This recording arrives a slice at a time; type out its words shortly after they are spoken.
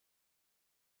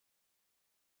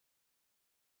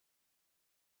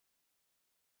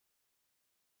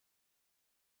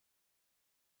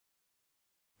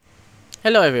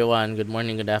Hello everyone, good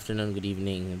morning, good afternoon, good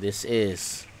evening. This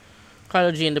is Carlo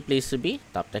G in the place to be,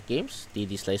 Top Tech Games,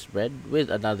 TD Sliced Bread,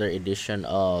 with another edition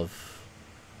of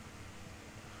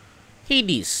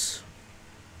Hades.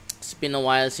 It's been a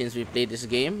while since we played this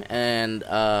game, and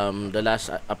the last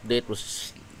update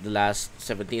was the last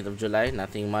 17th of July,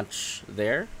 nothing much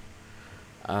there.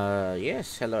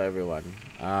 Yes, hello everyone.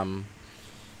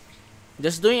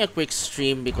 Just doing a quick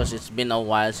stream because it's been a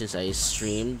while since I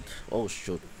streamed. Oh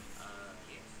shoot.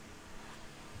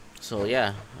 So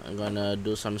yeah, I'm gonna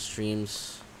do some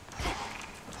streams.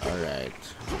 Alright,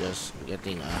 just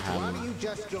getting a Why ham. you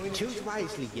just don't choose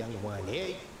wisely, young one,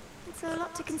 eh? It's a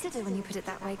lot to consider when you put it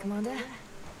that way, Commander.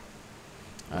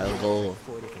 I'll go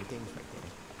Four different things right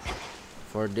there.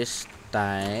 for this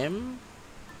time.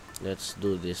 Let's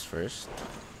do this first.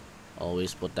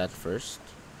 Always put that first.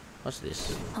 What's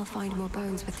this? I'll find more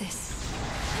bones with this.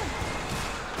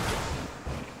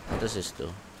 What does this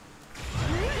do?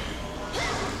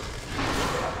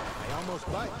 I almost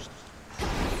budged.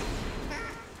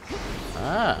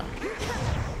 Ah.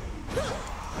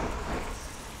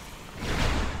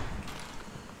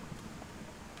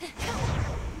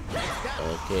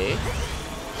 Okay.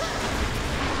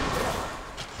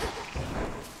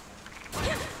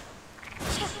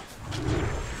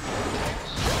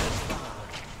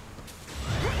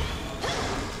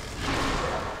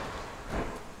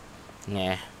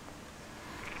 Yeah.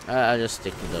 I'll just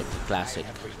stick to the classic.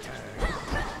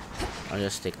 I'll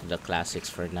just stick to the classics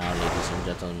for now, ladies and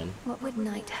gentlemen. What would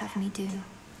Knight have me do?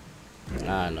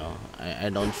 No. I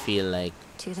don't feel like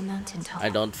To the mountaintop. I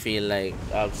don't feel like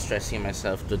stressing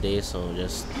myself today, so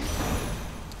just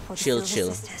For the chill.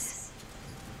 Silver Sisters.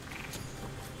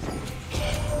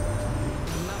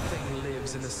 Nothing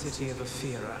lives in the city of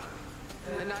Aphira,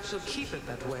 and I shall keep it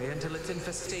that way until its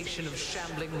infestation of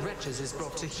shambling wretches is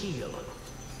brought to heel.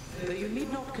 Though you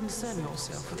need not concern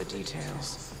yourself with the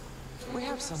details. We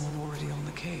have someone already on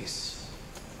the case.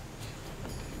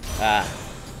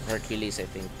 Hercules, I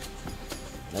think.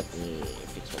 Let me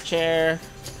fix my chair.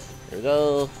 There we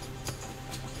go.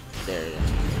 There.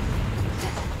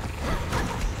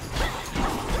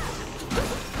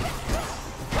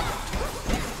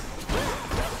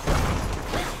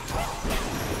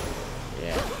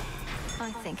 Yeah.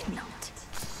 I think not.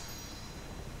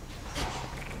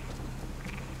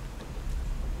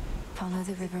 Follow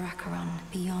the river Acheron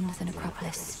beyond the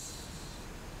necropolis.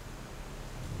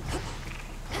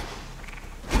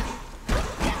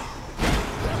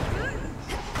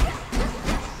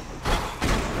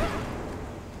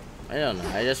 I don't know.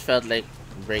 I just felt like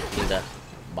breaking the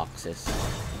boxes.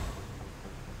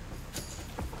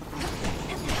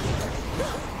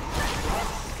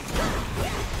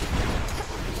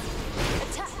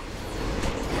 Attack!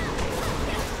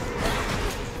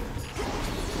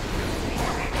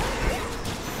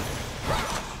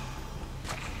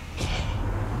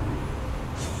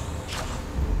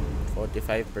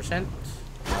 45%.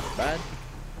 Not bad.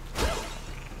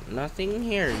 Nothing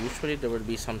here. Usually there would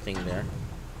be something there.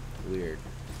 Weird.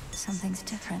 Something's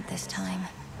different this time.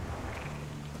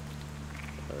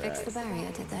 Fix the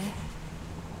barrier, did they?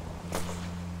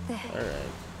 There.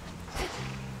 Alright.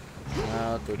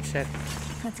 Now to check.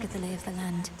 Let's get the lay of the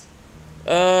land.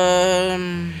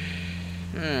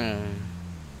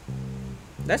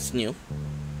 That's new.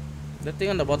 That thing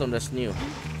on the bottom, that's new.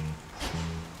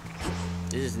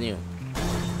 This is new.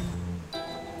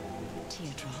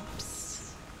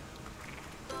 Teardrops.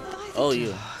 Oh,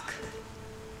 you.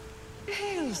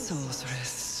 Hail,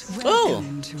 sorceress. Oh!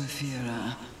 Welcome to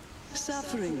Aphira.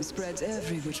 Suffering spreads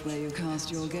every which way you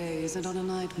cast your gaze, and on a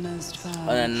night most foul.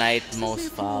 On a night most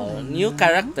foul. New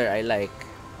character, I like.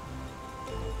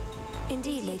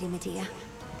 Indeed, Lady Medea.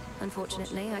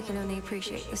 Unfortunately, I can only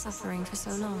appreciate the suffering for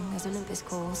so long as Olympus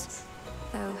calls.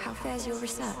 Though, how fares your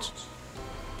research?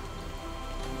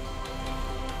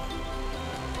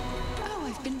 Oh,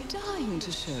 I've been dying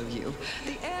to show you.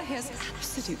 The air here's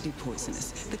absolutely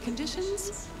poisonous. The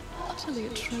conditions, utterly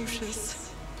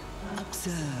atrocious.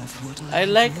 Observe what I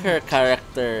like her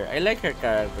character. I like her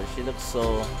character. She looks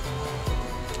so...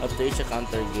 After each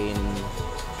encounter gain...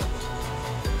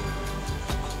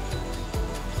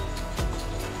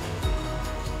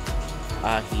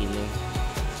 healing.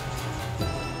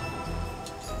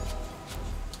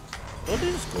 Oh,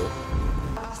 this is cool.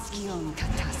 Askion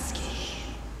Kataski.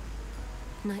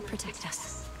 Night protect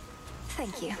us.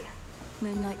 Thank you.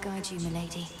 Moonlight guide you,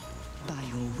 milady. By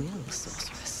your will,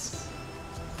 sorceress.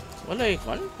 Wala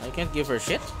ikon? I can't give her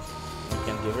shit. I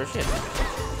can't give her shit.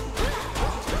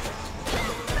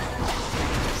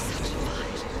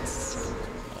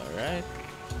 Alright.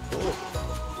 Cool.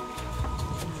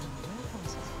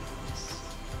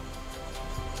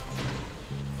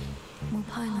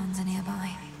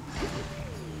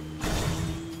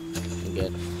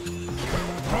 get?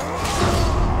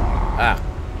 Ah,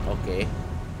 okay.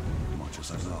 Much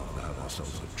as I love to have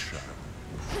ourselves a chat.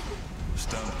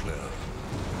 Stand clear.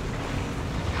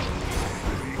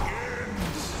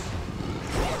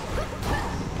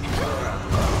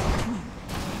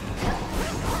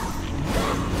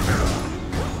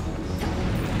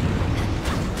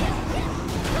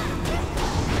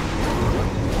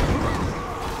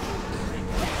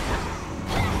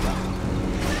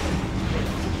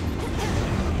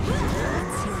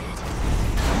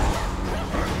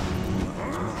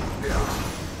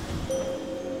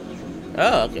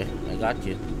 Oh, okay. I got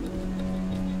you.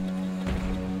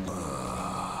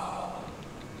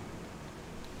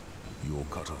 Your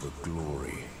cut of the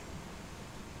glory.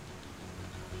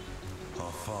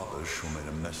 Our fathers sure made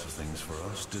a mess of things for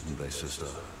us, didn't they, sister?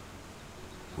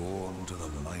 Born to the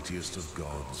mightiest of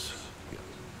gods.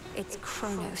 It's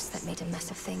Kronos that made a mess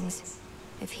of things.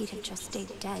 If he'd have just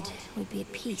stayed dead, we'd be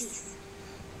at peace.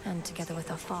 And together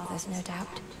with our fathers, no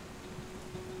doubt.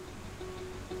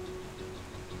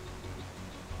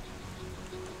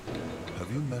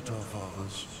 Have you met our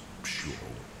fathers? Sure.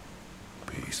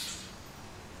 Peace.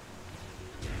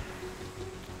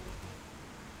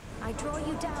 I draw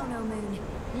you down, O moon.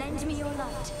 Lend me your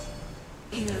light.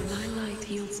 Here, my light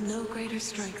yields no greater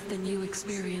strength than you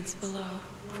experience below.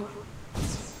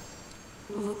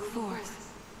 Look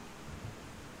forth.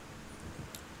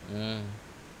 Yeah,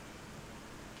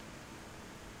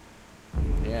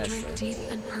 Drink sure. deep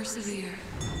and persevere.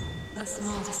 A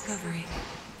small discovery.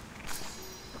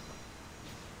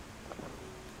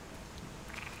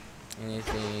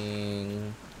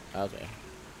 Anything? Okay.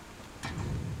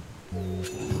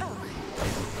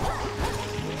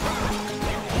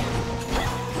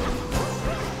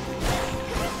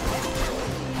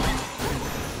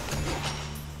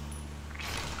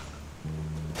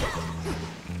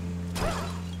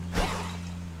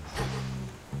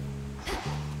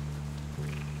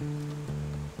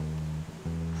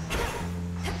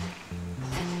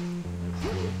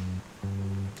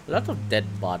 A lot of dead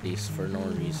bodies for no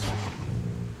reason.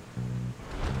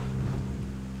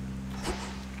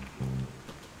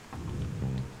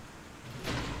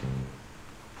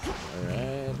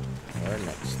 Alright, where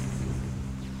next?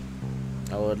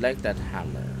 I would like that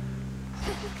hammer.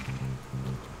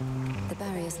 The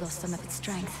barrier's lost some of its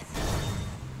strength.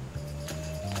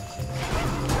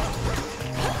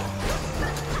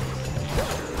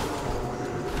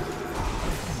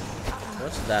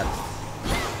 What's that?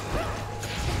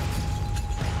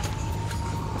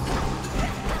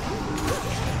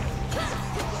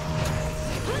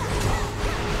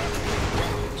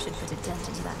 Should put a dent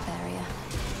into that barrier.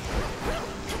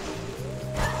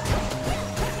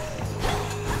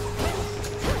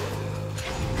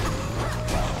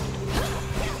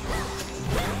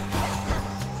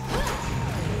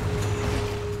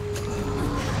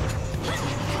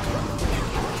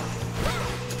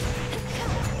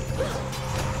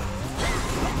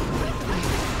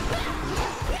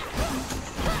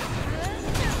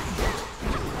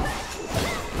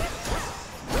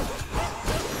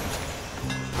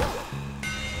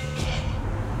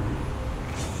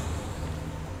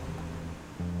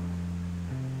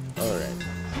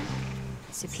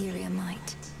 Superior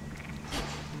might.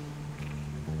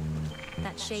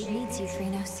 That shade needs you,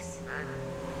 Kronos.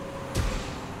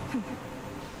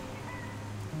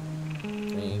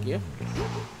 Thank you.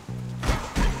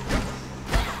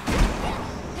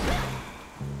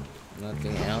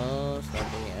 Nothing else,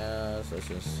 nothing else.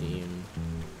 Doesn't seem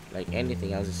like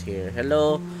anything else is here.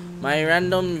 Hello, my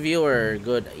random viewer.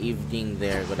 Good evening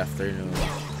there, good afternoon.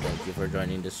 Thank you for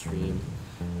joining the stream.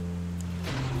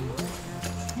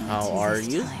 How are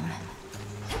you?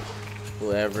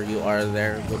 Whoever you are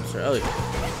there, good sir. Oh, yeah.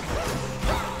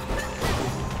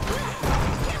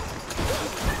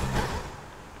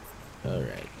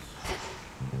 Alright.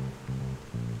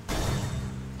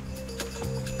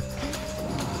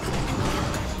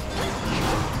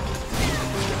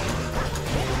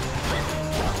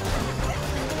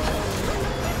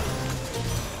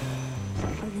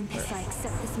 Olympus, I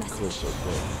accept this message.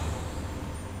 Cool.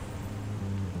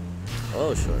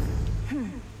 Oh, sure.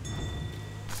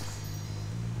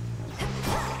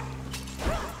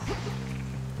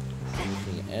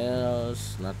 Anything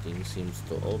else? Nothing seems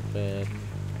to open,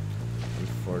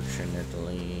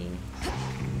 unfortunately.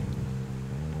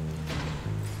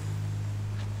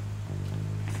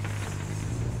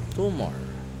 Two more.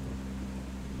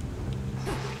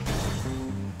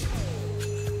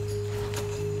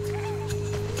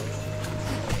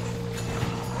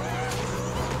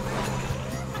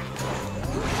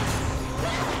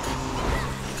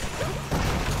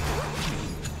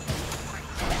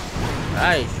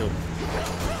 Ay, shoot.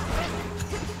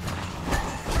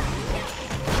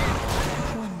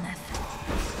 One left.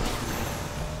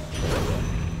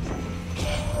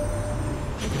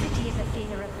 The city of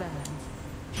Athena burns.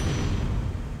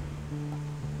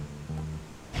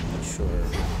 Sure.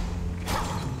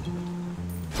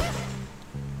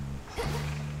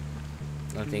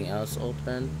 Nothing else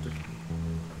opened.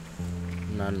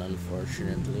 None,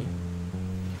 unfortunately.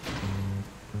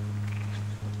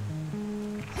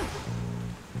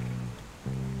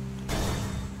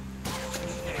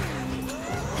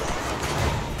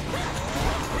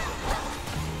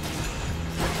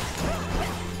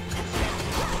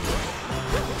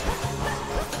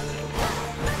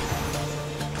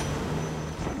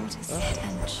 What a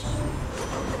stench.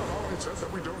 It says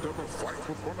that we don't ever fight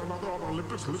with one another on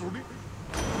Olympus, little league.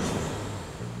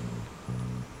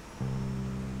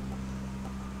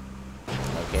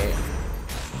 Okay.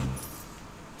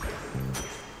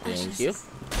 Thank you. Look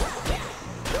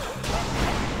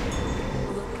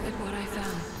at what I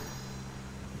found.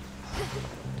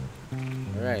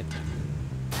 Alright.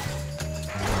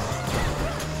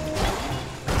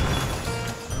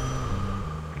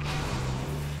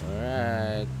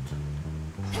 Alright.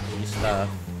 Free stuff.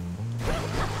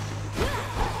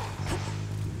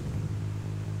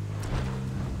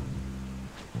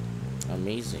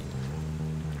 Amazing.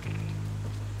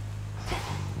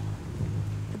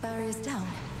 The barrier's down.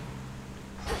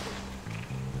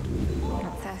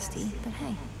 Not thirsty, but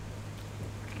hey.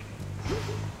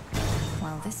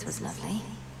 Well, this was lovely.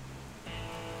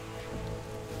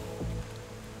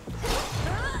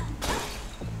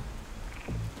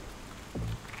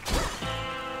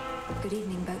 Good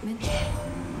evening, boatman.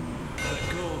 What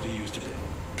gold you used to be?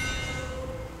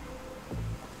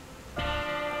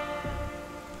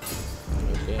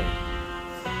 Okay.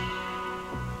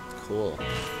 Cool.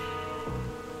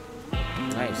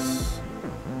 Nice.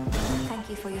 Thank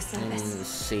you for your And service.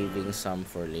 saving some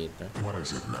for later. What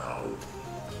is it now?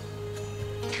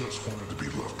 Just wanted to be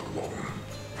left alone.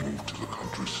 Moved to the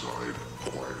countryside.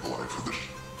 Quiet life of the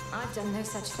I've done no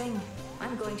such thing.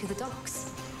 I'm going to the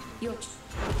docks. You're...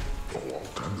 Oh, I'll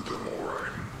tend to them all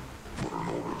right. But in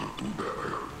order to do that, I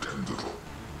gotta tend to them.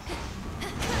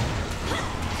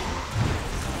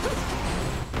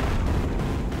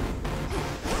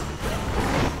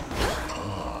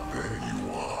 Ah, there you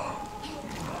are.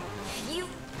 You...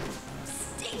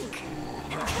 stink!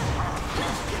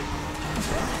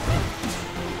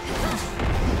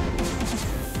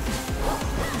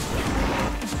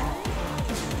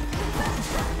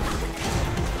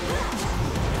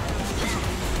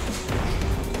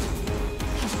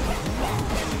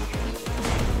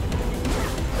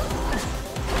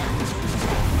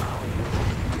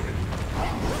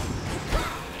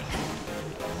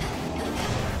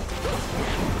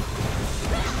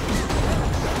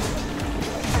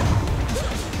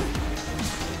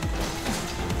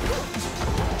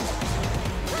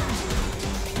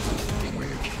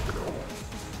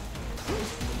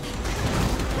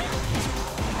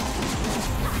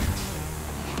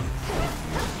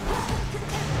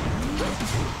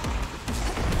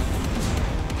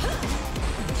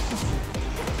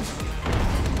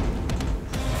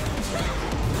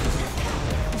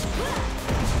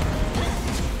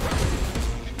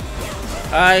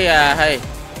 Hi, hi.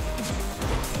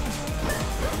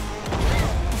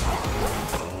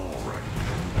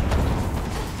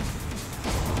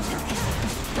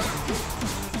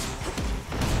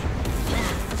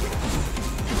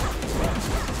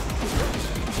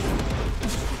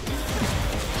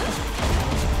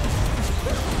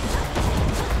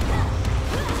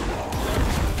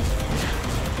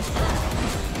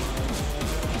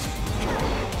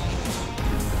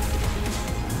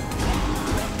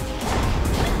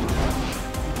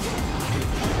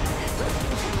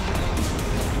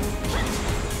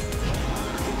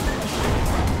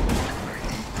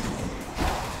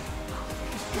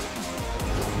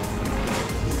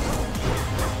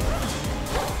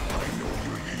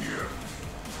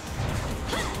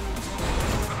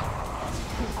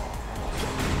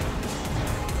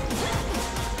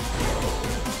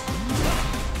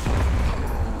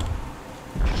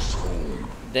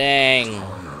 Dang.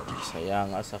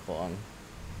 Sayang asa ko on.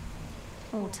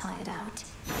 All tired out.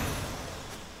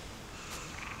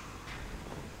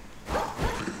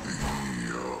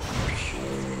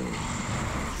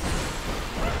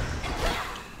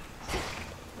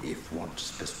 If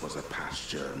once this was a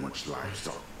pasture in which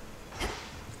livestock.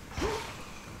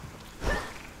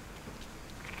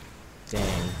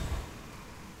 Dang.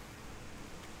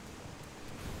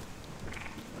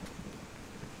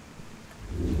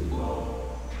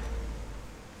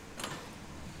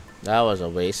 That was a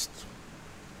waste.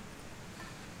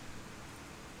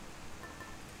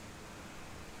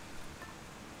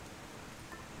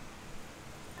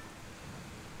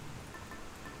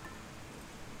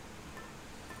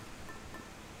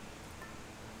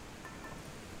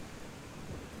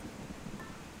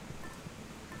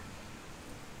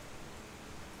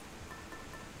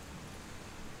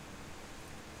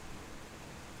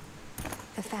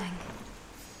 the Fang.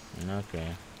 Okay.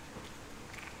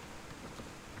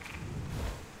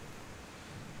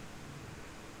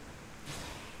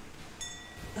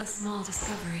 A small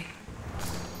discovery.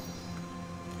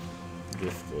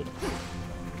 Driftwood.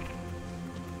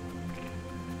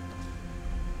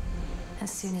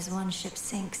 As soon as one ship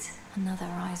sinks, another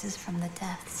rises from the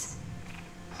depths.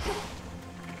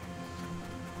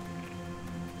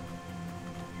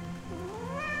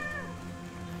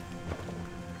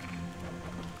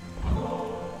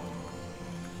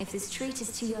 If this treat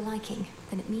is to your liking,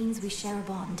 then it means we share a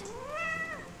bond.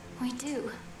 We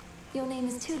do. Your name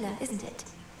is Tula, isn't it?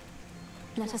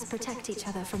 Let us protect each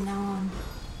other from now on.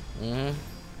 Mm-hmm.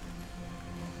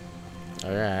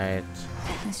 Alright.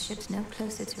 This ship's no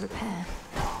closer to repair.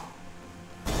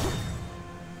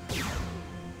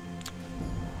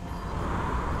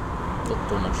 Took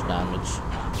too much damage.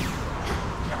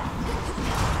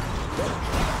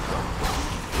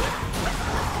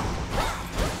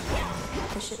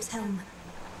 The ship's helm.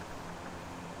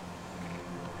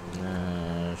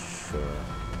 Sure.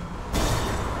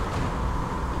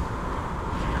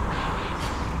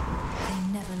 They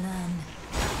never learn.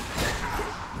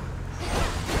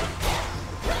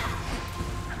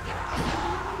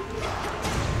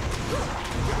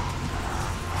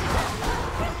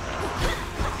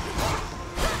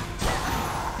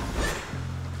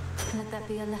 Let that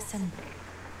be a lesson.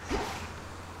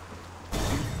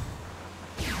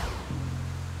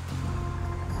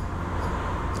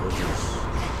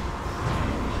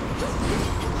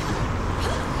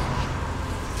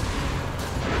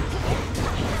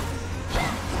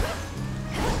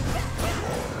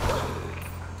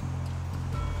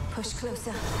 Push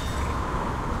closer.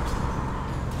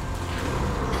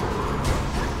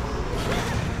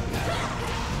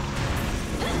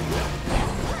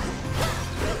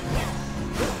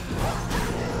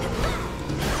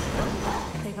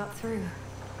 They got through.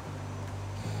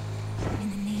 In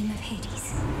the name of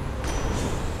Hades.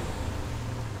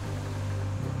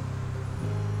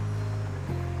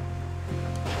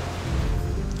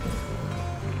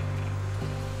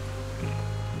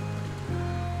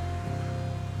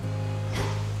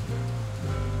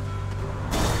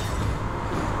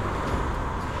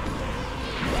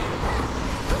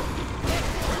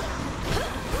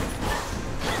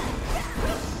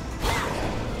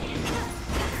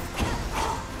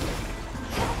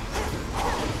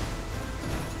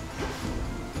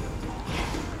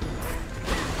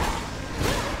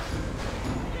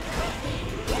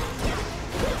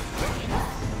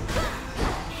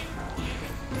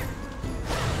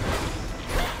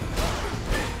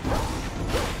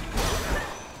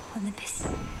 Olympus.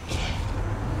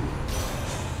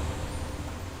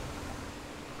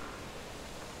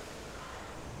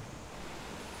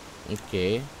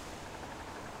 Okay.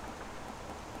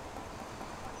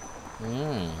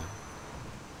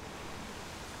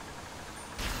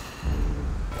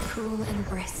 Cool and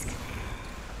brisk.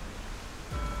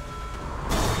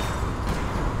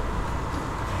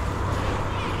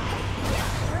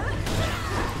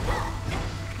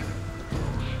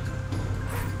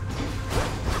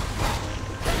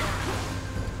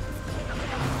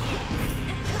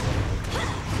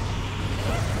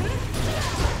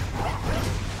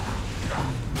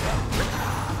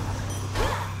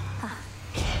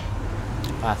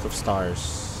 Path of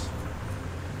Stars.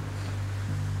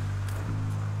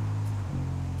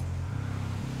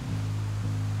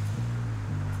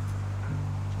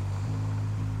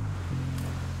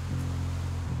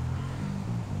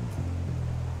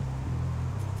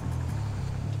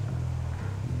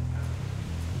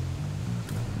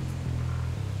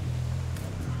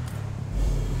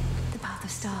 The path of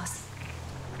stars.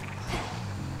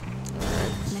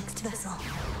 Next vessel.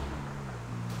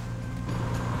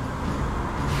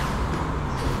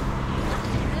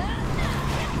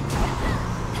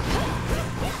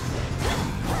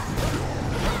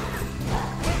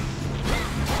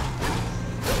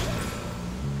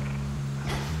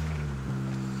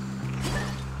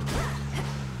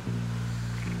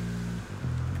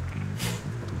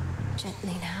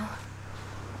 Gently now.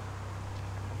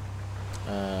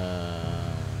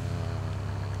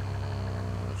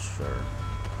 Sure.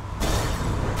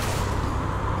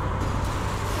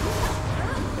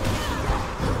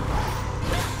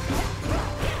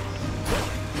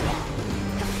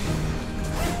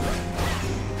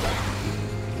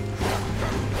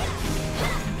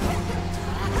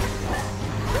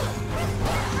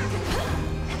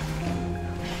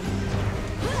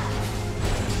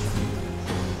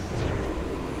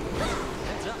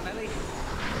 Heads up, Ellie.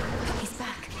 He's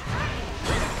back.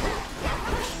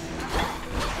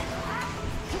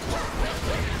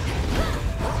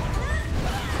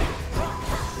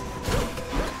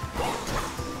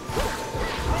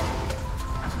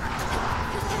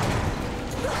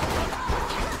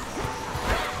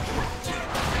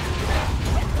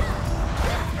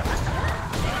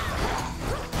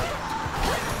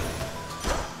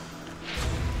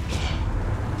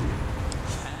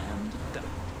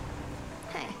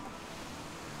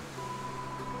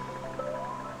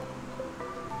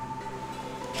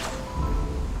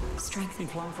 been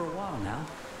flying for a while now.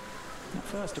 At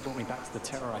first, it brought me back to the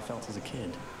terror I felt as a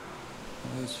kid.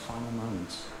 Those final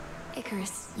moments.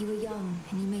 Icarus, you were young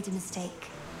and you made a mistake.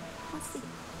 What's the...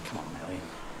 Come on, Ellie.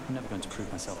 I'm never going to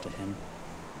prove myself to him.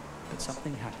 But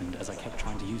something happened as I kept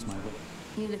trying to use my will.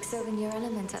 You look so in your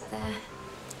element up there.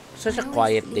 Such a I always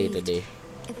quiet day believed today.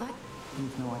 If I...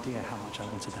 You've no idea how much I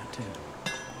wanted that too.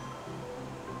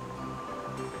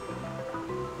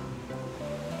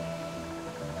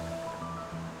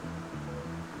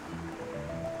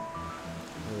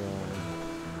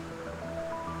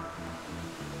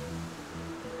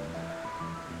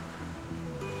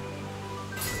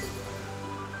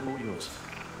 All yours.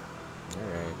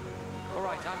 Alright. All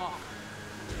right, I'm off.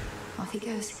 Off he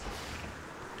goes.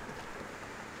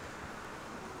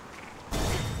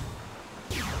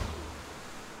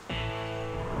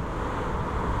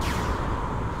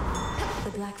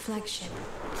 The Black Flagship.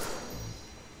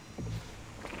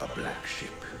 A black ship,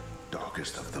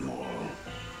 darkest of them all,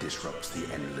 disrupts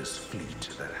the endless fleet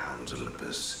that hounds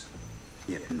Olympus.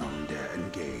 Yet none dare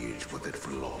engage with it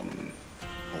for long,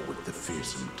 or with the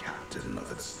fearsome captain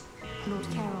of its... Lord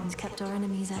Charon's kept our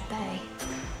enemies at bay.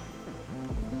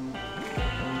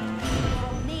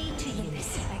 From me to you,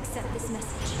 I accept this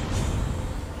message.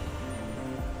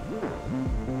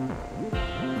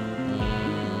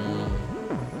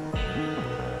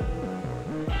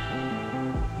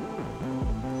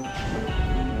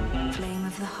 Flame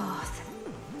of the Hearth.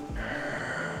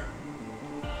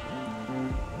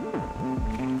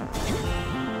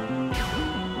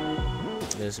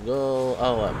 Let's go.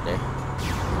 Oh, up there.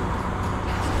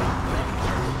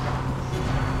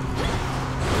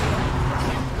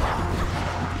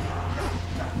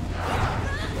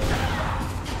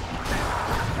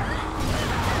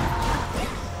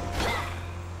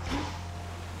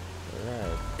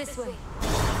 This way.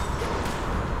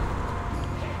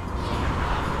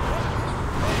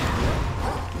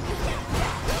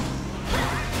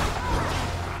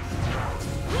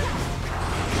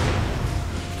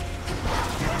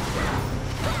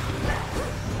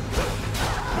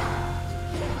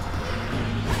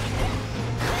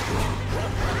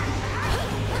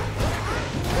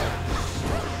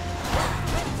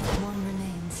 One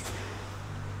remains.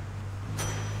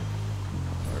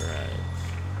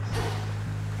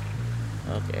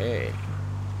 Okay.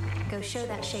 Go show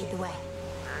that shade the way.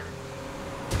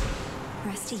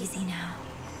 Rest easy now.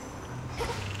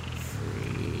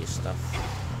 Free stuff.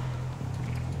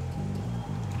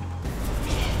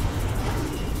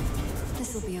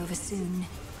 This'll be over soon.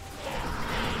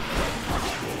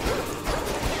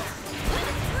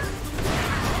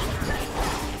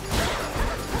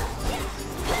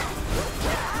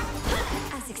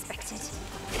 As expected.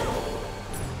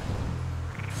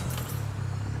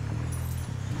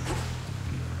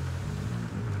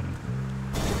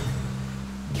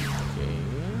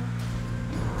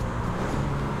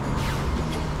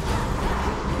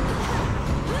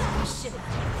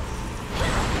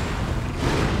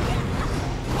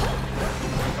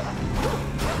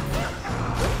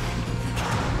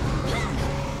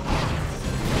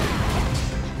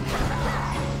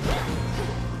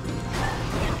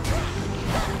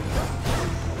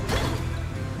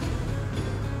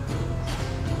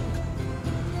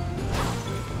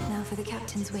 Now for the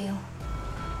captain's wheel.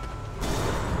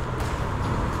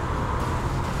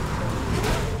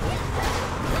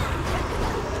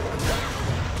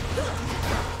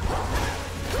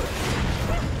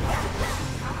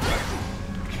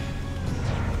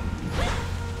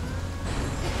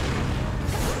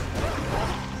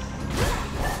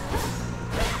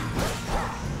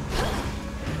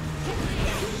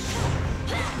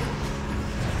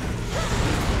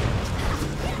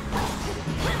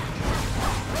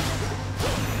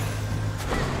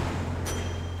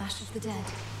 Ash of the dead.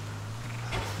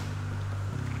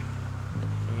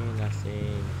 Okay,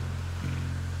 nothing.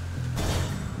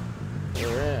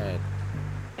 Alright.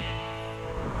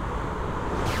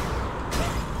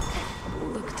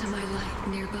 Look to my light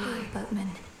nearby. Boatman.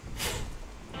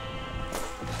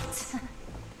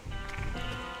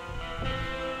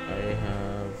 I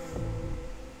have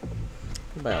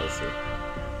biology.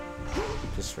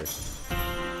 This first.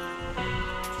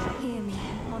 Hear me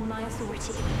on my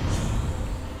authority.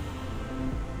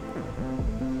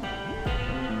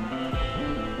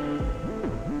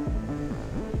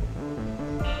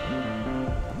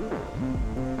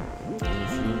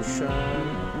 Infusion.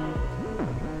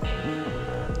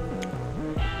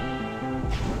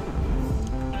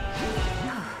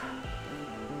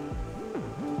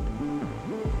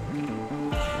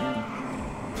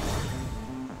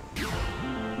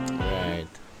 Right.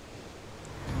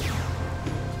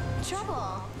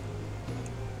 Trouble.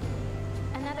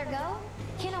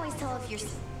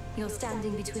 You're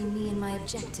standing between me and my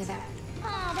objective.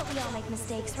 Ah, but we all make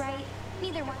mistakes, right?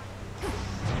 Neither one.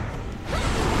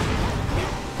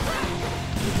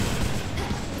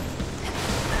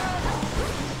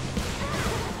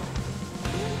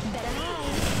 Better hide.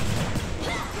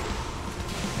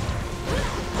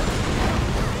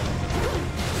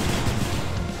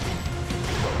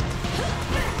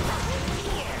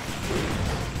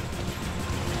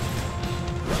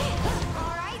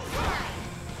 All right, fine.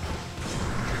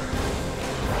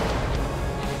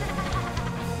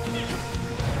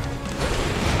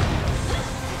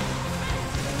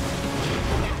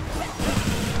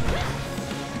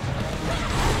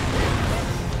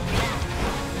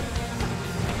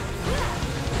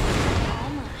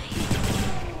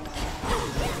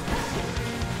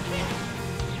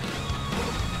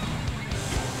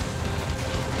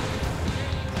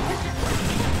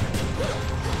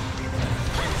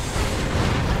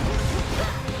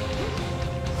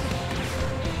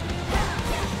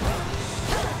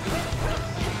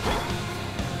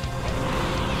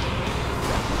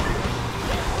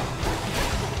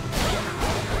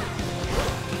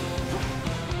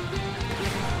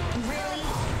 Really?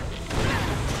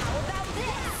 How about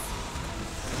this?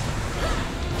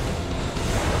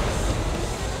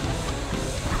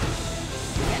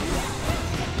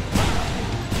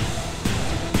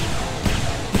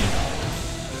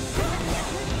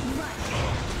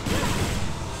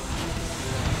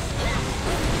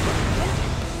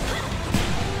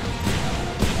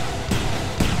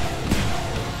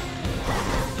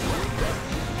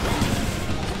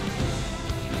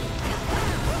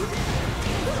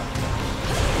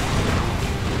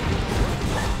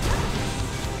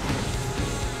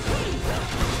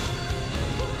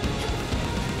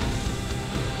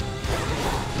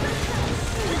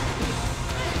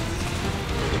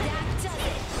 That does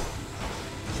it.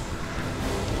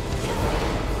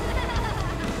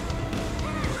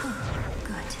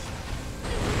 Good.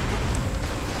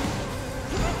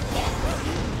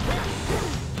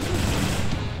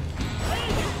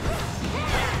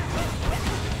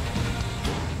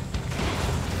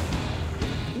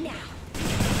 Now.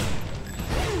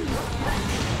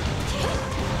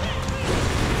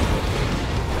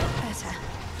 Better.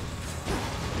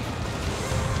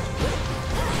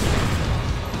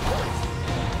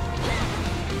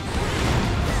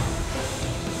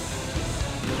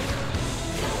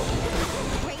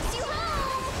 Race you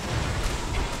home.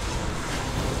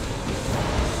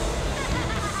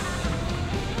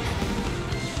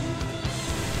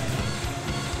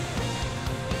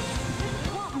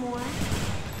 Want more?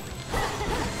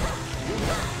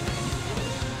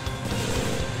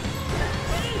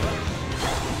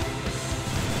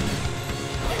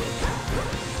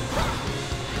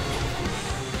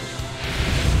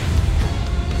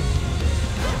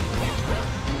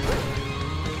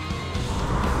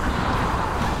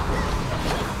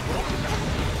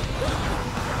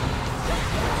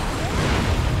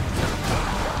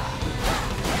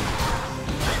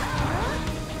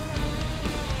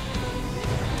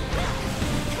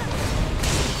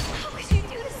 How could you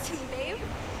do this to me, babe?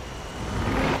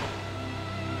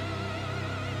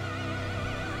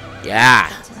 Yeah.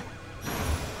 Better.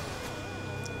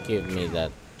 Give me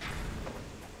that.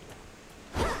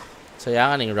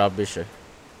 Sayang ng rubbish eh.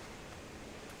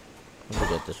 Let me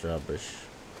get this rubbish.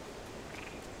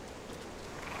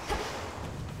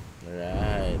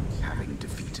 Right. Having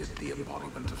defeated the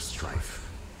embodiment of strife,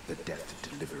 the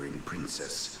death-delivering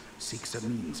princess seeks a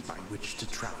means by which to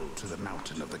travel to the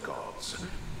mountain of the gods.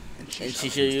 And she shall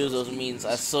should use those means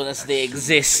as soon as they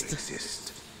exist.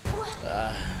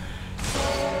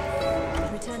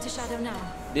 Return to Shadow now.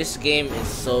 This game is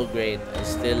so great.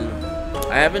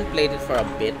 I haven't played it for a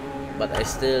bit, but I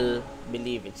still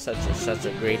believe it's such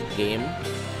a great game.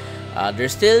 They're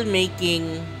still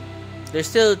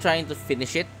trying to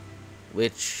finish it,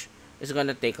 which is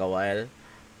gonna take a while.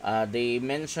 They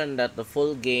mentioned that the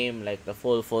full game, like the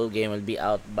full game, will be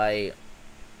out by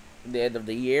the end of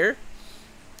the year,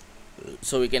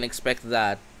 so we can expect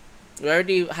that. We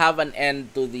already have an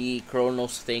end to the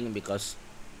Kronos thing, because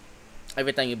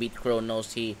every time you beat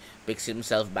Kronos, he picks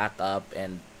himself back up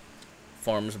and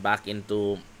forms back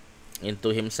into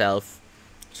himself.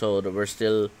 So they're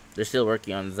still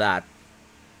working on that.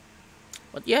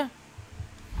 But yeah,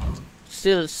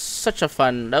 still such a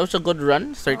fun. That was a good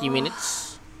run. 30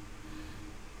 minutes.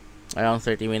 Around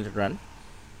 30-minute run.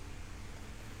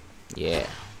 Yeah.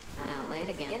 Out late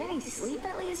again. Get any sleep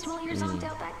at least while you're zonked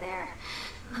out back there?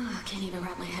 I can't even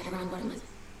wrap my head around what I'm...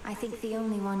 I think the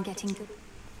only one getting good.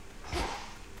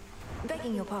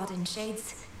 Begging your pardon,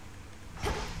 Shades.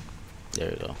 There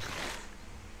we go.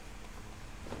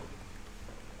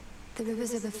 The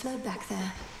rivers overflowed back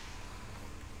there.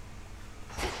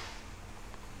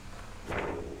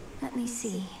 Let me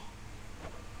see.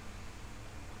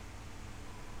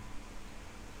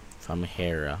 From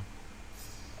Hera.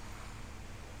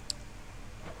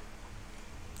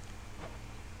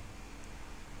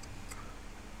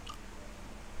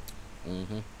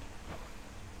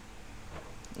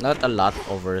 Not a lot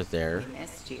over there. We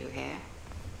missed you here.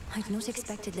 I'd not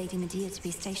expected Lady Medea to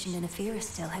be stationed in Ephyra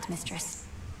still, Headmistress.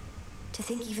 To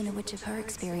think even a witch of her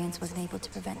experience wasn't able to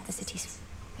prevent the city's...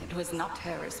 It was not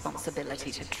her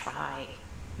responsibility to try.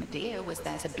 Medea was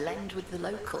there to blend with the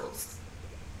locals.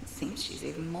 It seems she's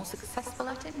even more successful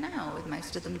at it now, with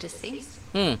most of them deceased.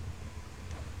 That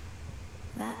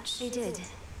she did,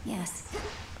 yes.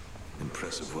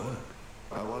 Impressive work.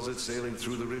 How was it sailing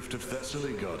through the rift of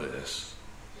Thessaly, goddess?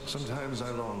 Sometimes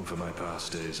I long for my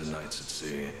past days and nights at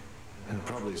sea. And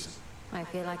probably... I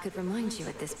feel I could remind you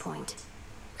at this point.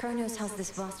 Kronos has this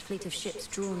vast fleet of ships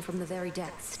drawn from the very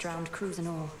depths, drowned crews and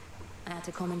all. I had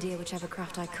to commandeer whichever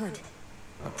craft I could.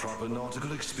 A proper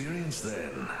nautical experience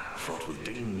then, fraught with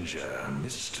danger,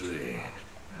 mystery.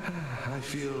 I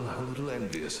feel a little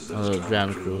envious of those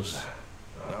drowned crews.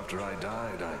 After I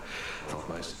died, I thought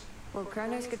myself... Well,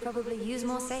 Kronos could probably use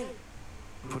more sail.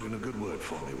 Put in a good word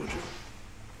for me, would you?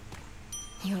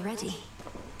 You're ready.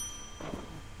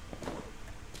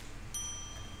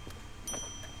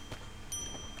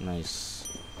 Nice.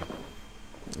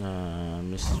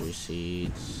 Mystery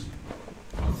seeds.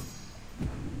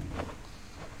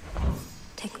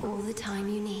 Take all the time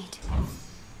you need.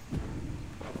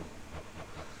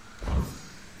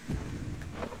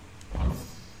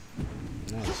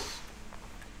 Nice.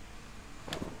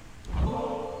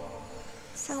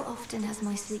 So often has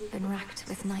my sleep been racked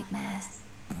with nightmares.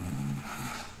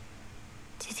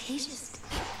 Did he just...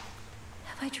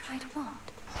 Have I tried what?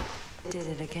 Did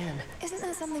it again. Isn't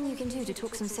there something you can do to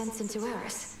talk some sense into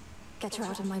Eris? Get her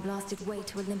out of my blasted way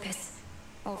to Olympus.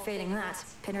 Or failing that,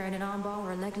 pin her in an armbar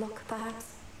or a leg lock,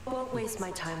 perhaps? Won't waste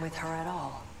my time with her at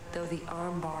all. Though the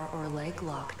armbar or leg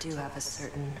lock do have a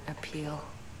certain appeal.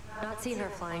 Not seen her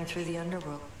flying through the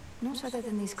underworld. Not other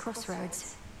than these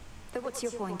crossroads. But what's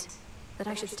your point? That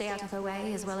I should stay out of her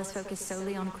way as well as focus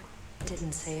solely on...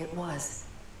 Didn't say it was.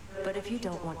 But if you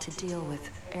don't want to deal with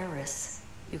Eris,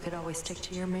 you could always stick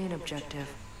to your main objective.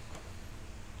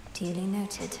 Duly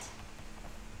noted.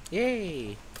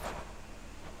 Yay!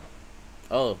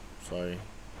 Oh, sorry.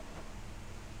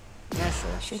 Yeah,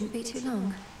 sure. Shouldn't be too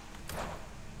long.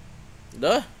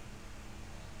 Duh.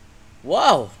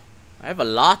 Wow! I have a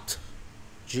lot.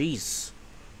 Jeez.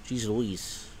 Jeez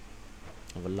Louise.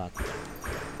 I have a lot.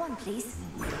 One, please.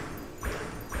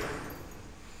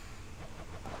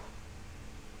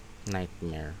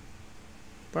 Nightmare.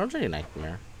 Probably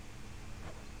nightmare.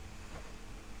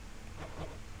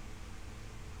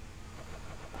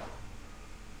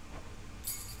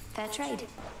 Fair trade.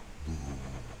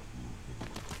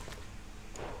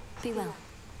 Be well.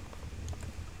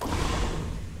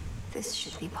 This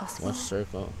should be possible. What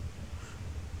circle?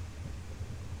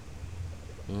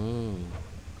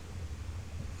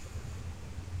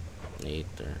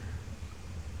 Later.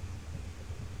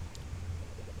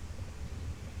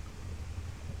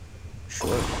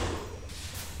 Sure.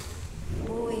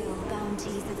 Royal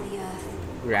bounties of the earth.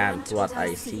 Grant what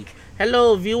I seek.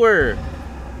 Hello, viewer.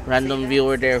 Random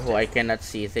viewer there who I cannot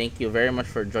see. Thank you very much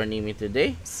for joining me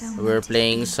today. We're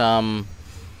playing some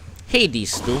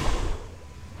Hades too.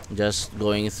 Just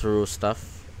going through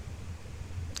stuff.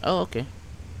 Oh, okay.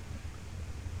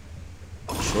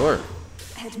 Sure.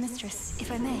 Headmistress,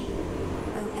 if I may.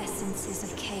 O essences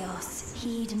of chaos,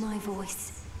 heed my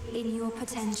voice. In your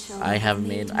potential, I have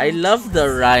made... I love the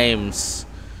rhymes.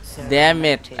 Damn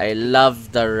it. I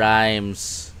love the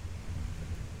rhymes.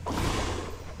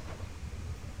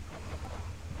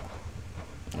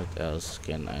 What else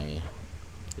can I...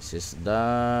 This is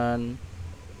done.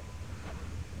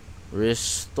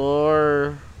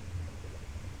 Restore.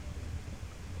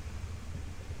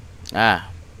 Ah.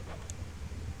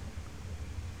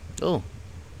 Oh.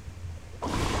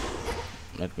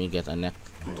 Let me get a neck.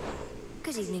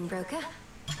 Good evening, broker.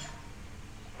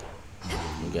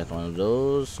 Let me get one of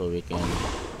those so we can...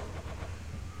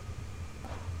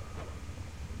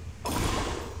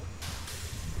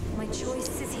 My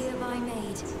choice is hereby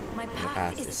made. My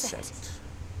path is set.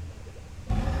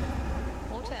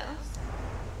 What else?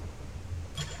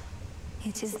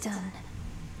 It is done.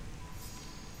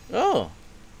 Oh.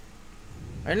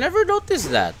 I never noticed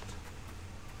that.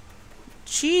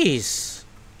 Jeez.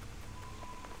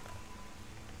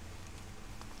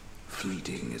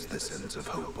 Fleeting is the sense of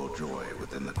hope or joy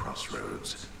within the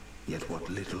crossroads. Yet what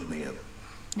little may have...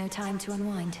 No time to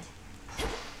unwind.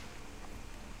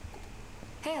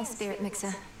 Hail, Spirit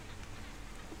Mixer.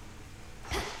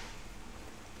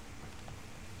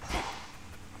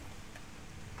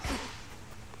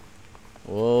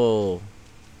 Whoa.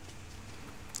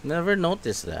 Never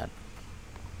noticed that.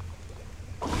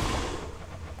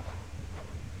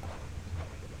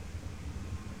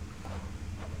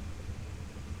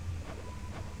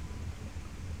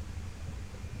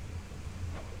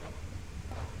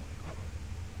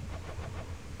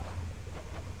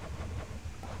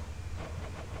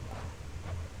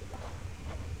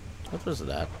 What was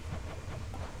that?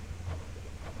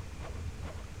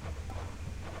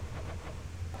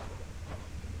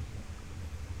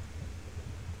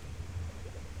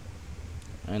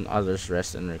 And others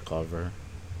rest and recover.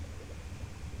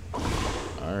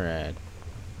 Alright.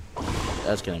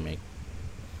 That's gonna make.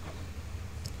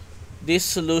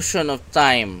 Dissolution of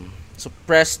time.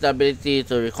 Suppress the ability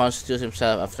to reconstitute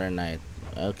himself after night.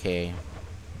 Okay.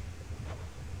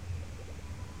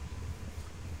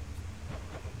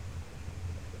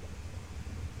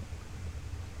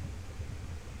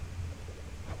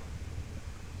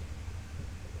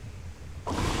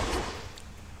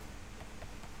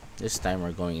 This time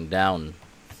we're going down.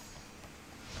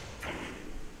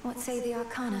 What say the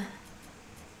Arcana?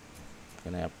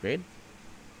 Can I upgrade?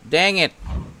 Dang it!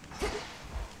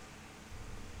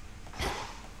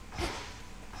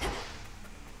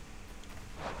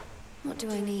 What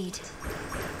do I need?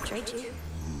 Trade you?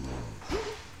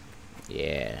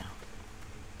 Yeah.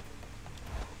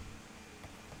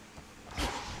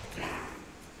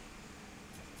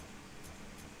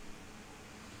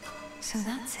 So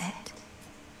that's it.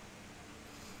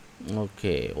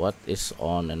 Okay, what is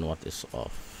on and what is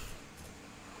off?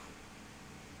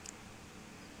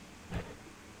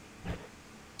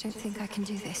 Don't think I can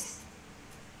do this.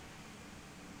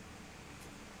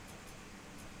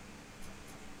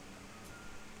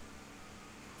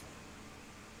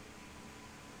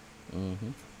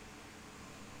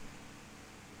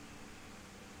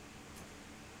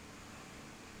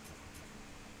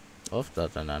 Off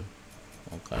tatanan.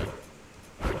 Okay.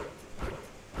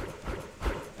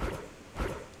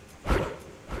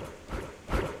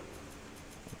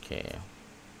 Okay.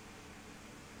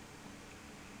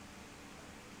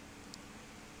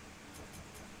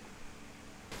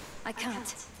 I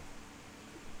can't.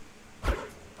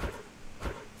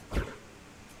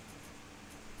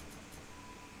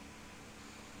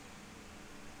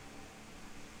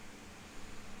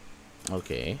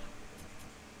 Okay.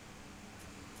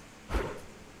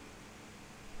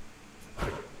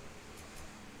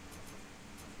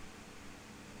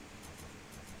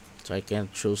 So I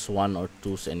can't choose one or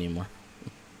twos anymore.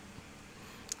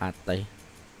 Atay.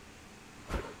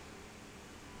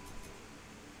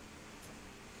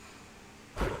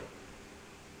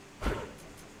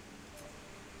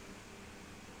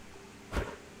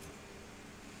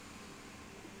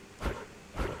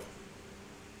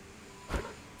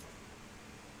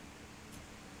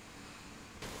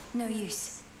 No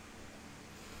use.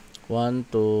 1,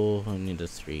 2, I need a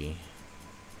 3.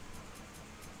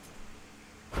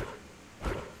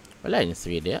 Wala yung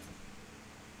 3 there.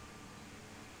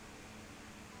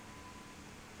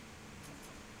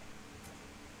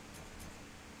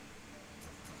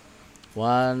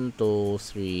 One, two,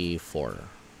 three, 4.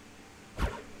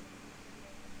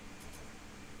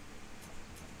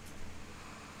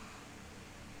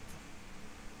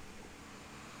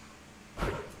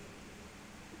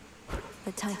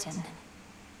 The Titan.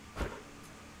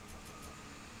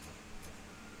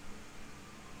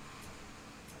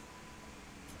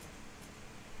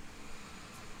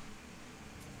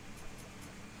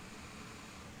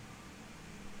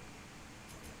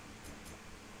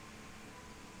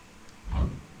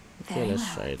 Okay,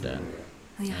 let's try that.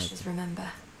 The ashes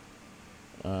remember.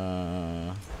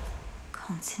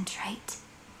 Concentrate.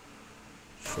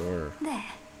 Sure. There.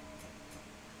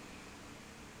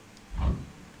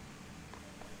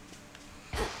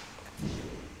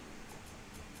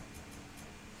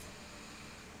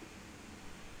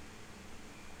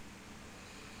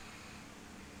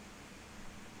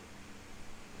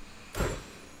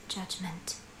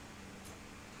 Judgment.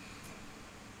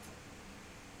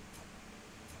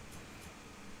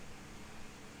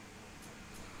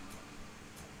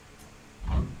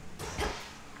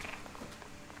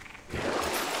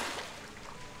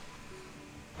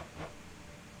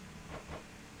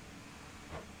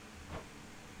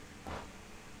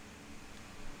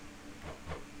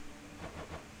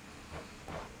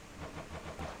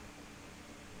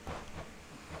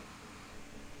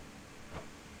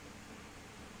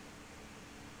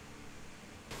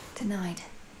 Denied.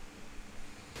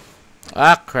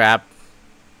 Ah, crap.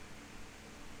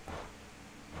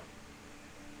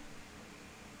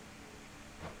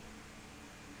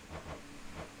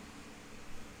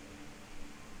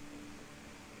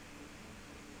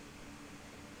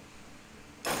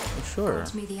 Sure.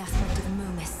 Grant me the aspect of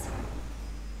Momus.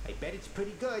 I bet it's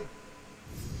pretty good.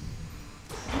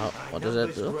 Oh, what does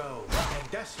that do? Grow, and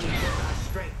thus we build our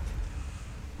strength.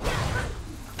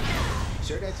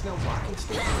 Sure that's no walking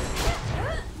stick?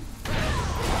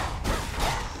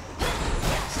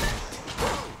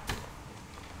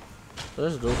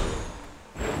 Let's do.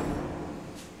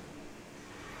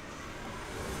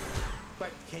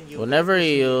 But can you Whenever let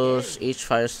me you see use again? each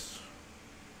fire.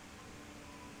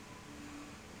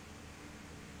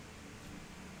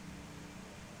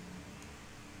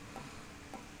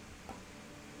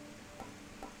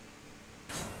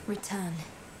 Return.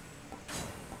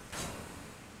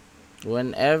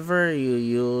 Whenever you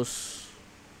use.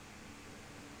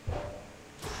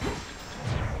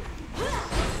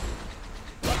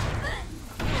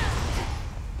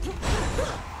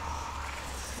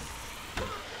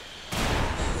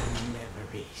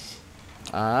 Memories.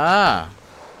 Ah.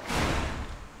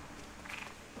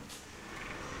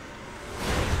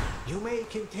 You may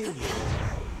continue.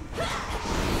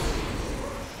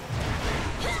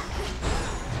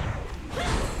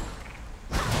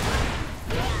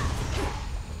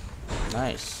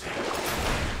 Nice.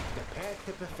 The path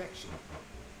to perfection.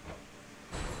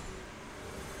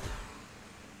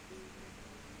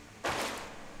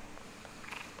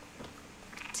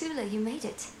 Tula, you made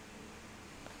it.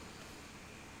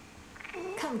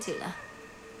 Come, Tula.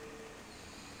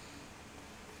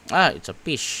 Ah, it's a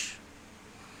fish.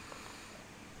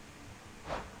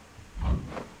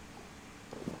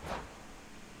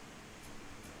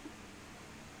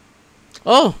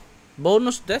 Oh!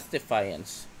 Bonus Death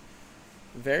Defiance.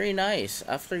 Very nice.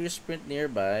 After you sprint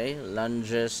nearby,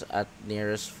 lunges at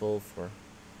nearest foe for.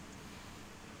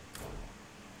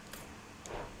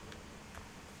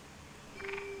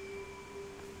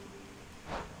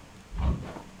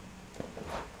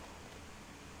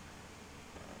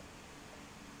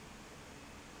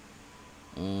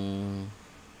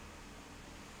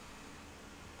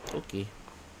 Okay.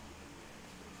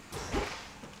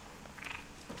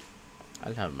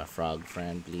 I'll have my frog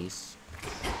friend, please.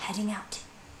 Heading out.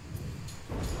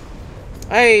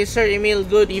 Hi, Sir Emil.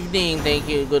 Good evening. Thank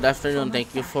you. Good afternoon.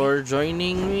 Thank you for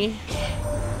joining me.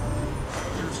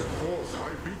 Is it forth I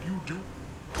bid you do?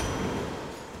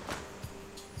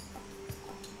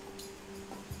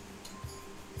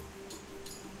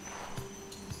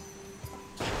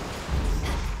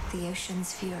 The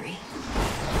ocean's fury.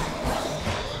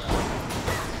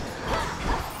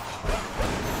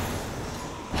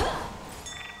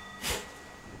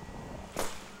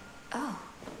 Oh.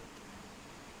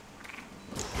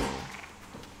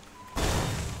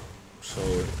 So,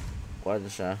 what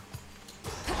is that?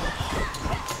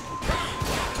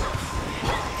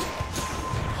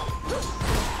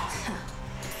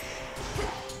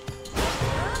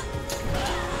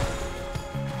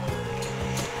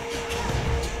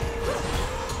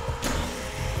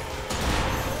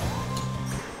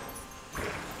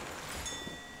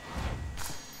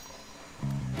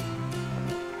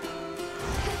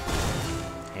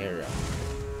 Hera.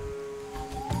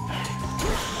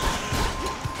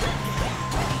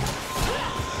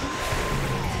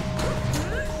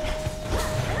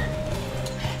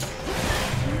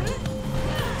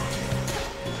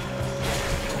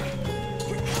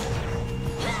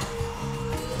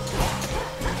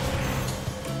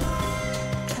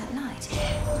 At night.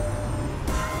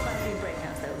 But we break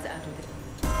ourselves out of it.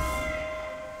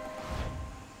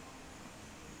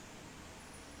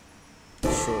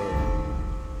 Sure.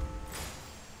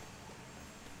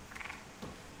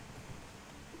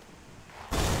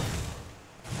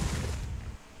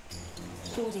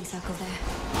 Boarding circle there.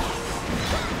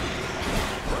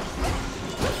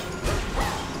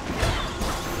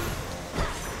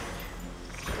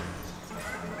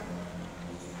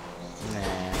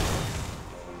 Nah.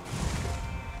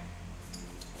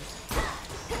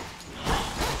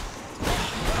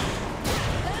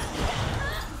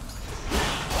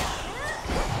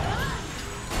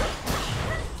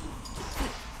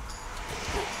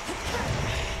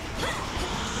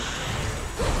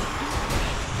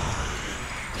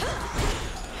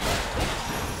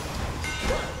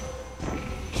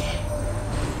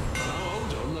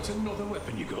 Hold on, that's another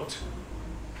weapon you got.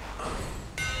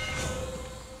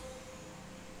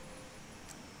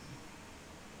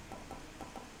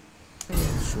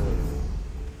 Sure.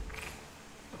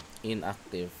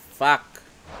 Inactive. Fuck.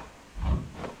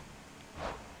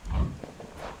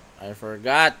 I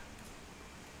forgot.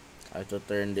 I have to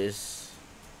turn this.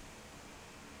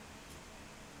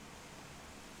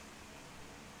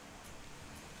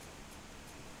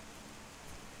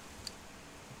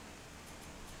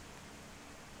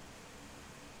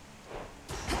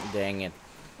 Dang it.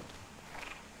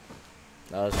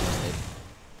 That was a mistake.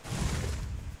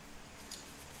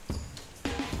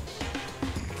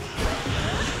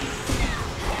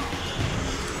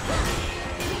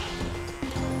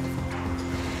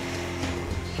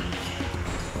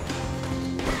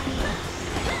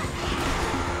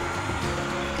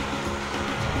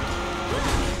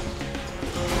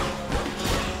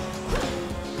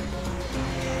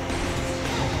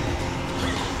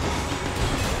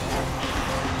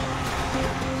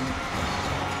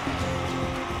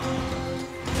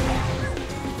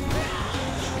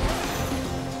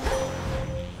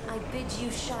 You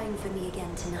shine for me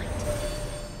again tonight.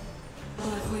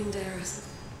 Black-winged Eris.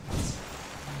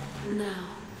 Now.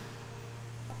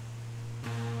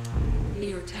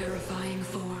 Your terrifying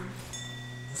form.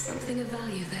 Something of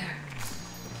value there.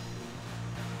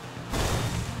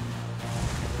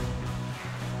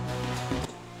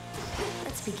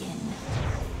 Let's begin.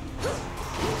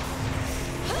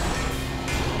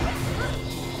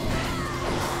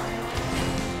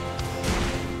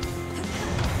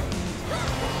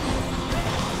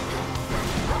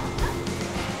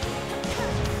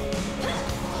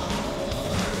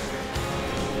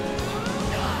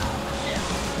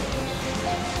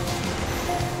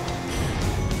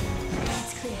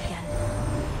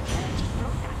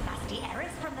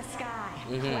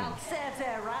 Well, serves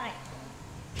her right.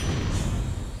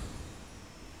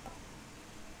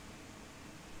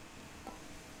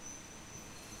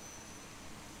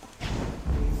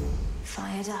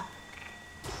 Fired up.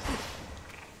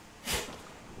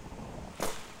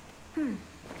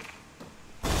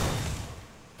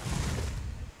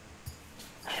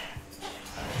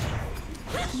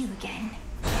 You again.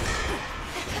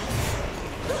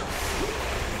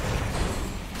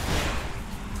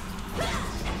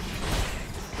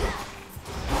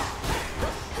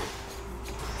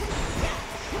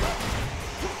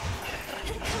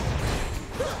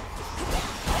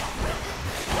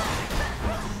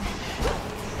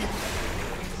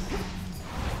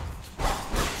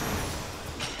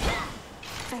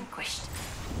 Vanquished.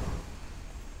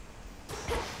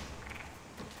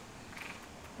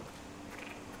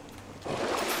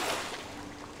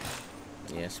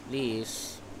 Yes,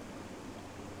 please.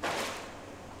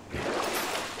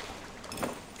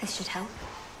 This should help.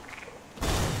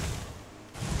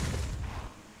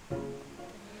 Come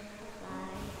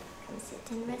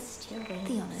sit and rest your wings.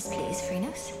 The honors, please,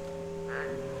 Kronos.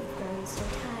 You've grown so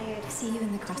tired. See you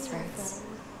in the crossroads.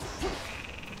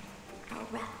 I'll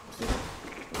wrap you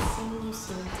and sing you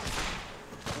soon.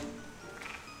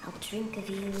 I'll drink of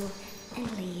you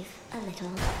and leave a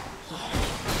little here.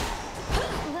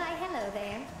 Why, hello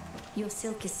there. Your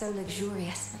silk is so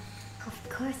luxurious. Of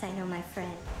course I know my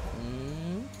friend.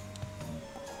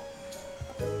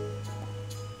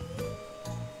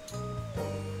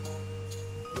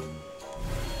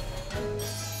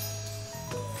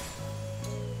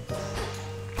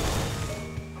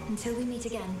 Until we meet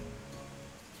again.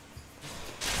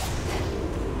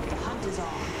 The hunt is on.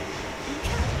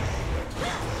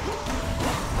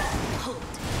 Hold.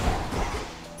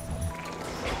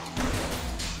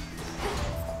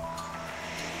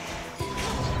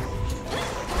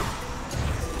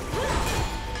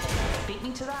 Beat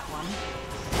me to that one.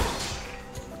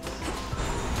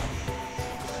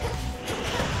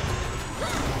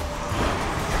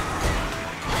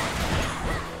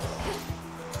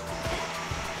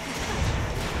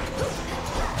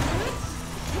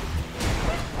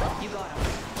 You got him.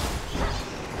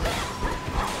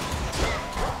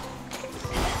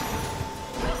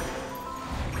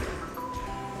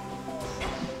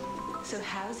 So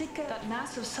how's it go? That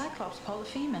massive Cyclops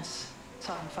Polyphemus.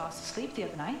 Saw him fast asleep the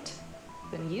other night.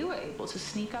 Then you were able to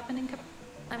sneak up and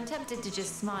I'm tempted to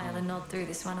just smile and nod through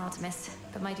this one, Artemis.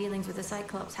 But my dealings with the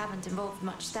Cyclops haven't involved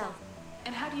much stealth.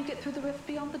 And how do you get through the rift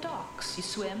beyond the docks? You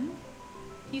swim?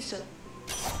 You still...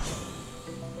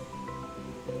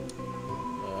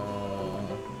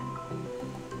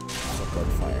 Support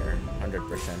fire,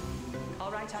 100%.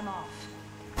 All right, I'm off.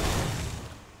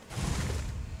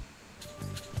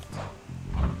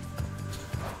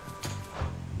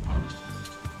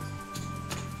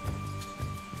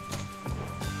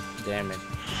 Damn it.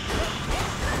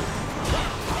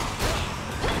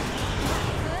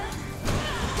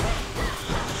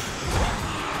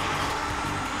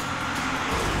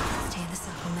 Stay in the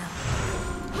circle now.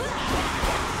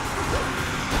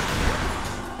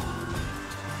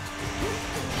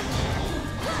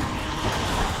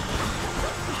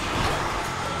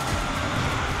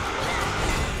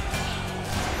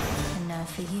 And now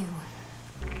for you.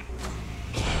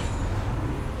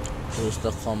 Who's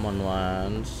the common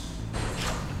ones?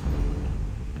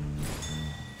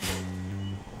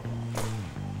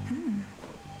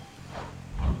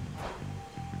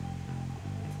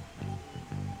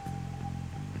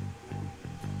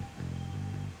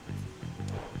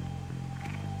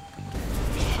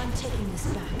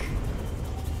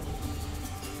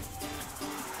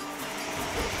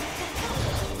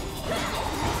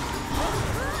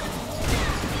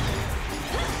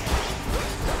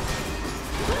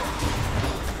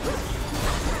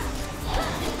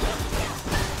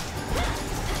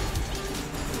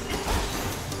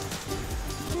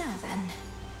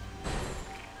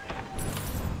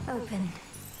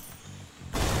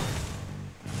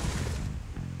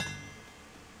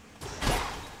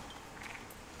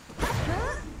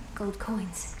 gold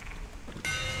coins.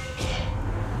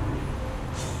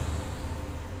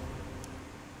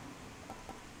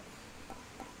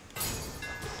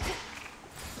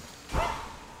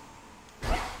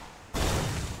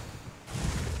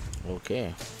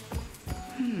 Okay.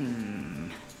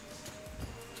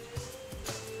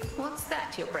 What's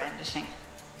that you're brandishing?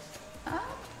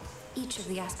 Each of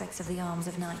the aspects of the arms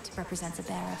of night represents a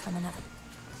bearer from another.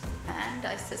 And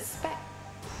I suspect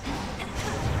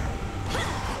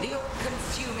the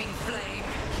all-consuming flame.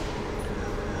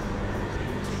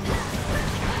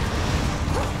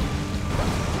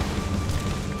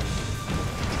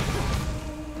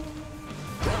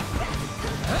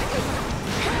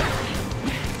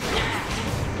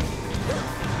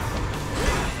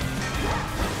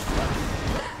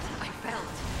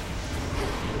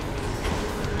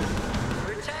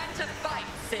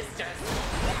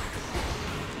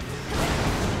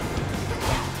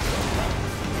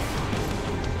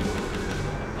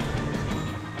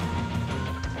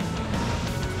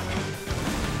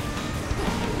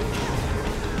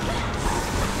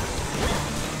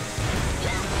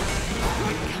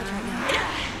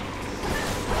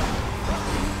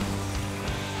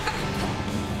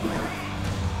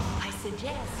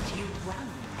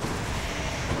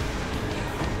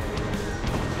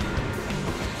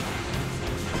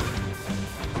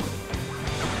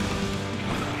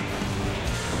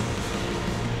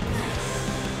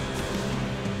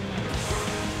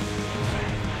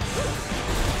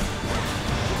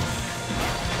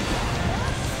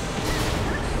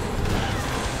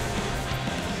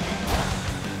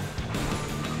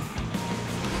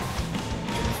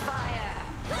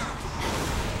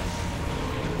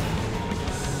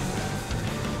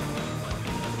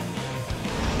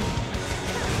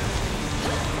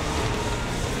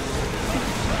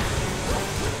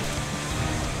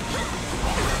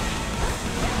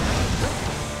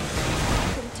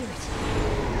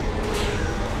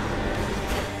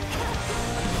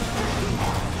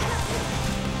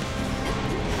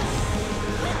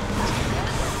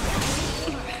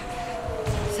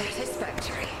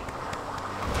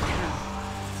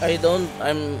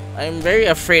 I'm very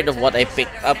afraid of what I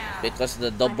picked up because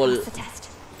the double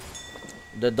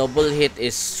hit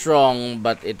is strong,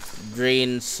 but it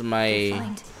drains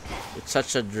my, it's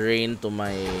such a drain to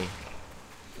my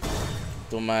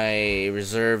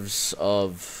reserves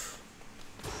of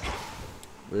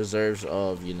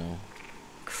you know,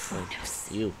 Kronos.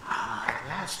 You. At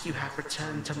last you have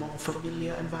returned to more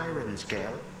familiar environs,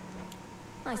 girl.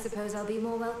 I suppose I'll be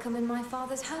more welcome in my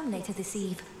father's home later this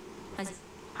eve.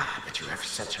 But you have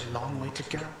such a long way to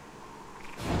go.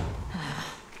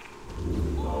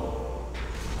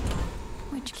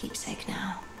 Which keepsake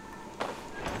now?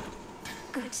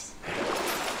 Good.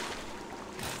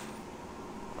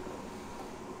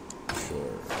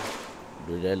 Sure.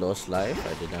 Did I lose life?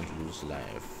 I did not lose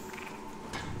life.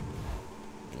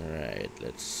 Alright,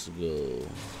 let's go.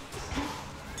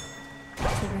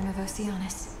 The Ring of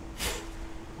Oceanus.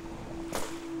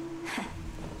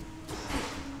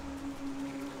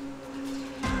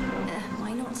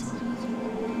 Why not?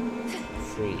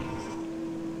 Free.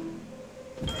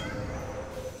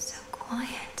 So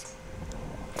quiet.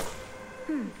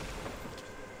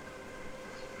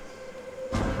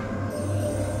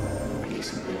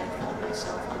 Recently, I found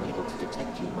myself unable to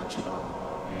detect you much at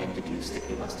all, and deduced that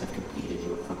you must have completed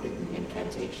your forbidden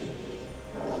incantation,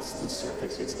 or else the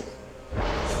surface is...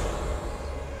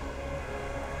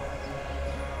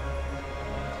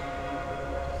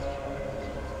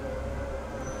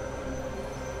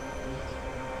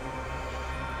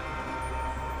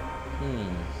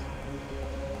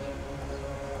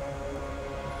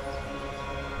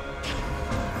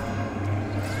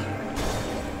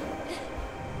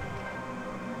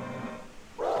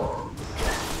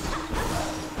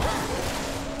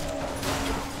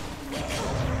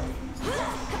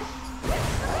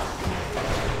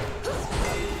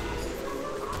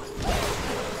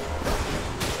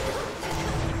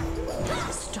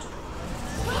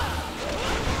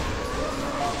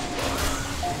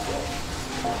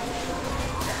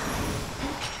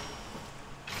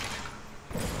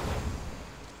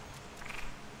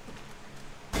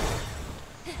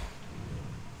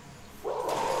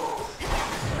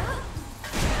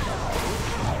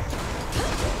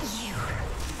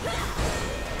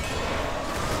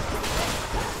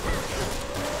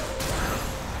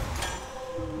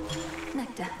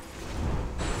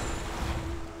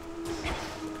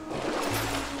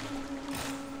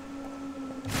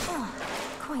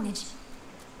 Coinage.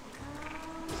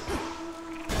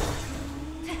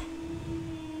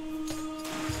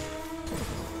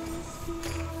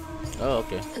 Oh,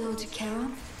 okay. Lord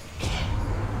Charon?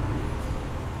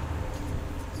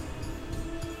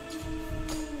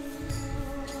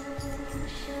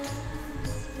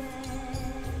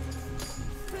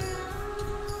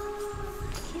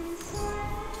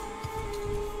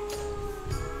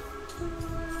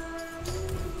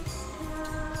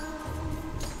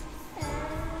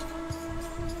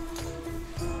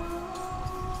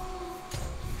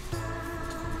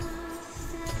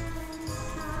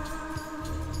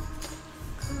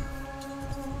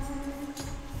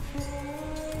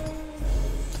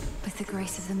 the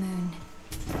grace of the moon.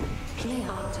 Clear.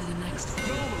 On to the next one.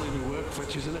 Normally my work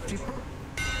fetches an empty pro.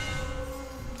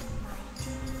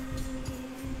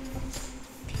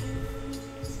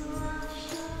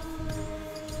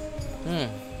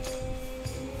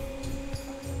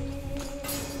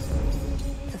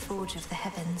 The forge of the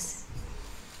heavens.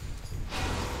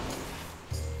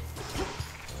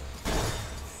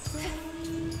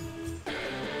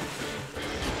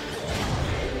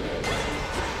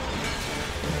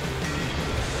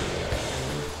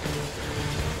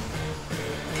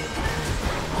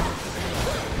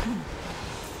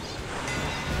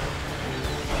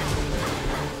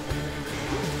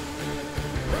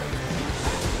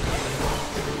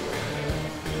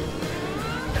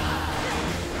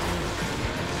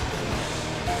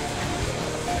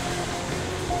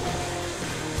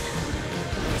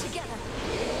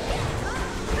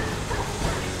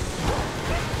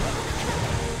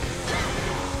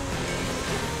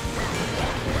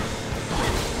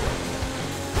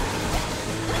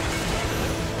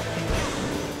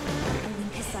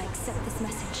 Accept this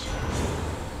message.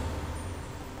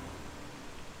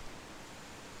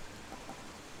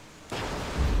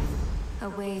 A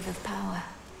wave of power.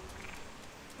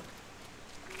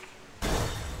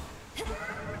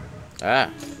 Ah.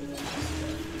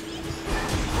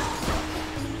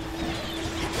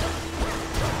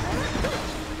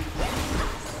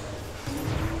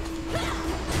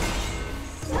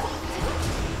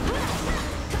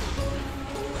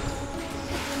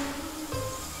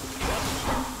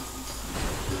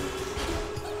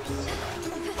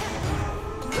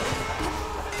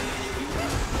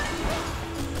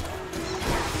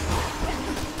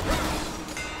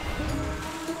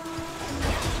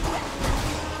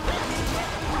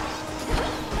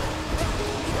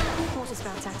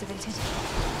 Activated.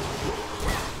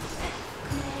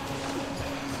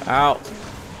 Ow.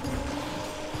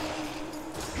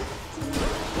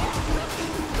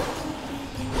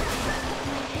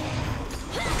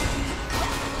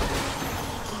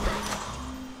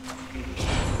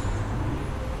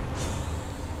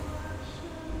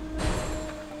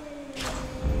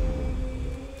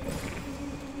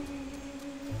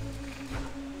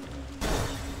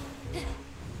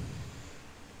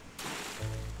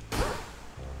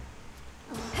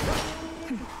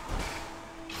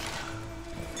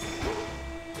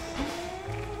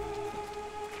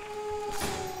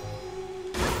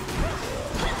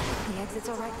 It's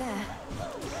all right there.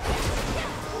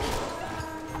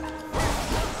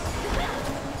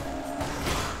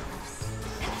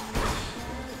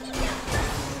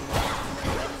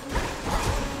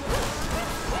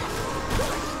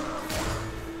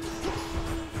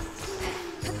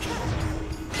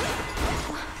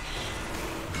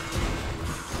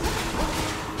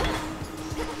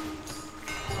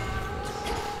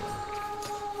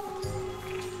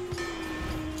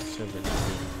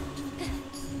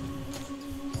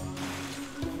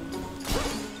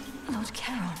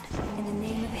 In the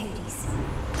name of Hades.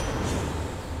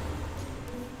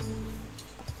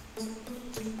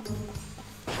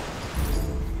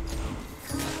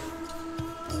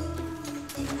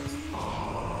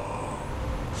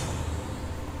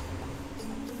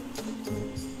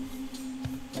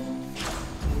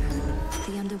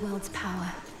 The underworld's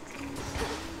power.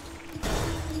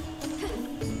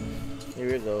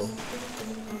 Here we go.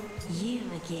 You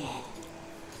again.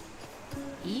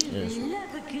 You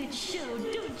love a good show,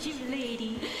 don't you,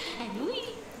 lady? And we...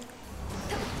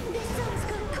 This song's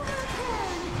got content!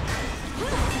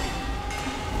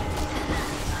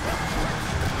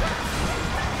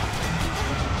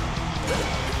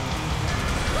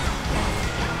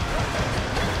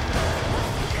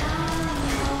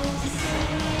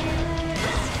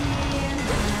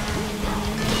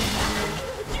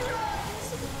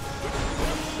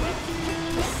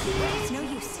 It's no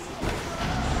use.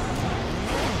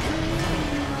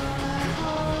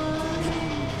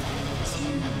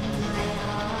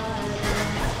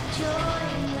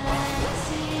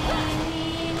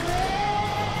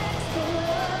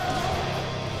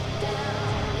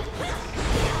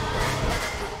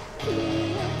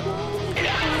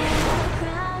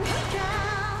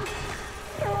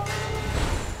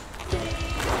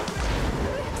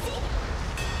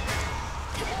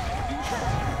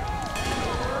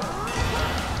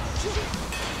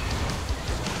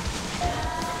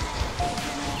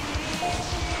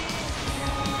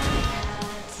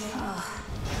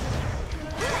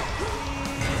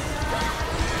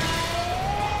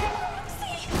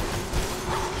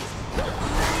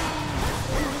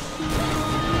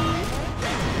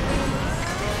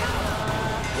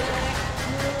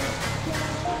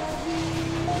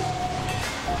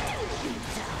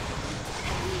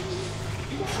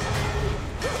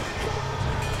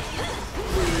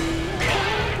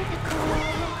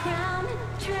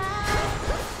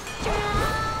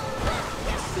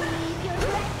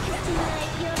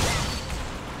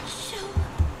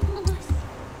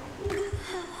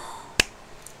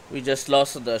 We just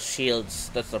lost the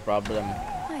shields. That's the problem.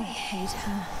 I hate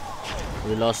her.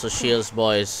 We lost the shields,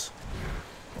 boys.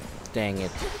 Dang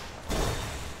it.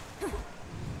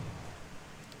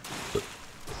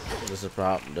 There's a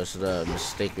problem. There's the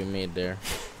mistake we made there.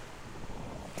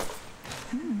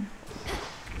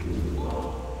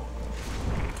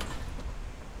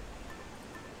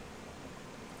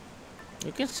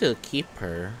 You can still keep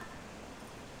her.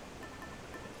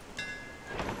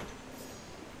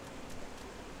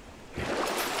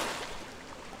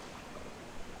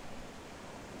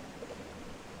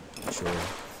 Sure.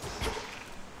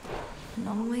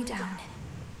 Long way down.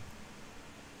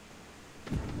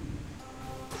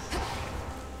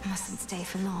 Mustn't stay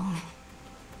for long.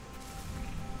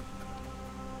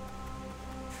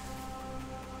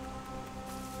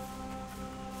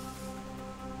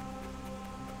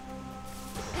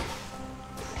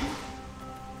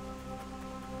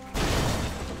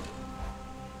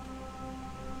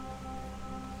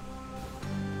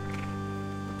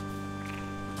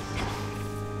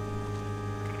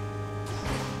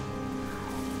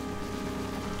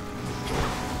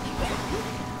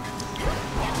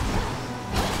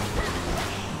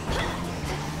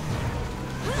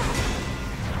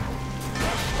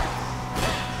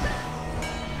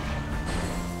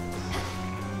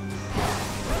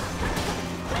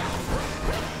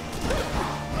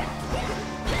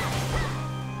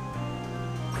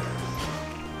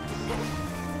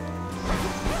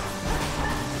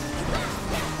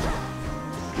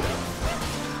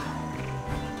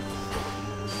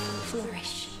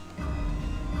 Flourish.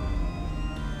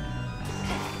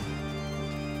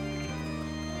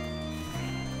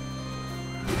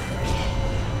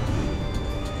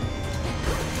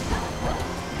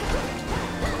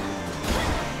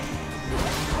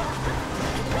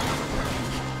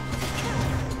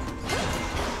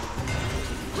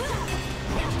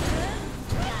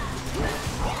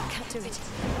 Cut to it.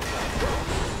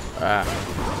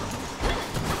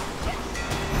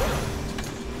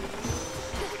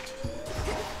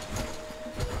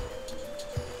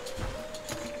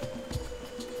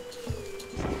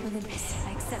 Olympus,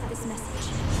 I accept this message.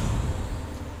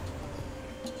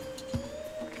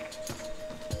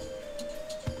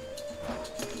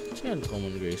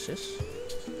 Uncommon graces.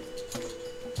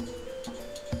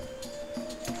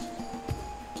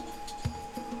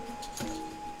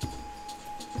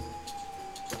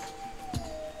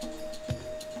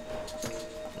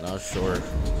 Not sure.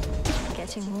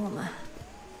 Getting warmer.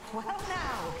 Well now.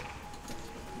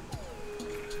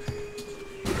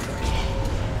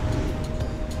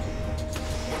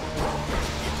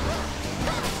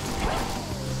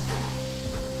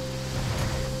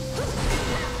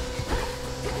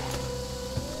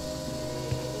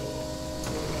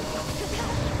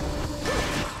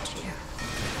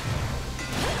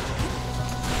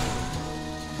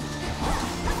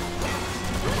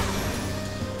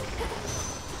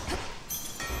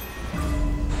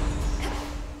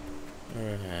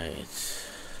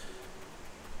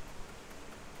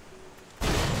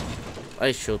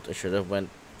 I should have went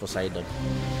Poseidon.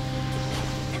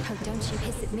 Oh, don't you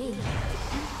hiss at me.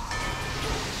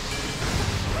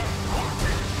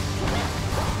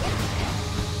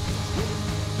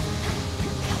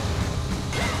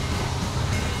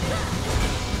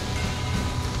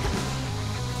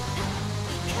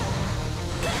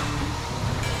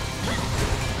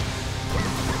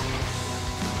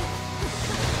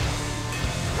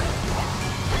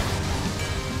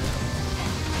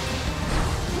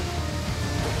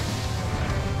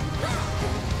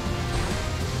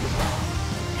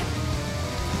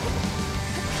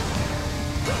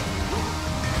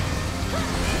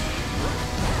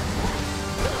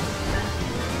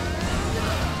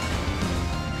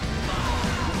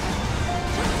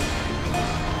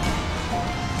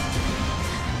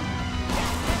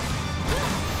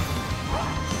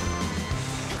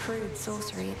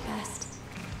 Sorcery at best.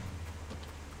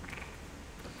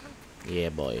 Yeah,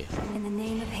 boy. In the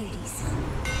name of Hades.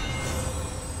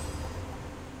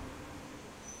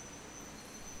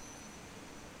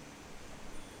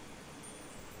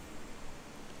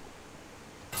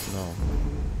 No.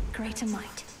 Greater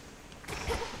might.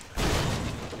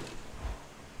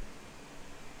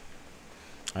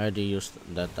 I already used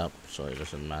that up, so it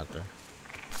doesn't matter.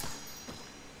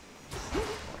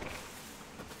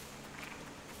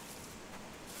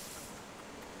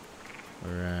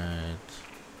 Right.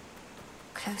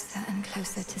 Closer and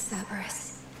closer to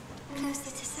Cerberus.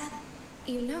 Closer to Cerberus?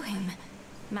 You know him.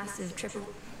 Massive triple.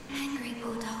 Angry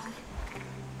bulldog.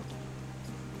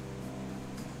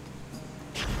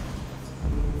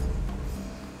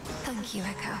 Thank you,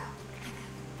 Echo.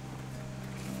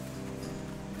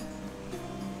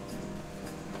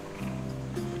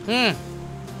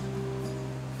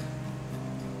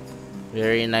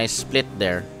 Very nice split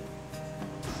there.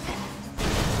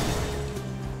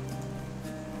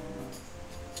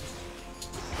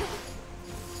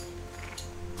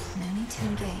 No need to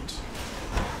engage.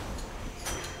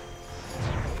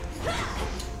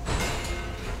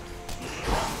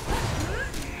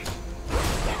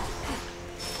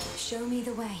 Show me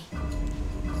the way.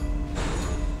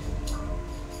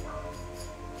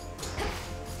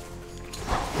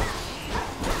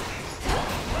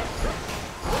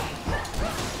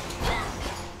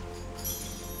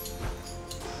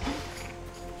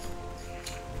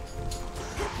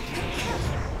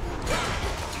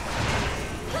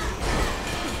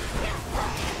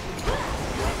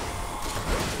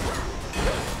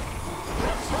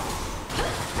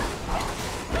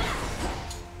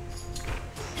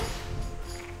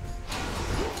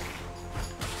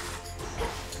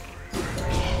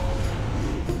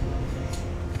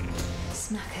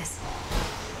 Smackers.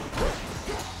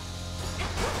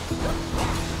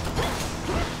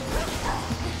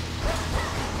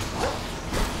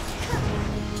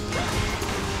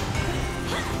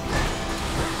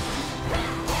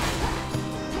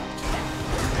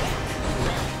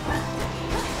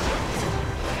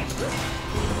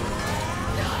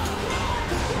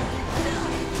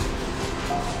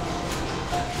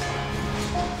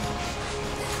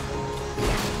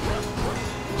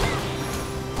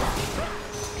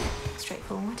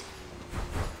 Straightforward.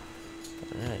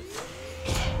 Alright.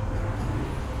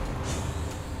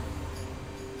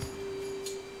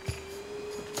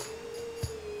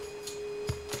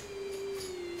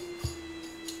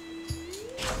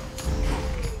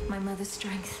 My mother's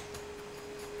strength.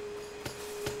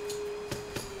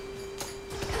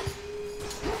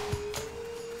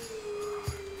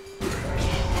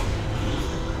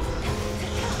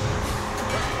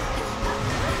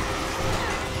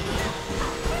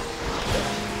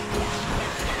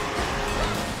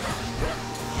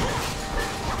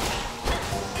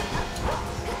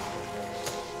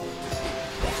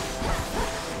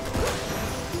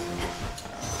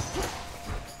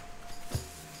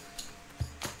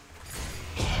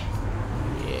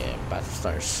 Yeah, Path of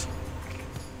Stars.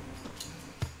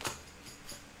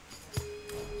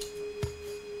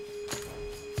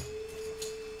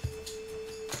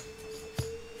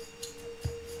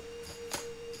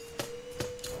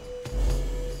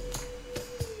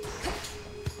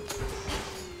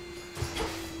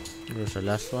 There's the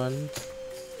last one.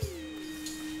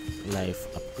 Life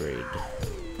upgrade.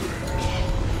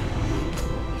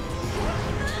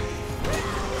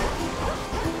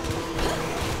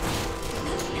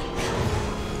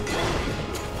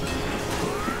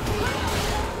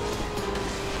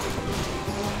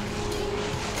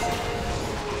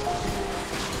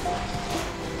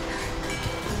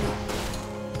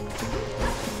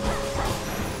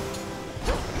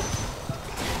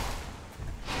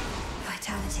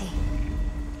 Vitality.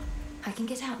 I can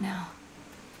get out now.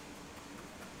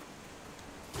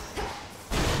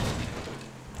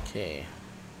 Okay.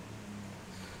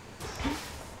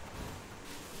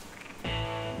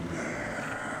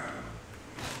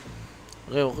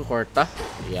 Okay, kwarta.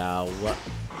 Yawa.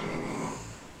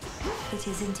 It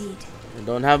is indeed. I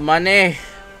don't have money.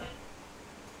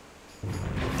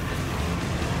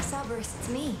 Cerberus, it's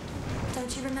me.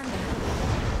 Don't you remember?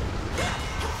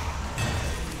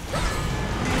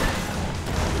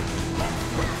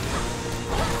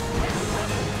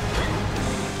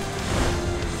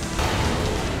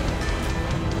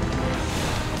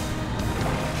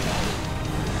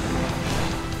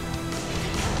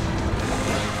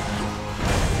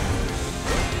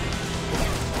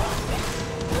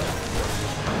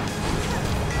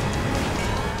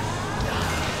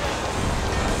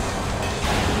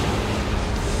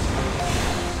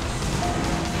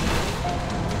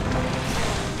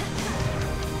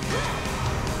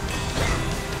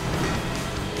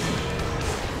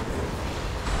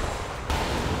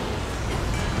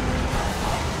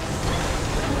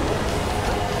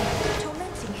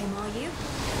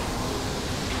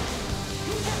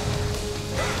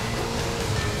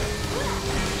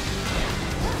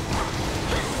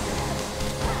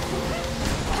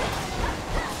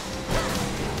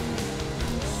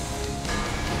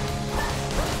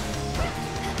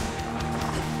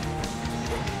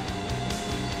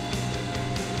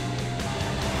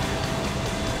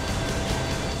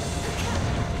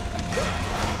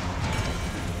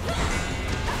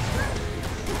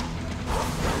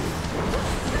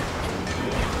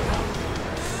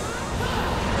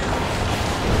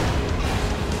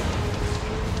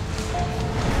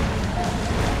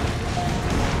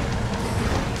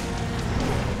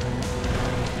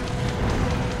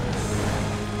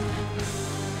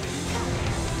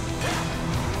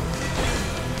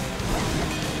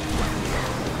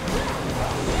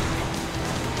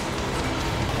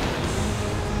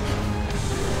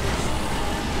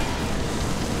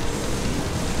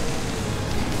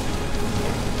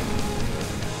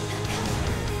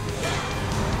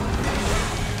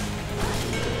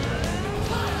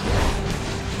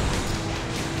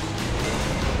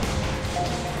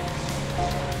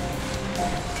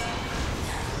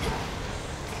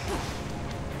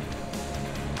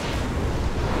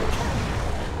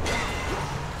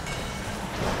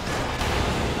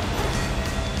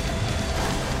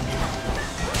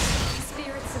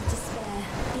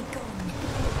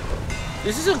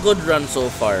 This is a good run so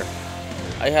far.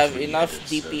 I have enough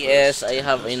DPS. I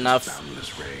have enough.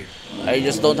 I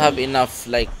just don't have enough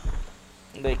like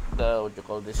the what you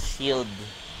call this shield.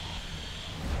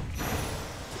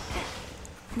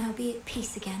 Now be at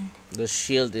peace again. The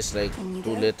shield is like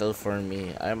too little for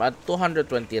me. I'm at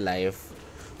 220 life,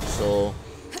 so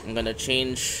I'm gonna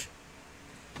change.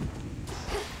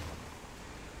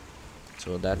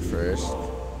 So that first,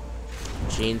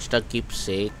 change the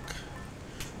keepsake.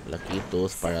 Lucky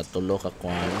tooth para tulo ka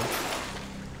kwan.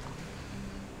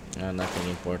 Nothing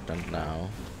important now.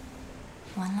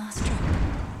 One last drop.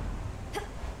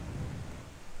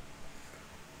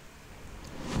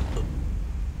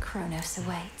 Kronos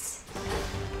awaits.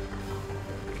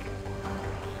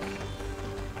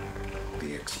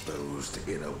 The exposed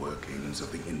inner workings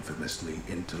of the infamously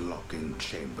interlocking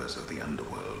chambers of the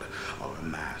underworld are a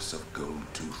mass of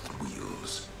gold-toothed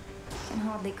wheels. Can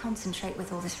hardly concentrate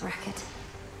with all this racket.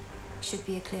 Should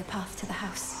be a clear path to the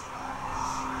house.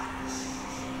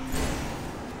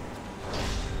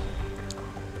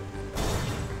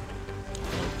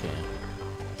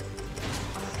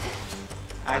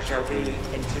 I shall be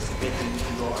anticipating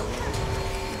your arrival.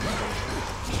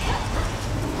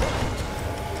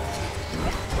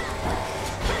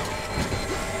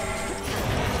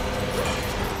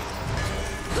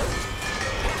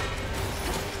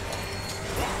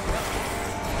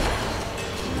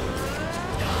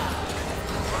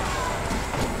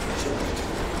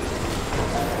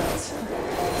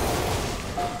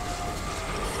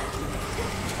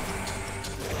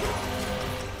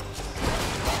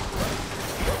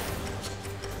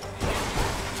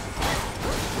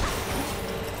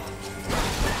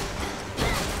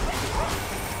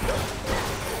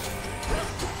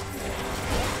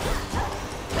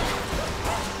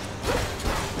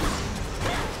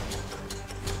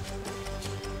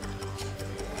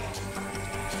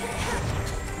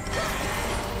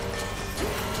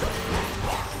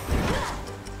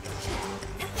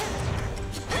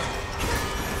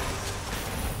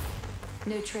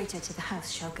 No traitor to the house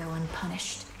shall go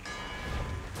unpunished.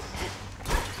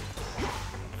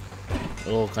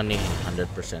 Oh, kani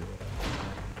 100%.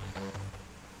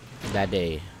 That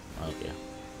day. Okay.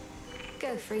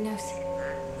 Go, Kronos.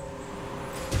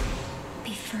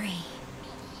 Be free.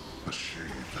 A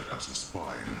shade that has a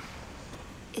spine.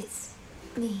 It's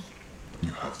me.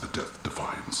 You have the death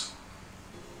defiance.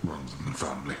 Runs in the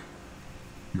family.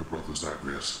 Your brother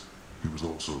Zagreus, he was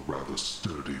also rather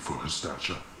sturdy for his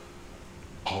stature.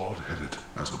 Hard-headed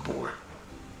as a boy.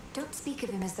 Don't speak of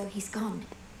him as though he's gone.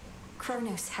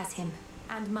 Kronos has him,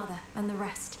 and Mother, and the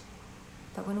rest.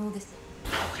 But when all this...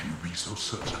 How can you be so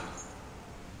certain?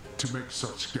 To make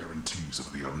such guarantees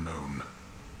of the unknown.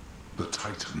 The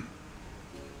Titan.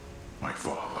 My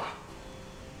father.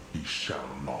 He shall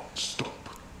not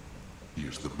stop. He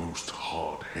is the most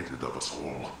hard-headed of us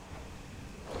all.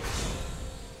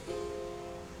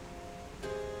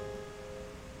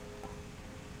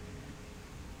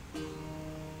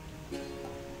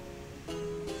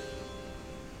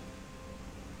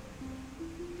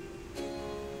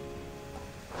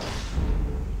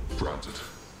 Granted.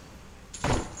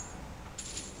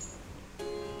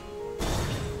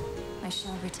 I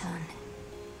shall return.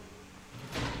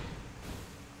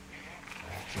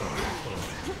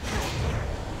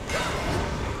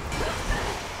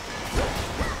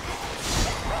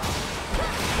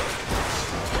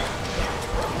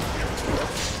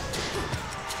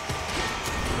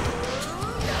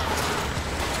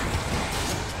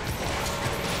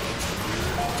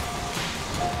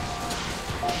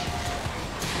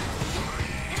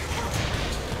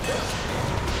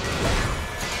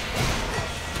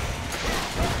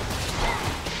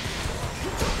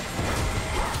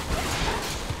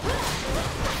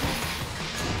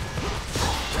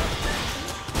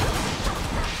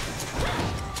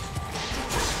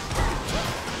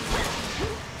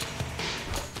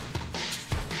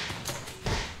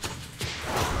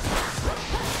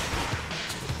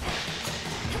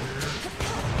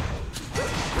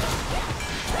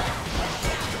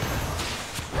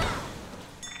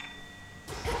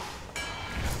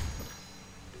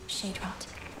 Shade rot.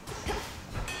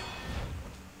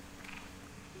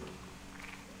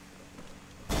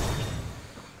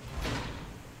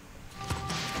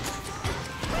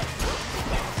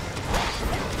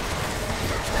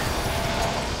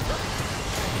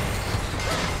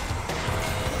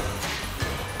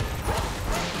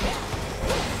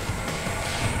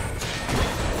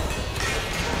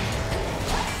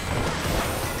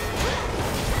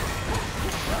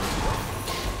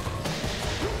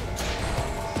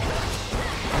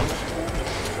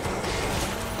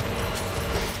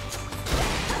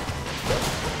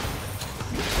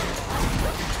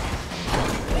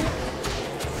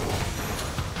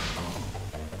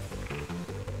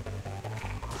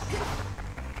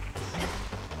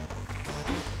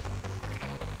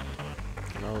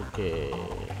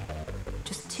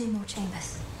 2 more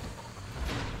chambers.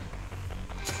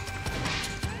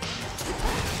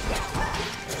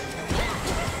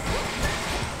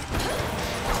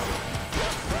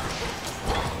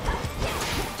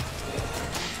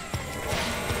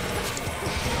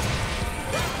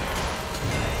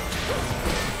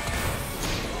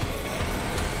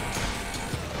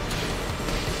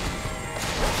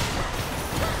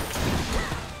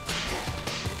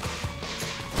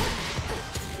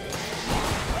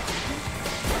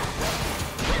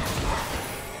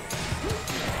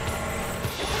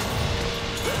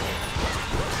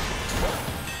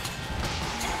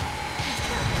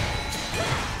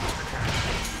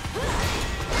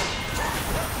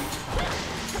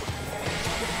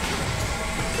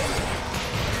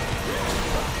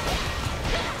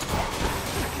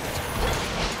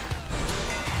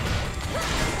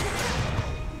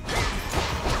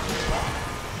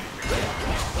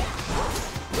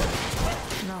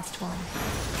 Last one.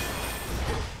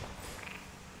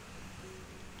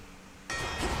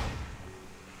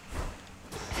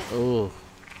 Oh,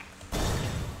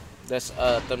 that's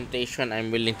a temptation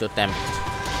I'm willing to tempt.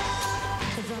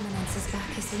 The Dominance is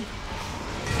back, is he?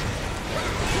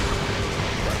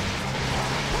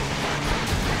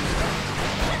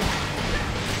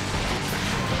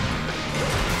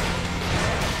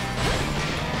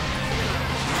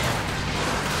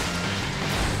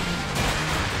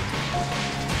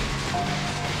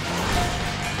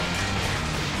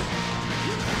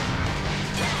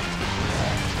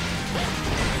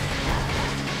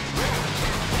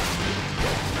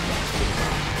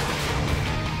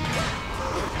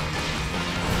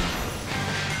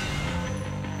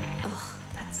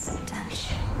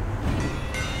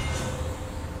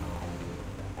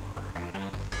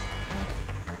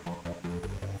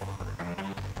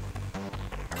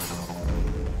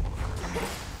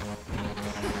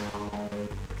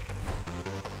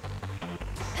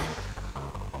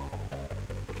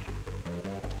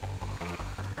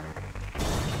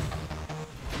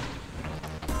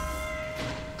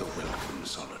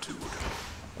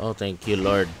 Oh, thank you,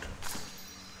 Lord.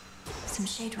 Some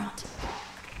shade rot.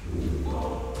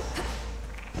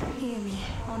 Hear me,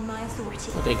 on my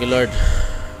authority. Oh, thank you, Lord.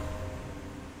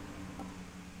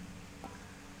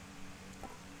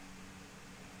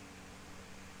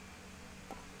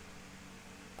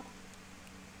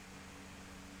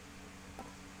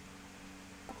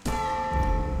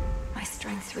 My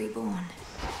strength reborn.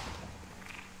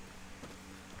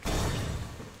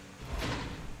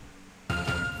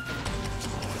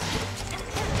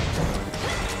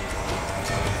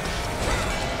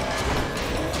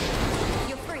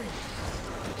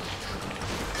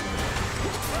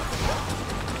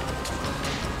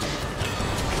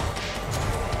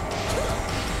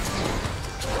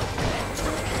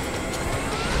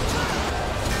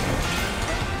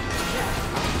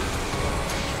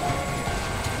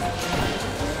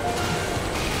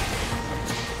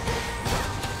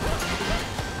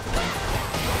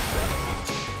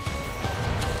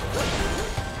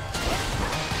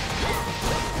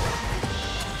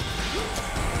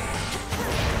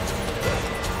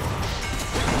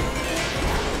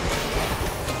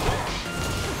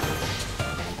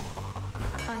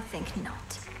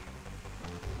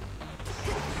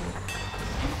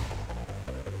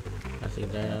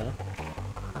 There.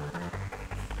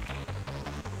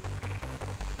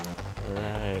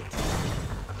 Right.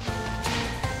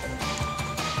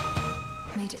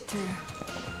 Made it through.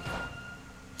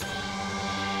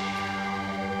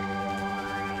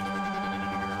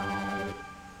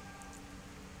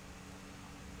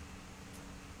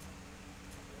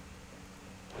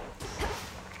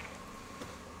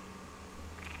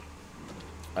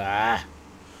 Ah.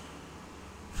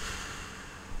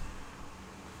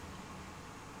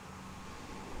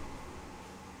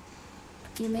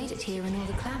 You made it here in all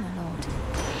the clamor, Lord.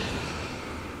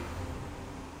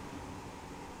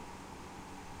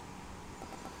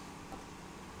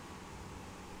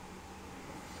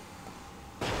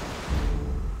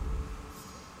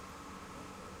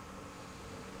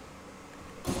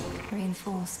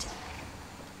 Reinforced.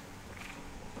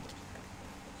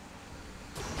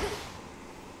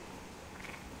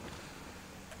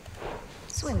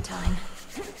 Swim time.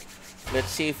 Let's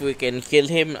see if we can kill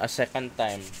him a second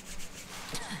time.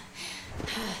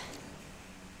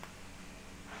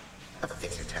 A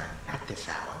visitor at this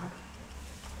hour.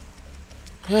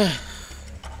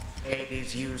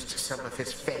 Hades used some of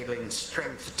his failing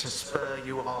strength to spur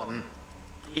you on,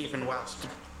 even whilst...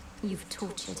 You've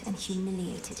tortured and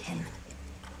humiliated him.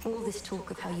 All this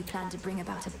talk of how you plan to bring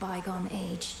about a bygone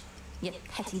age, yet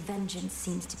petty vengeance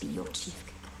seems to be your chief.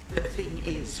 The thing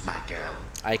is, my girl,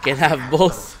 I can have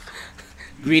both.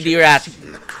 Greedy rat.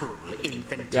 Seen the cruel,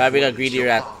 inventive Grabbing a ways greedy your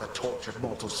rat. father tortured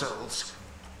mortal souls.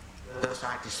 Thus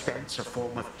I dispense a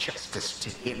form of justice to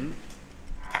him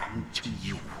and to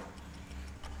you.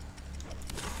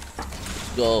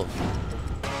 Let's go.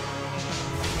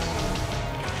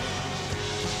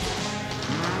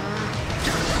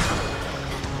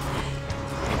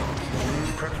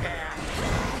 Prepare.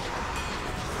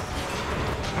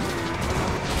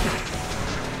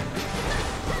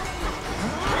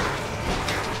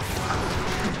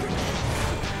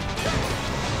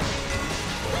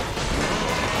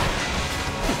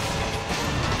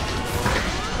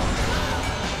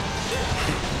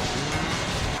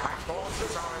 My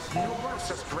forces are as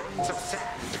numerous as grains of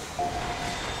sand.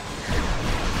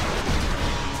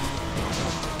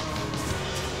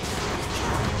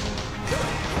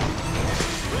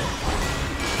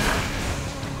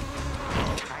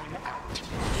 Time out.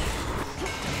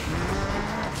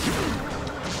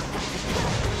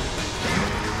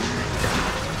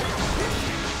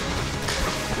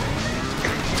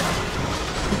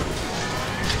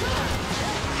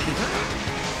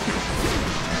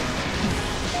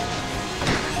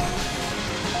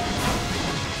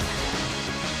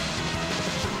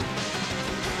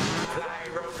 Fly,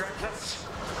 road reckless.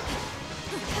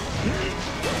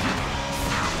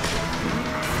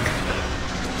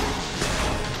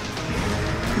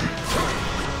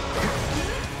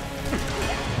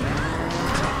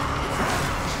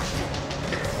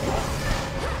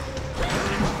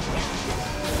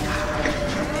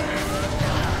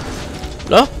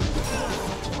 No?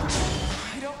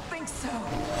 I don't think so.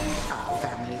 Our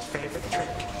family's favorite trick.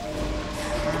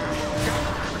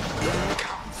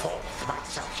 Come forth, my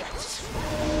subjects.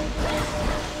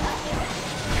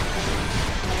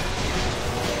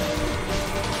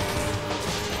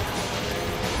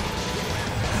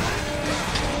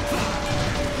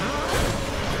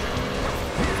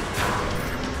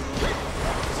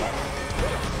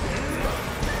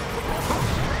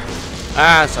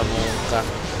 Ah, sa muka.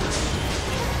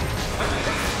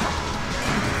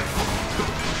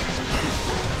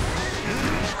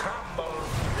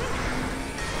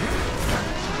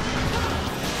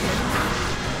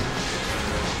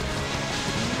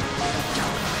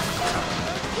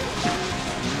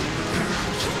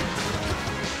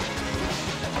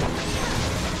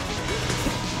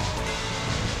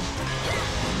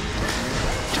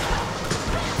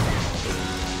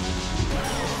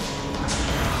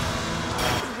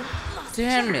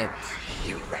 Damn it.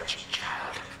 You wretched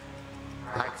child.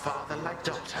 Like father, like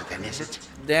daughter, then is it?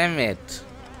 Damn it.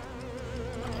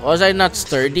 Was I not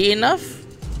sturdy enough?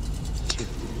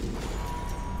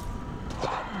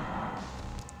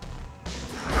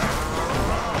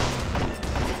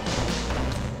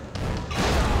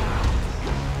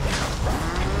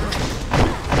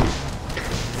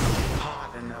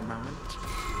 Pardon a moment.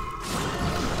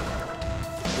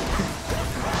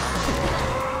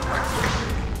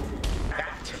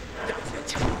 That does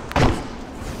it.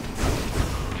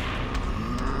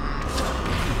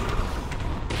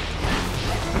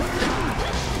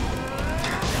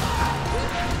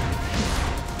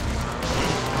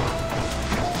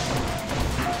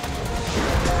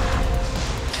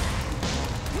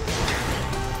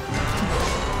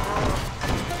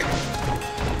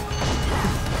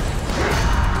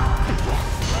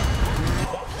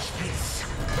 Watch this.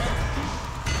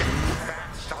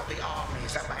 Vast are the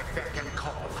armies at my beck and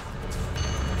call.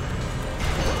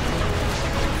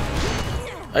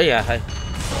 Oh yeah, hi.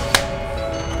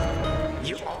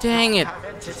 You ought Dang not it. have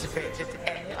anticipated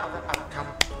any other outcome.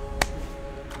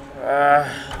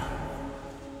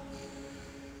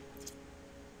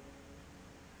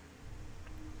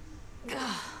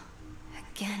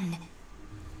 Again.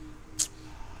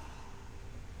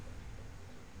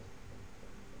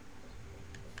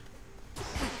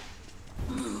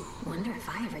 Wonder if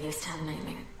I ever used to have a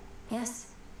nightmare. Yes.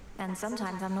 And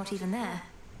sometimes I'm not even there.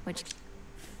 Which,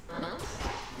 Well,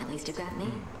 at least you got me.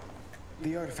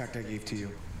 The artifact I gave to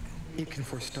you. It can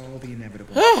forestall the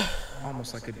inevitable.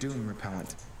 Almost like a doom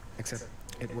repellent. Except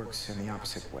it works in the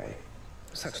opposite way.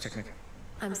 Such technique.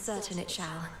 I'm certain it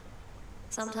shall.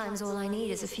 Sometimes all I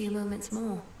need is a few moments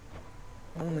more.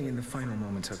 Only in the final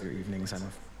moments of your evenings,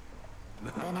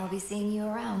 Then I'll be seeing you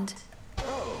around.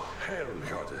 Oh, hail,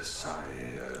 goddess. I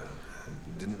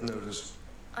didn't notice.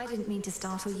 I didn't mean to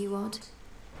startle you, Odd.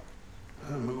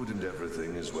 Her mood and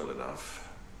everything is well enough.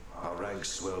 Our ranks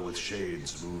swell with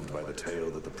shades moved by the tale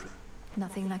that the...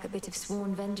 Nothing like a bit of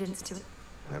sworn vengeance to...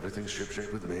 Everything's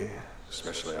shipshape with me,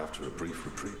 especially after a brief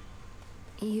retreat.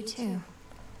 You too.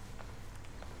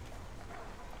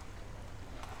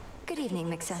 Good evening,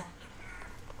 Mixer.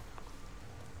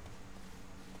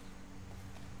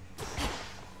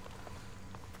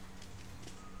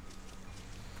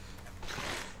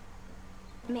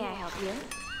 May I help you?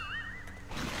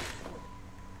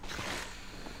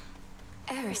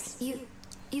 Eris,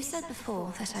 you said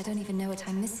before that I don't even know what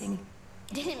I'm missing.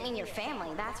 Didn't mean your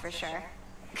family, that's for sure.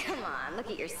 Come on, look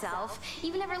at yourself.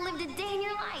 You've never lived a day in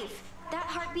your life. That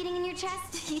heart beating in your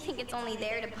chest, you think it's only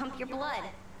there to pump your blood.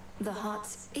 The heart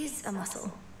is a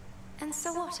muscle. And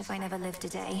so what if I never lived a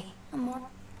day? Or more?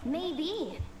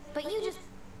 Maybe, but you just...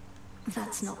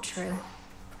 That's not true.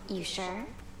 You sure?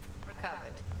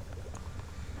 Recovered.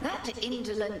 That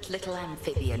indolent little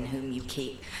amphibian whom you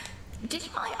keep. Did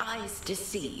my eyes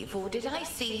deceive, or did I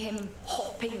see him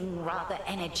hopping rather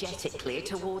energetically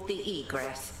toward the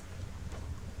egress?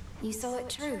 You saw it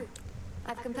true.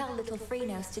 I've compelled little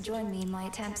Kronos to join me in my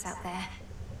attempts out there.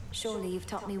 Surely you've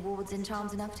taught me wards and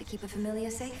charms enough to keep a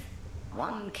familiar safe?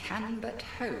 One can but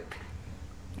hope.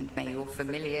 And may your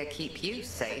familiar keep you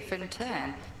safe in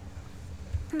turn.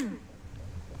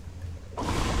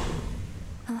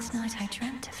 Last night I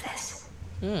dreamt of this.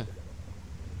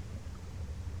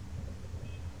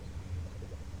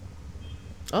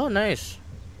 Oh, nice.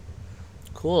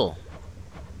 Cool.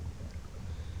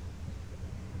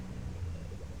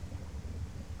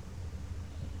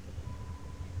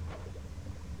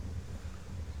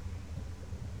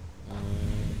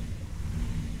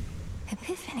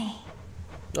 Epiphany.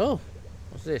 Oh,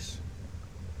 what's this?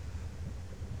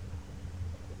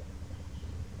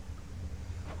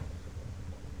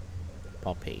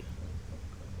 Poppy.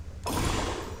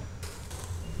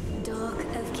 Dark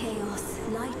of chaos,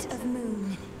 light of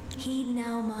moon, heed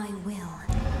now my will.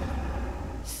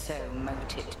 So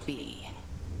mote it be.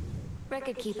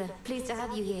 Record keeper, pleased to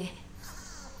have you here.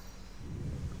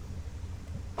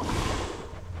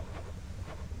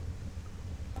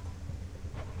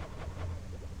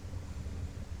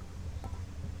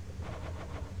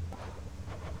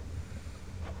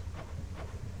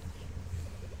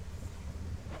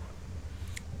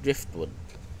 Driftwood.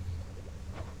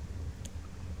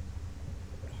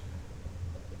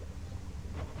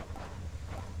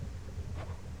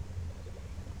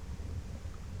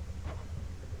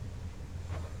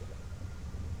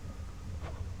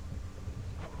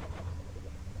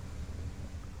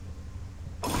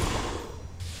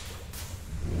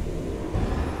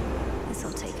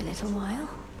 This'll take a little while.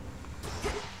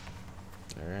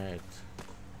 All right.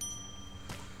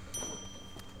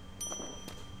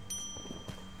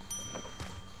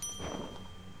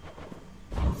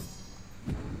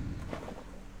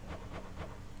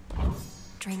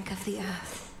 Drink of the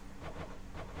earth.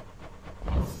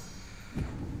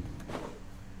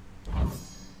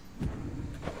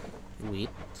 Wheat.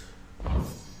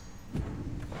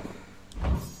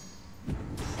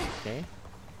 Okay.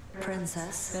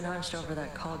 Princess, been hunched over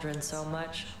that cauldron so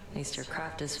much. At least your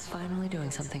craft is finally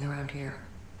doing something around here.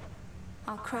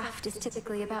 Our craft is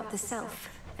typically about the self,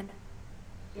 and...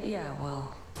 Yeah,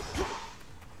 well...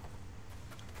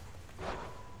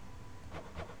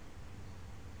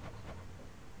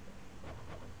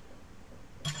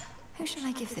 Who shall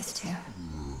I give this to?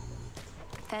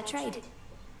 Fair trade.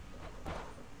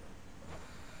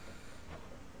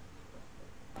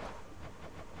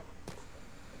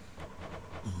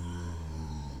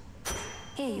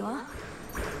 Here you are.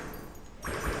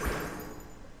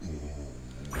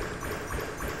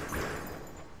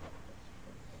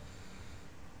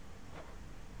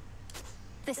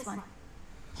 This one.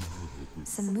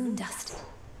 Some moon dust.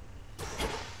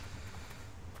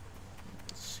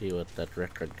 Let's see what that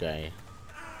record guy.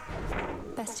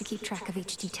 Best to keep track of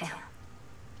each detail.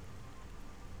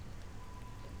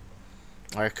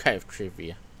 Archive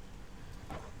trivia.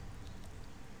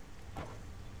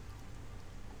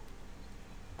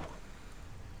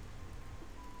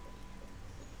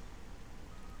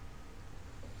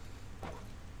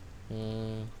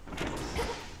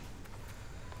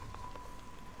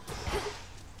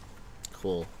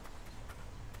 Cool.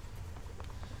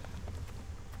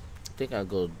 I think I'll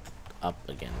go up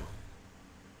again.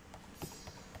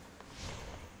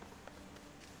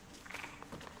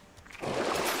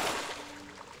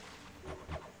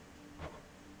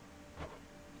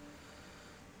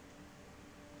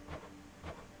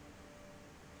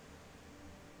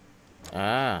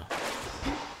 Ah,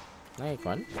 nice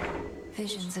one.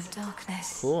 Visions of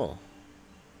darkness. Cool.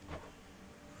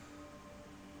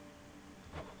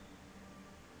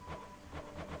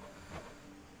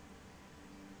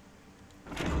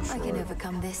 I can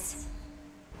overcome this.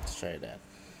 Let's try that.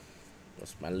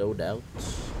 What's my loadout?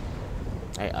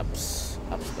 Ups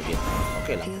again.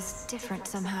 Okay lang. Feels different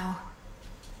somehow.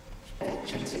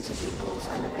 Vengeance is a equals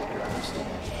and a better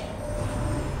understand.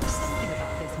 Something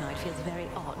about this night feels very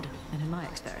odd, and in my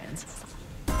experience.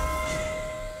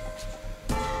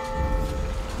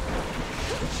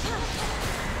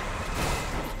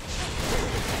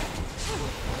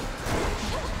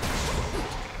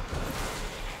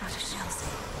 Out of shells.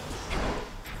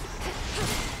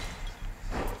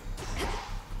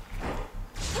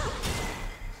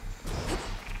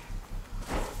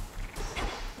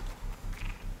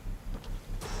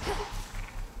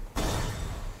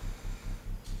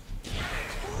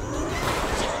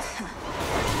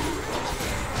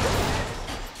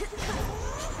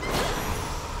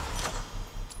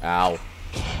 Ow.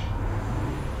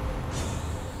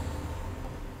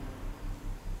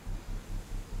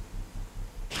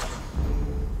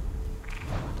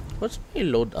 What's my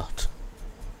loadout?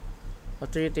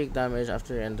 After you take damage,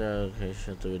 after you enter a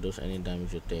location to reduce any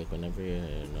damage you take whenever you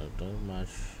not too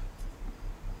much.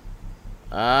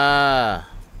 Ah.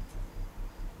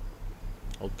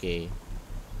 Okay.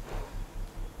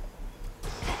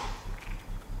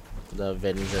 The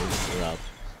vengeance route.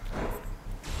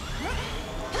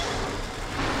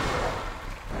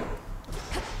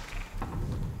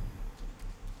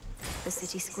 The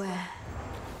city square.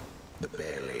 The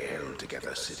barely held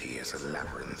together city is a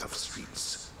labyrinth of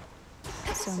streets.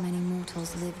 So many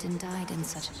mortals lived and died in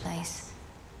such a place.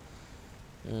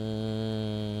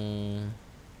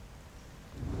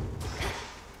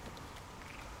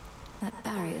 That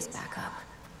barrier's back up.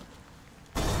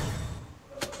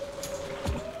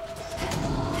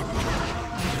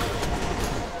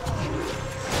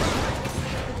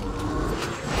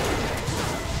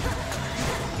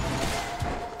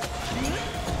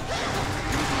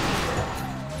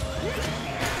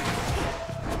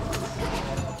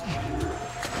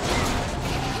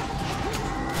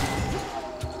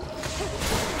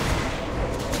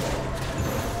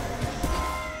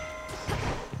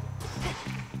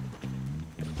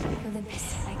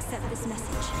 Olympus, I accept this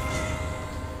message.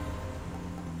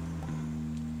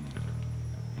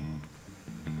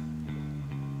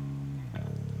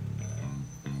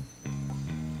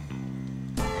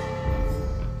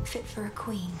 Fit for a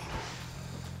queen.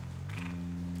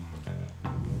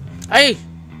 Hey!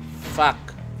 Fuck.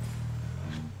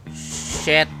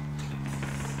 Shit.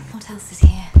 What else is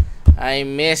here? I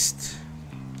missed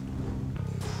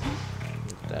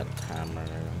that hammer.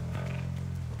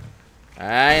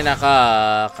 Ay,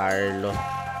 naka, Carlo.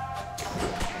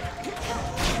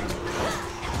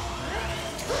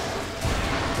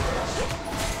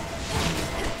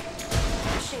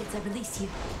 Shades, I release you.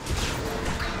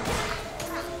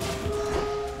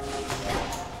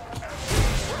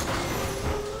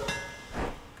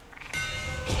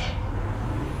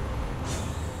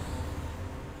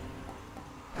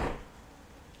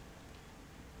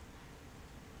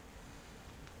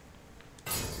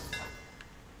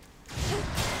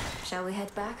 Shall we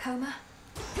head back, Homer?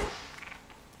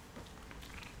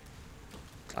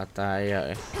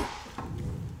 Ataya eh.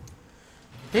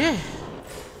 Eh.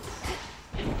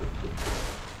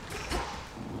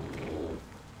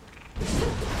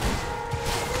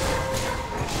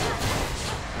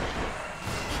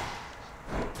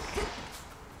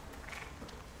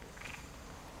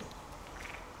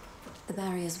 The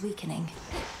barrier's weakening.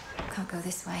 Can't go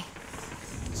this way.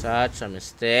 Such a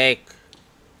mistake.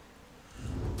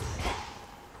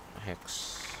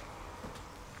 Hex.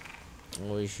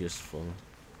 Always useful.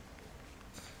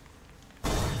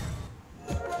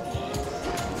 The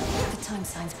time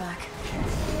sign's back.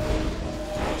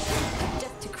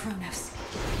 Death to Kronos.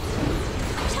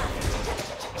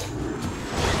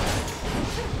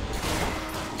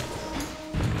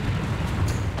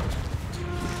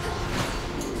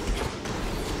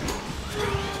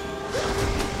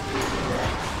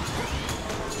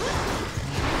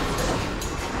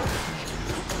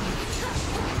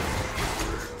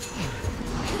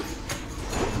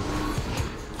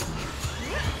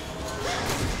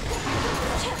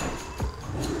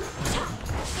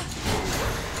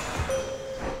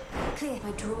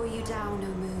 I draw you down, O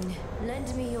moon.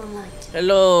 Lend me your light.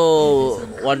 Hello,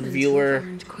 one viewer.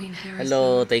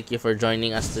 Hello, thank you for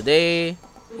joining us today.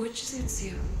 Which suits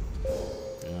you?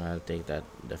 I'll take that,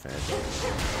 definitely.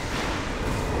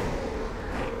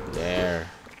 There.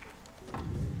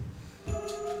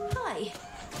 Hi.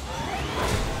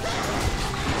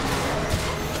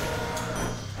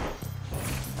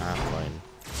 Ah, coin.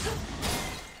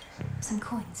 Some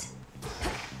coins.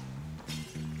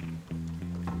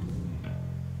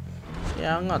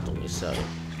 Kaya nga itong isa.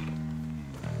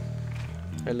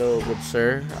 Hello, good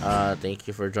sir. Thank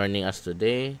you for joining us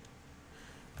today.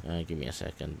 Give me a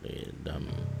second.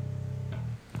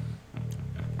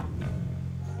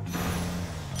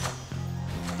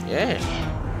 Yeah.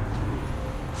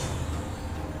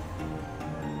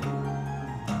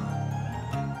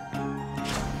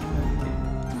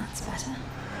 That's better.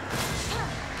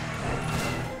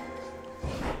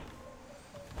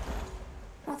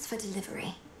 for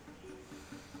delivery.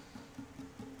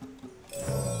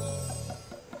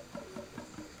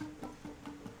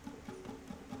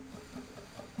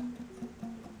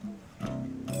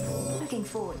 Looking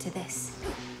forward to this.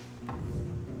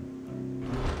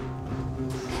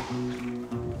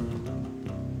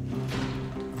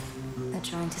 They're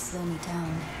trying to slow me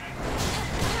down.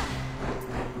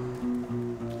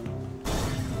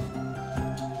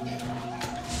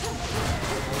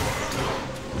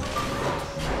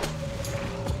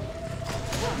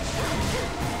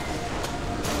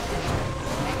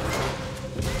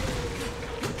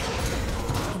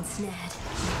 Ensnared.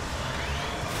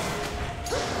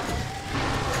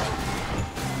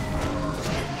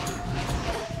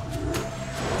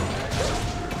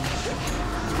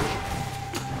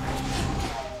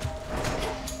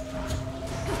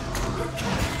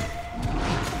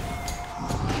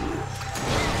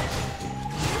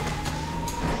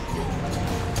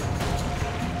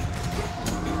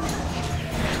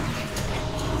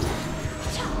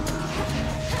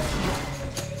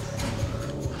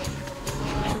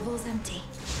 The ball's empty.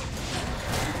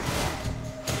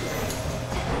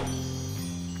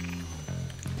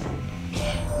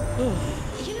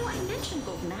 You know, I mentioned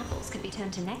golden apples could be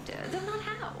turned to nectar, though not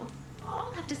how.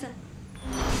 I'll have to send.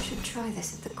 Should try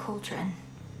this at the cauldron.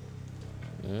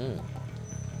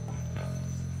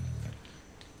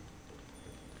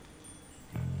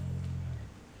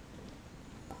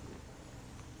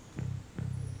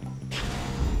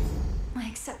 I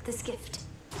accept this gift.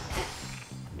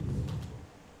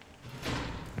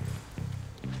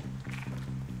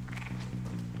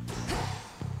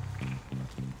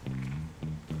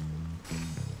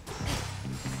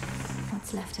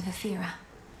 What's left of Aphira?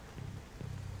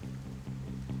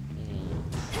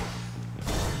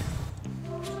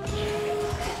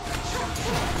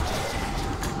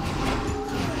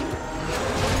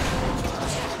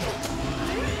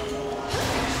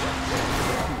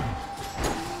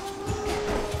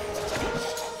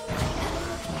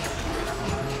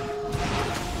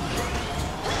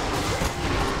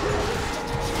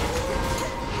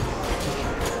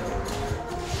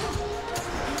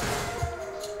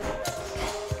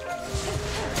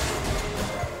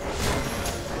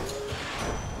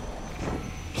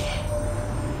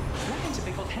 Ran into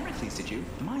big old Heracles, did you?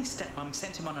 My stepmom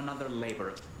sent him on another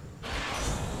labor.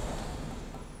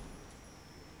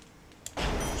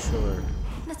 Sure.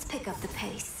 Let's pick up the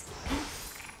pace.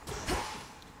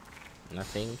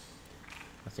 Nothing.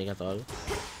 Nothing at all.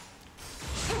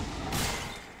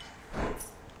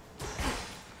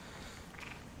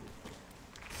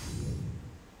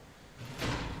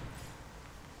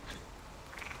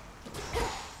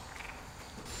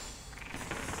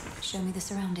 Show me the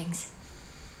surroundings.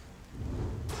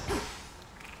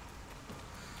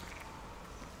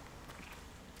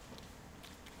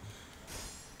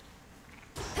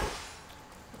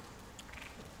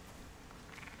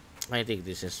 I think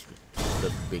this is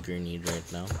the bigger need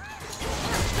right now.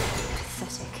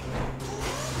 Pathetic.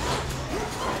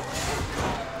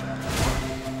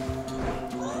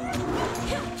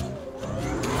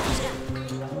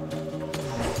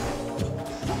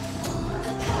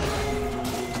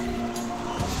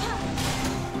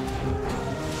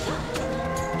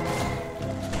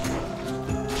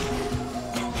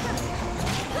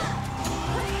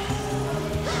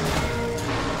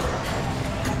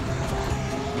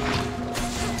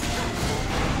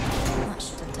 That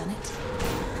should have done it.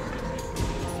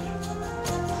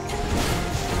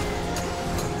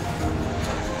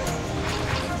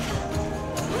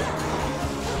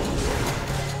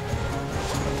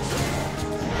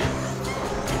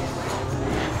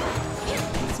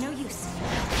 It's no use.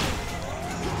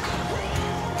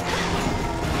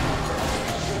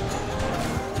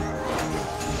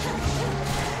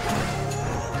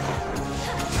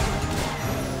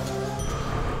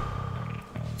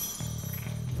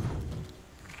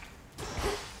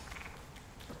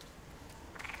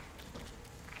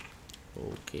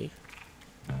 Okay.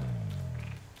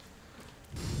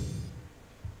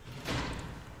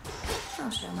 I'll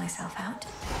show myself out.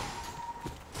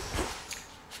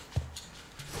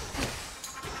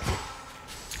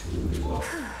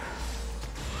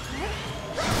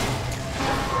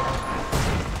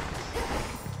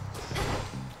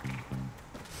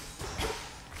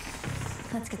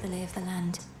 Let's get the lay of the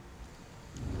land.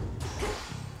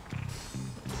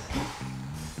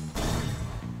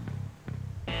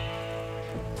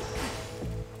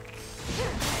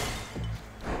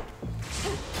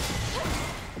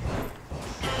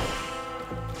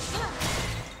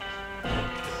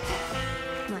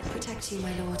 Might protect you,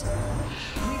 my lord.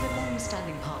 We've a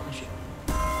long-standing partnership.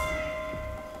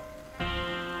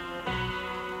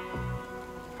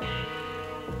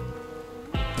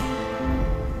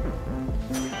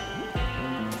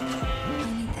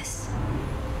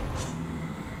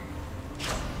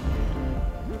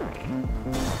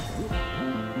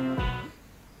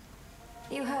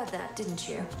 that, didn't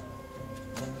you?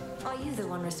 Are you the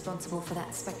one responsible for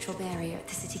that spectral barrier at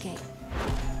the city gate?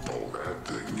 Oh, that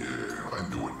thing, yeah. I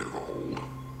knew it never hold.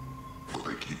 But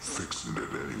they keep fixing it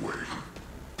anyway.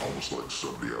 Almost like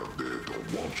somebody out there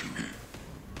don't want you here.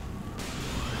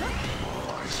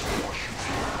 I squash you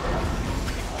flat.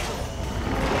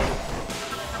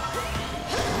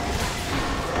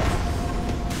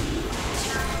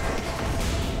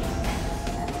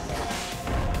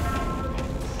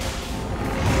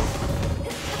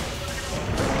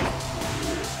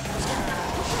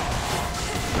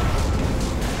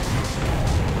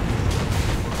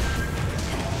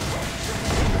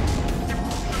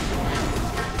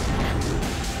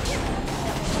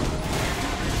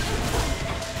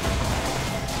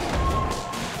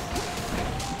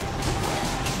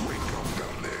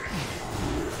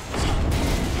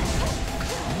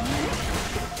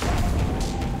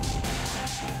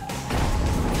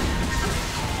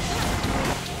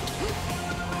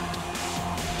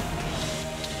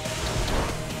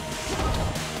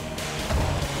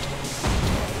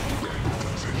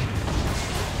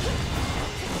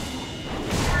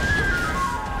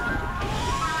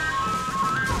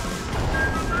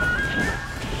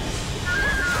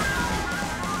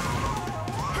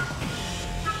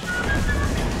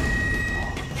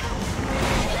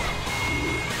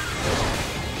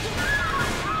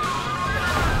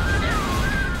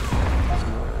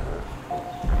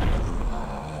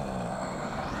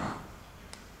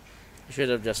 Should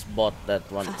have just bought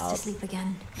that one Fast out. asleep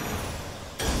again.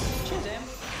 Cheers, Em.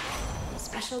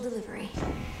 Special delivery.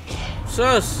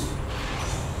 Sus!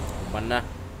 Mana?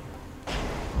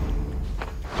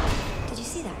 Did you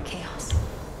see that, Chaos?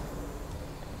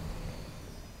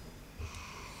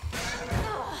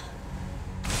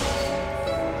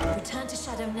 Return to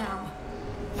Shadow now.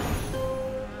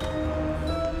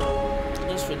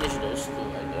 Let's finish those two,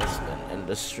 I guess, then end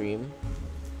the stream.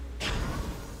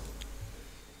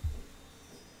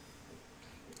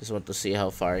 Just want to see how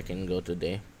far I can go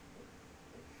today.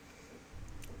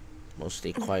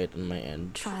 Mostly quiet on my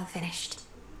end. Trial finished.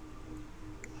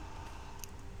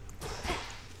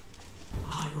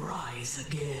 I rise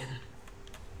again.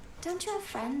 Don't you have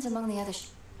friends among the other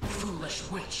Foolish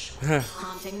witch.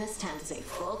 Haunting this tent is a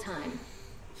full time.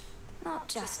 Not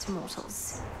just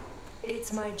mortals.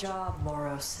 It's my job,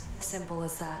 Moros. Simple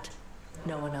as that.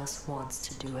 No one else wants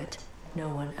to do it. No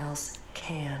one else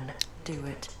can do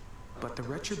it. But the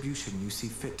retribution you see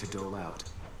fit to dole out.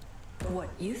 What,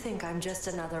 you think I'm just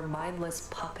another mindless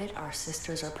puppet our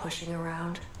sisters are pushing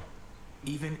around?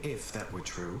 Even if that were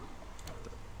true,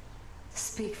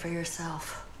 Speak for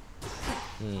yourself.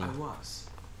 I was.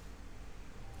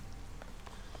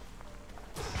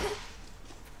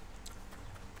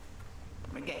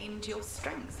 Regained your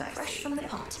strength, I Fresh see. from the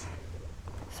pot.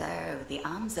 So, the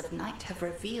arms of night have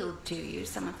revealed to you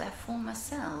some of their former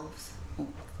selves. Oh,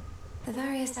 The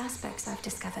various aspects I've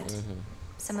discovered.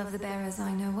 Some of the bearers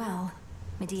I know well.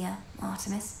 Medea,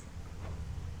 Artemis.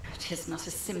 it is not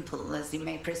as simple as you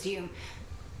may presume.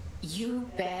 You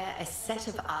bear a set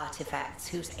of artifacts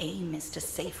whose aim is to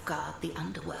safeguard the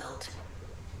underworld.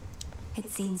 It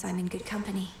seems I'm in good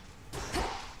company.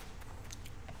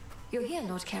 You're here,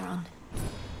 Lord Charon.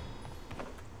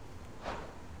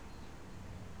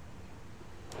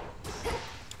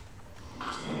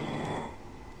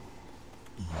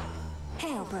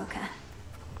 Hail, broker.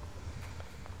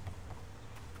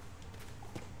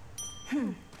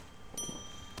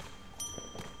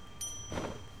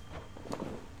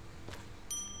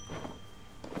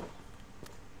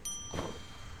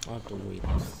 I'll have to wait.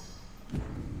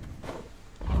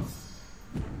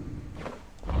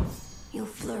 You'll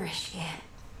flourish here.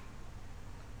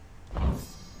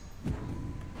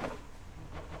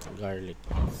 Garlic.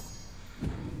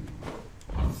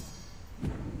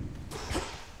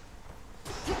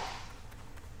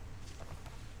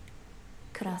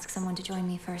 Could ask someone to join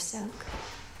me for a soak.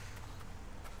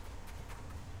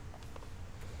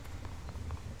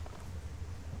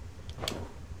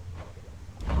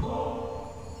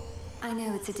 I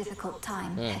know it's a difficult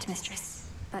time, Headmistress,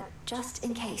 but just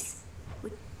in case.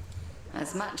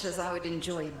 As much as I would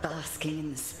enjoy basking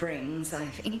in the springs,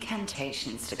 I've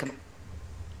incantations to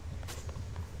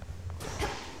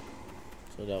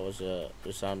So that was a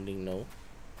resounding no.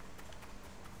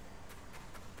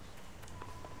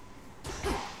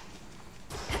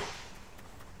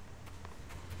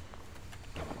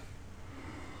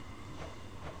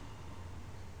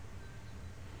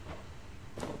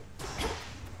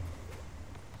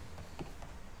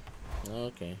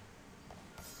 Okay.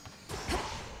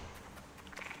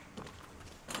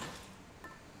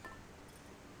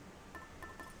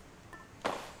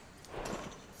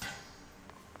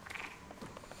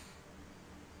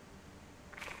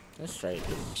 Let's try it.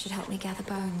 Should help me gather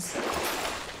bones.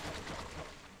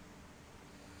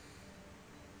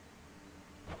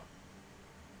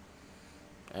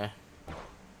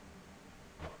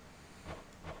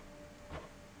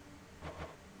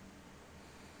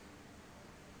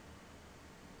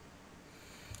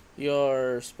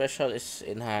 Your special is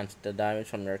enhanced. The damage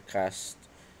from your cast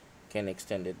can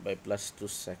extend it by +2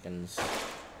 seconds.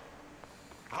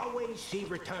 Always she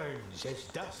returns as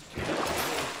dusk gives way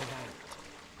tonight.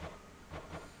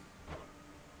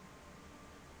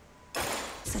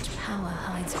 Such power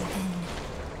hides within.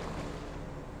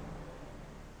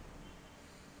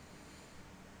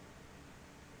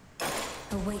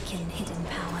 Awaken hidden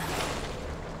power.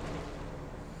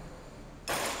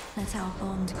 Let our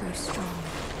bond grow strong.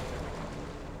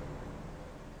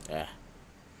 Yeah.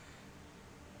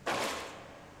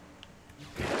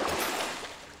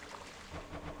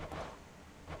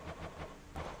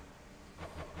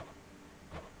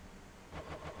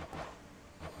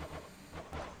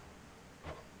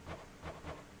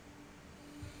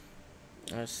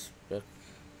 But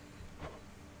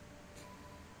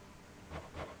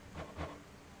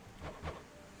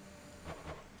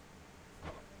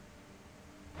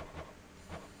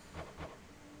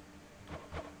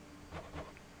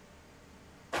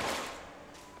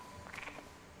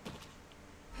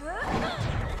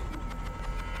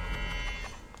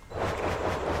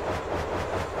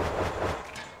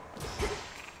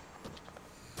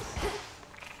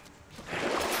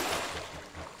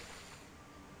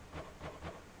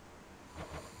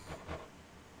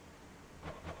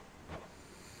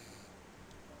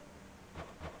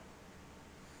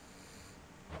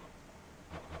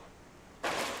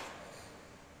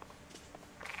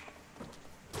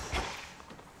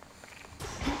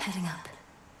Heading up.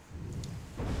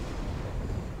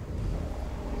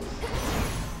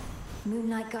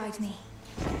 Moonlight, guide me.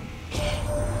 The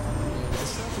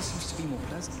surface used to be more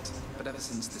pleasant, but ever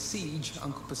since the siege,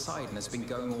 Uncle Poseidon has been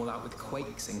going all out with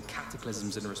quakes and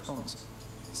cataclysms in response,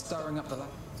 stirring up the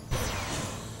land.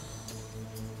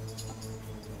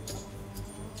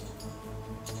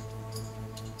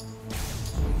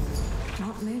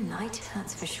 Not moonlight,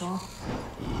 that's for sure.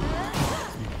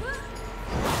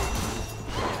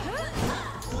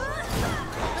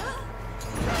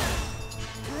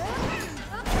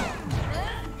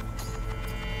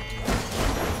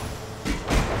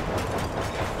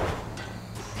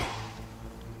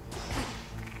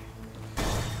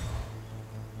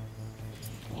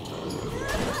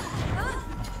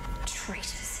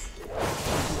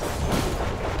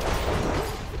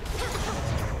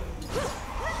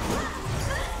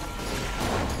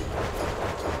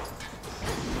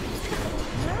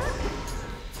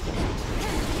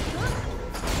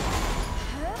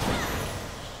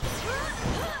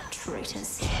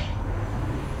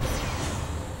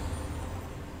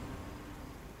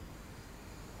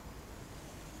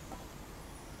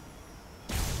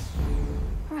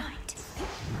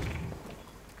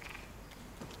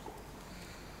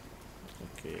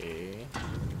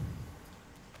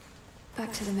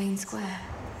 Back to the main square.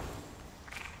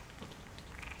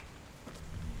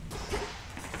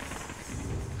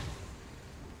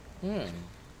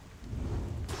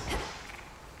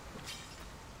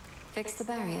 Fix the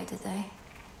barrier, did they?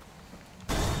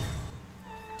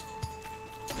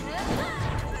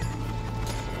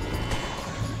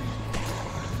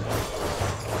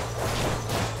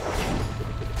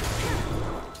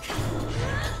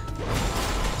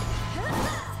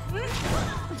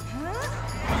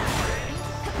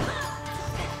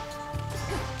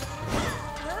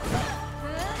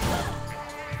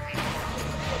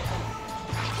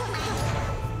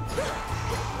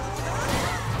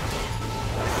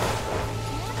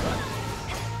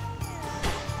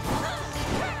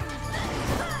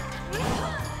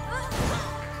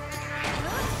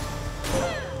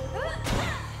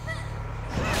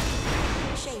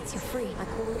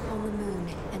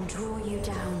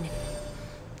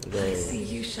 I see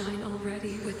you shine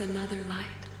already with another light,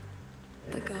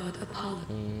 the god Apollo.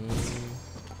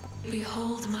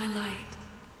 Behold my light.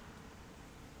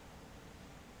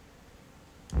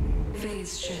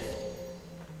 Phase shift.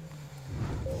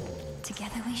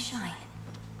 Together we shine.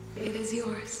 It is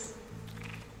yours.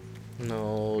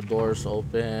 No, doors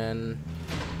open.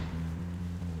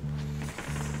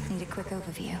 Need a quick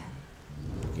overview.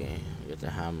 Okay, get the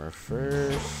hammer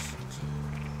first.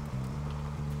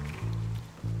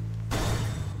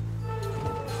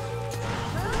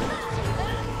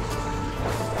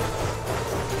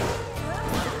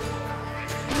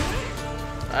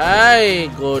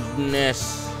 Ay,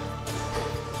 goodness.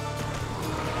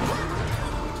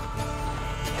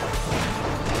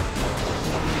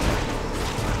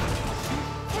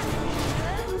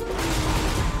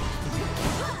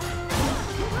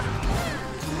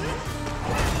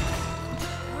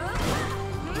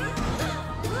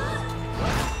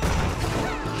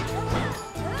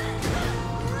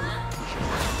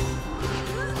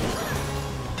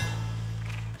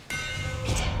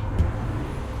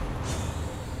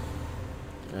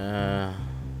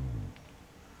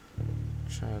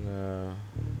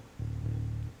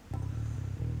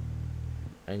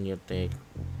 and you take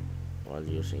while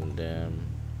using them.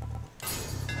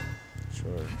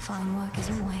 Sure. Fine work as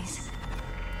always.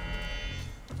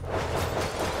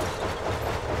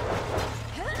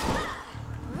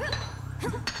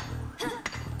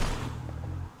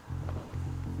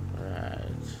 Right.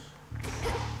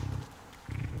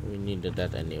 We needed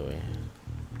that anyway.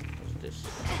 What's this?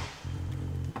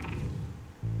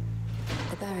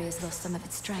 The barrier's lost some of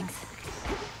its strength.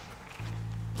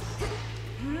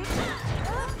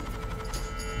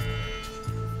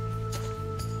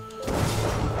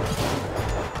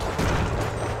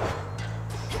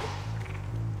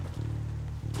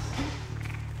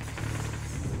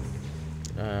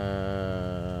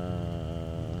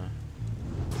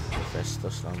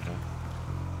 Festus lang to.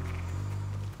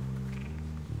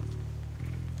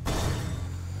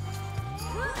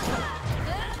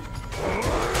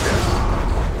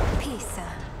 Peace,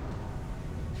 sir.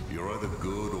 You're either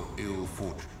good or ill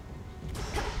fortune.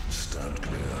 Stand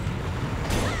clear.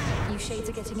 You shades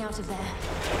are getting out of there.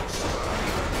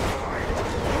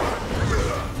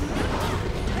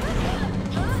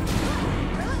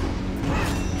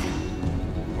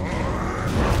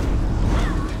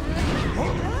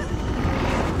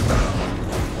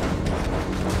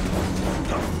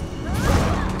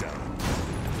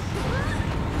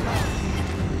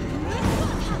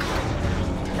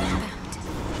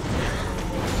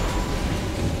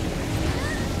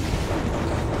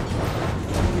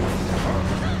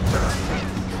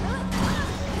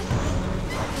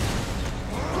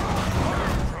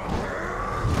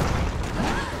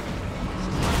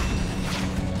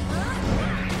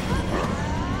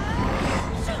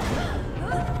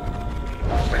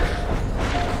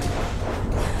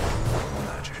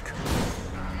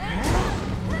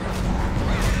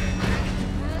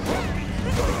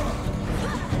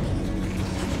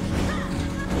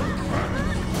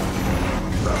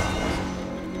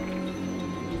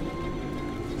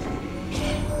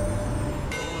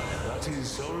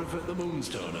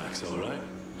 Moonstone axe, all right.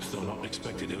 Still not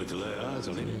expected ever to lay eyes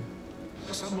on it.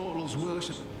 Some mortals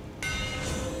worship.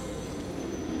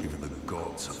 Even the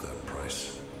gods have their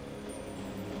price.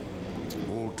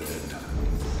 All dead.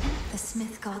 The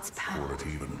Smith God's power. Or at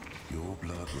even, your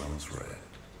blood runs red.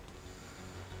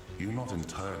 You're not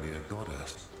entirely a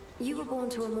goddess. You were born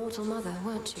to a mortal mother,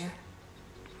 weren't you?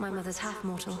 My mother's half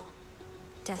mortal.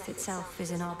 Death itself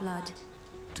is in our blood.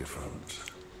 Different.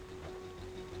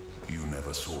 You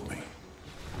never saw me.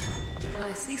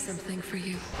 I see something for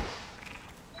you.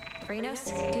 Kronos,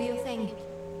 do your thing.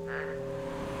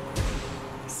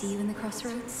 See you in the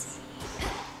crossroads.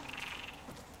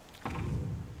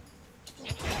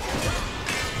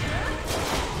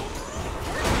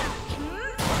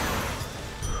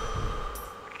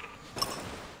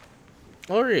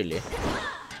 Oh, really?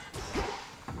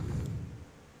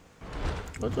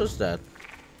 What was that?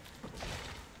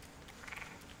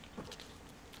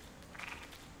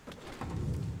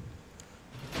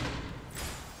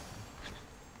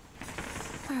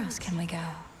 Where else can we go?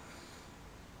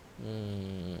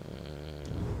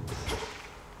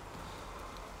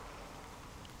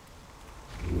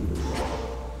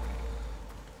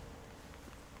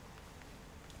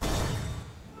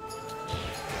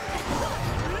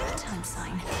 Time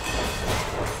sign.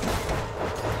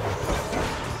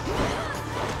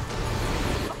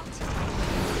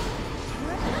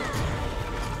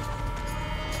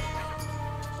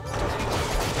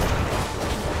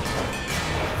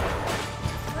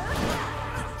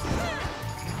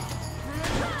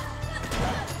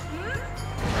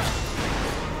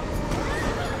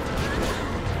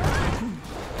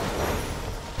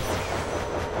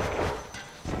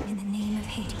 In the name of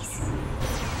Hades.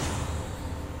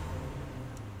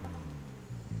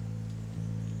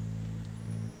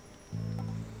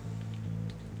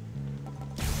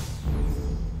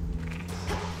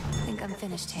 I think I'm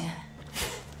finished here.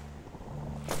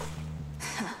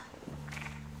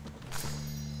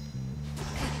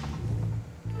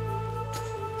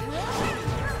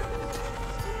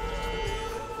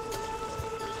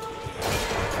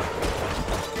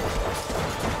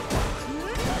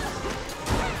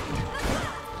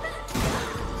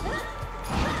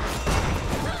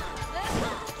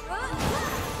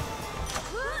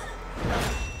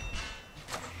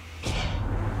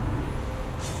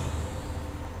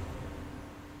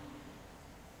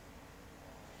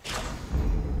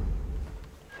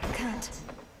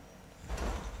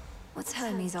 What's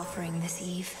Hermes offering this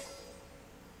eve?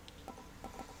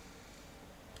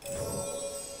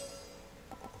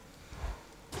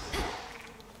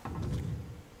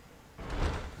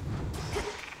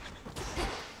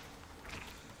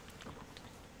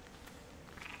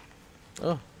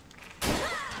 Oh.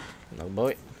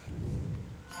 Nagbawi.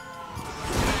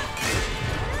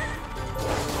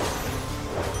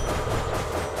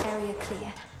 Area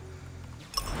clear.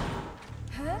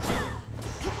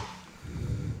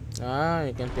 Ah,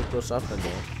 you can pick those up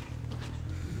again.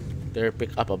 They're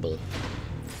pick upable.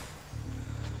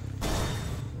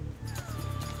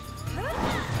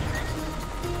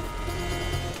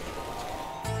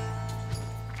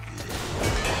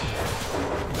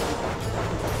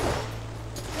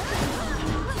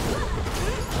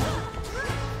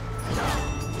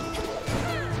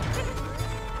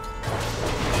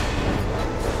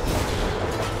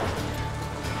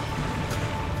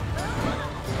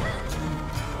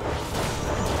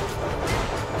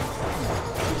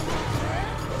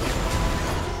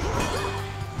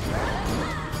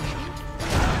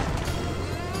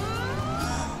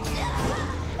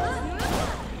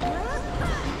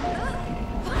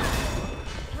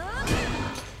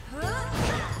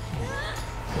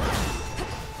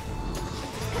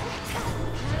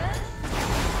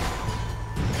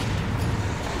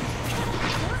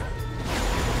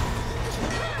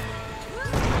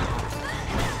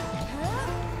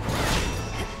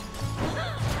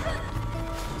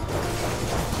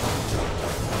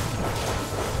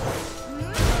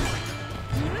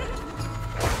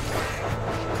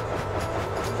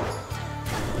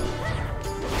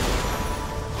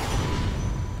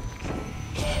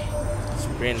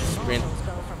 Sprint.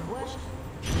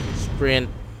 Sprint.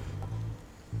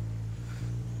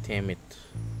 Damn it.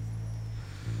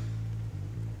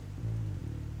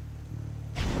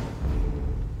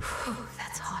 Whew,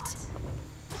 that's hot.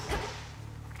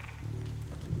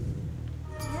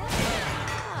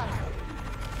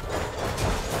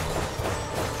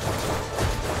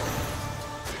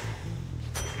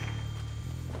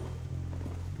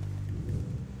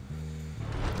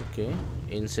 Okay,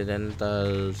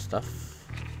 incidental stuff.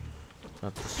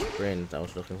 Not the sprint. I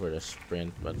was looking for the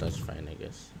sprint, but that's fine, I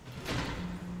guess.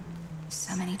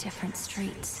 So many different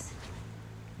streets.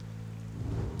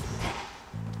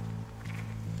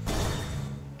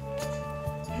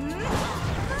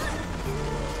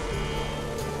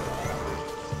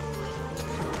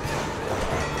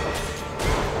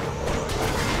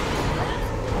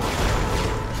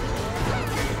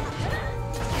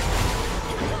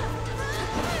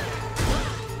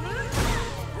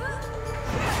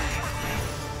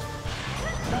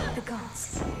 The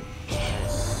gods.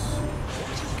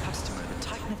 What a customer, the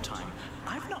Titan of Time.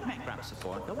 I've not met Gramps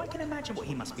before, though I can imagine what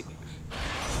he must be.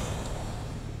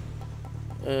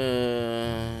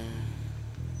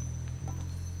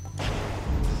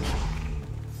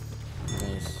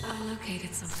 Nice. I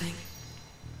located something.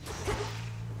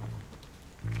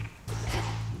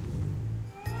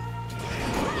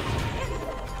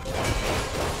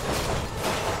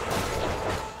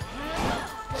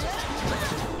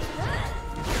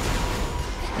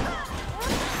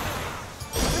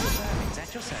 Is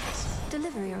at your service.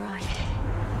 Delivery arrived.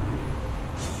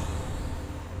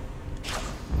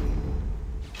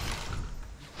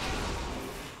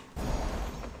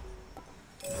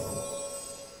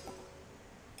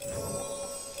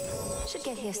 Should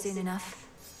get here soon enough.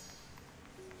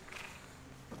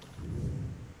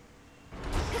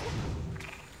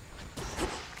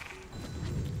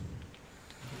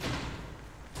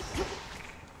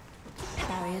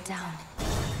 Barrier down.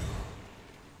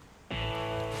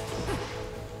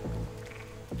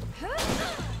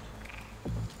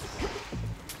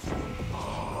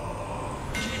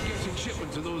 Keep getting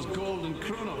shipments of those golden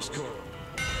Kronos core.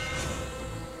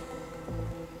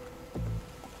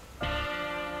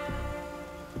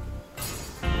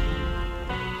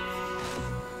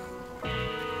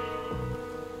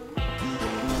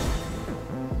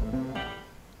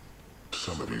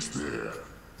 Somebody's there.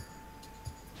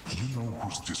 You know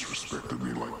who's disrespected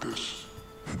me like this?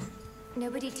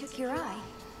 Nobody took your eye.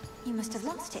 You must have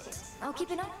lost it. I'll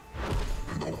keep an eye.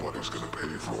 Nobody's gonna pay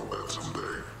for all that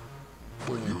someday.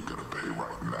 But you're gonna pay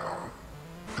right now.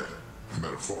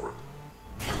 Metaphoric.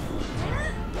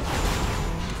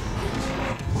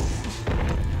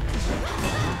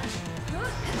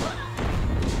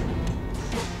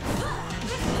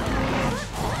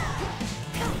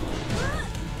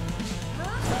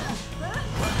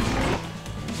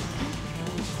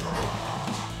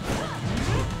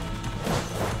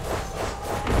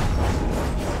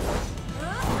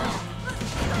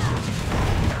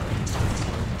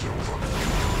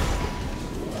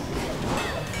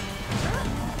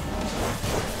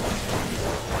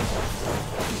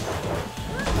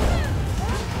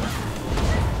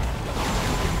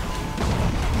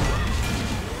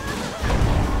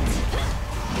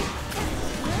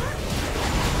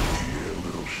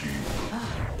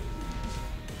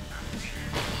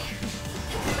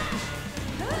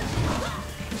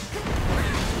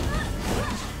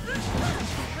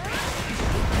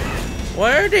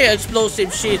 Why are they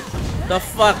explosive shit? The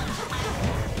fuck?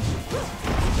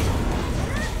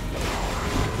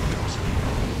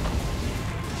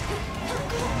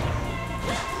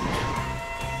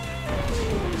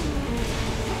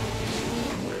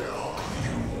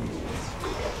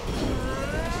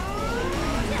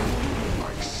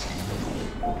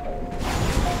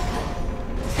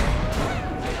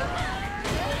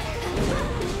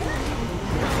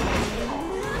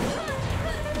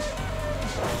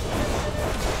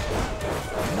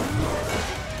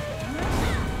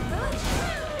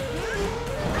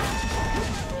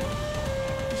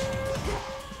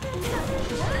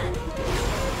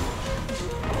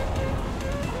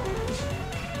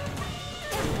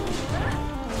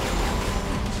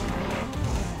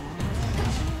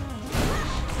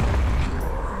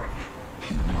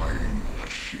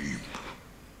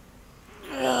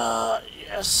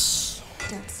 Yes.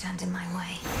 Don't stand in my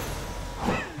way.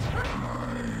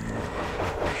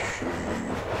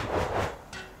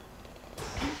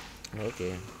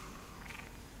 Okay.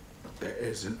 There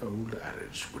is an old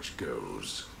adage which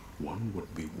goes, one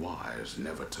would be wise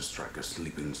never to strike a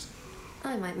sleeping...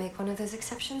 I might make one of those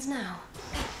exceptions now.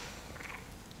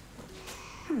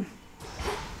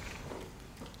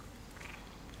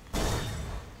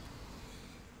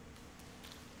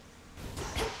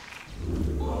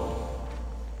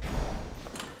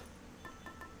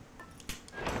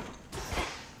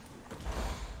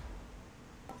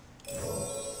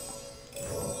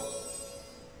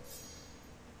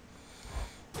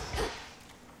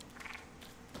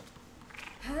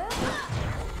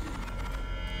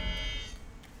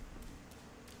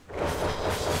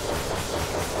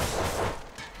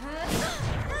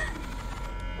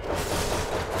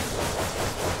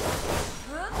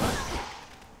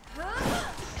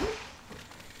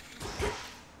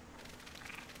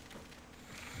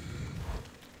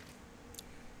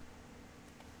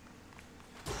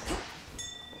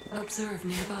 Observe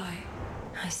nearby.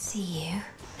 I see you.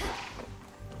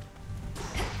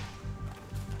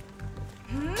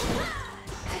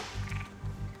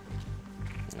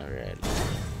 All right.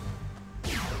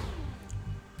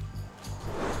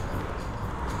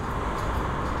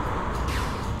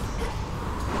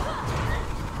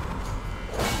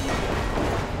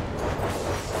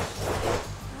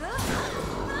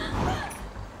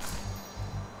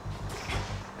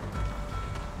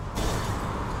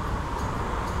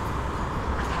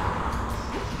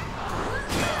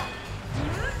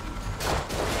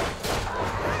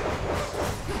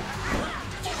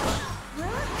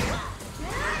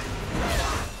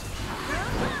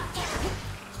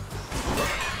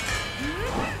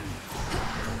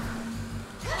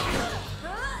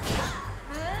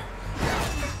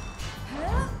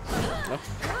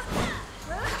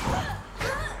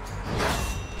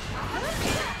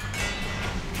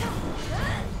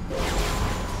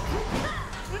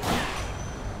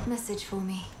 Message for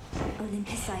me.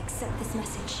 Olympus, I accept this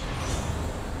message.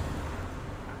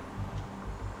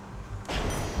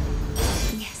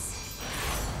 Yes.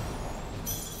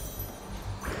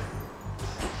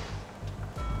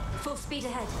 Full speed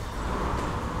ahead.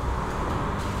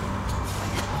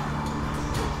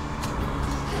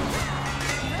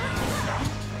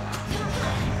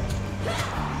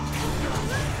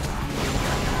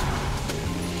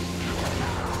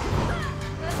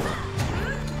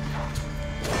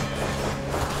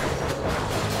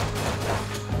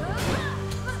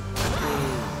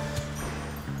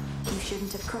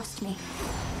 Shouldn't have crossed me.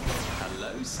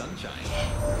 Hello, sunshine.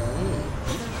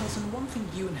 You know, cousin, one thing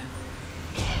you and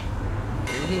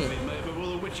It may be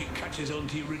well which it catches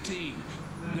onto your routine.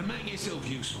 Now make yourself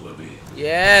useful a bit.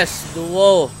 Yes,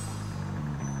 duo.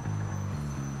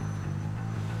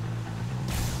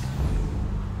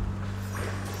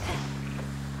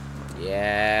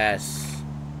 Yes.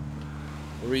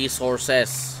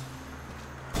 Resources.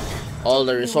 All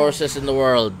the resources in the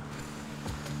world.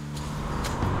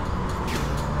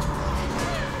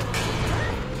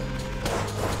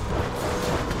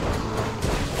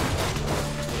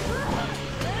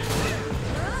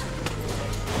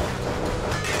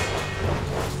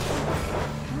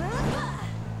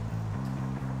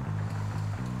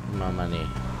 Money.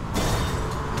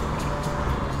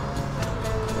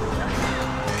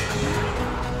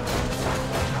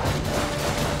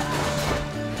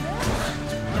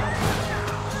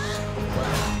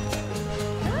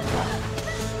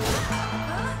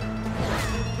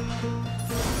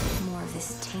 More of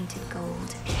this tainted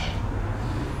gold.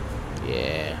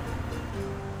 Yeah.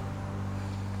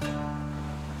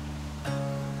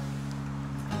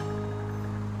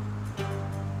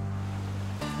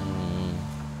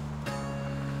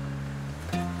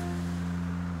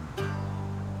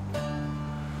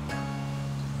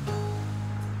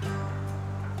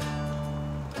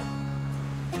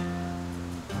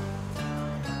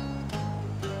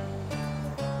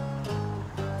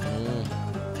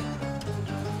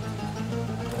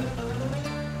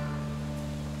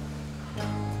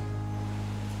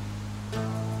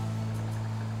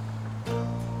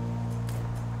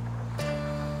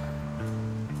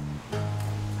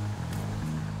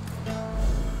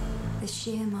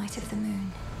 sheer might of the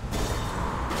moon.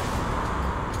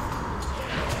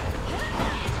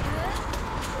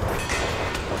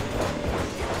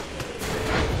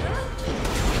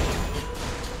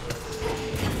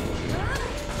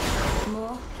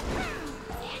 More.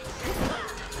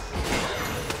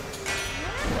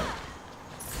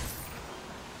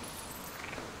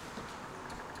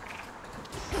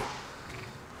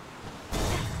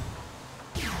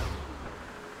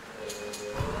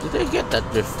 Did I get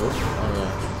that before? Oh, yeah.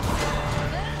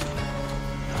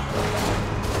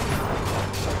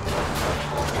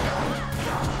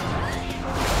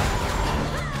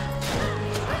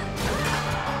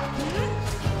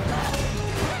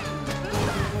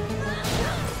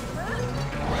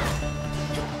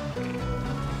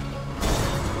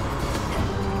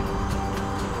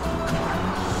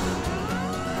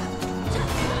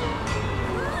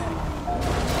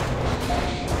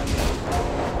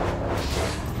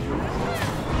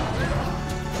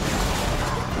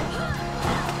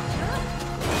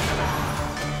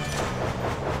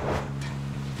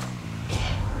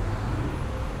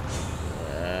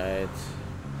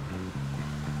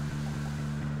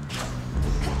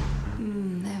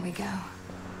 There we go.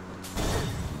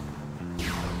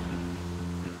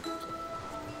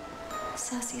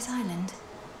 Circe's Island.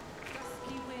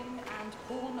 Gusty wind and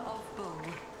horn of bull.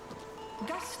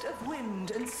 Gust of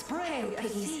wind and spray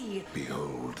of sea.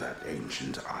 Behold that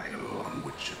ancient isle on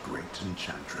which a great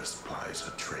enchantress plies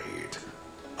her trade.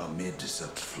 Amid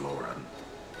such flora.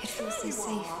 It feels so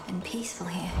safe and peaceful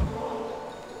here.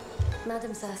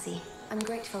 Madam Circe, I'm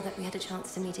grateful that we had a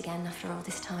chance to meet again after all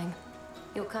this time.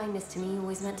 Your kindness to me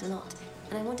always meant a lot,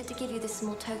 and I wanted to give you this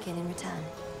small token in return.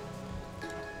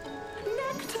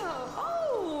 Nectar!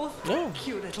 Oh, thank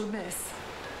you, little miss.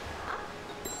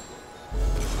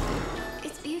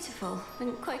 It's beautiful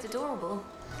and quite adorable.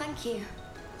 Thank you.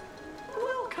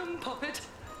 Welcome, Puppet.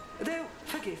 Though,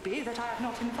 forgive me that I have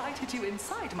not invited you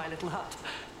inside my little hut.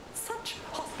 Such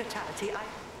hospitality,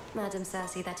 Madam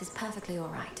Circe, that is perfectly all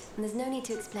right. And there's no need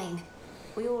to explain.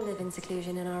 We all live in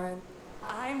seclusion in our own.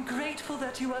 I'm grateful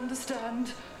that you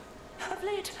understand. Of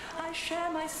late, I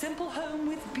share my simple home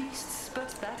with beasts, but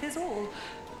that is all.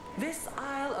 This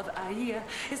Isle of Aia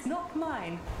is not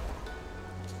mine.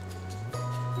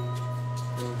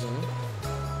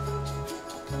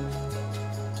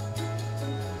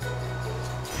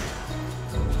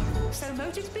 So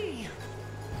mote it be.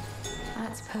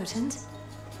 That's potent.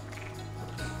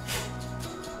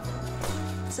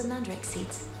 Some mandrake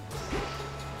seeds.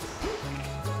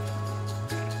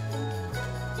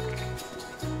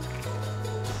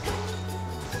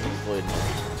 Avoid.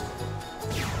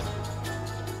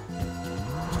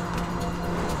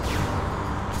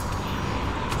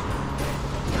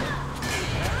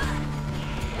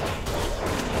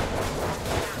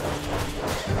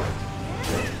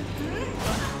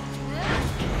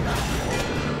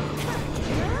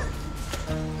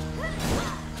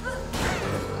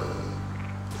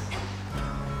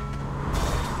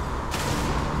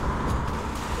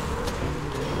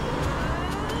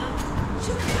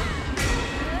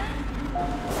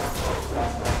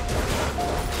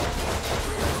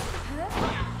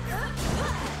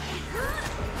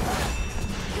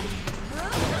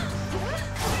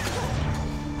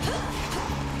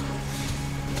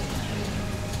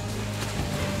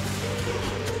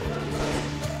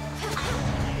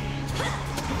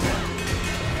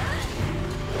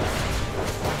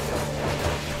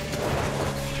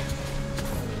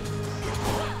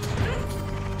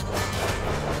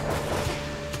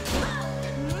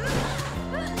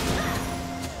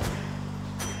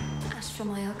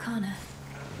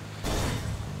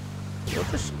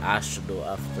 What does Ash do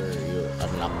after you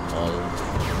unlock all?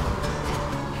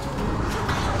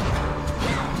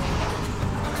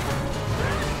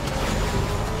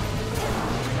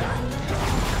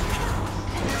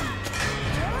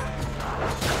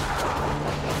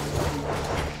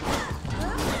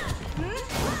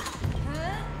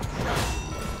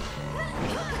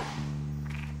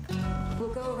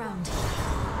 We'll go around.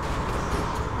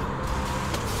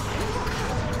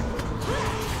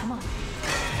 Come on.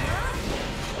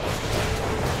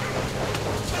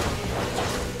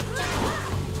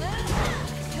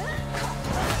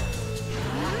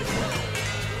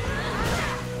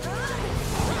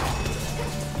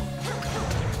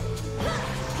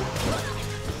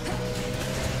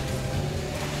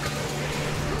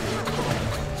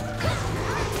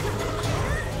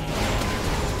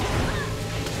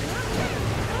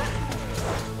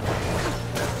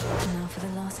 Now for the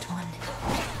last one.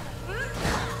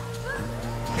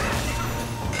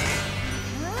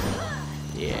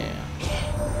 Yeah.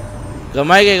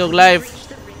 Gamay kay kog live.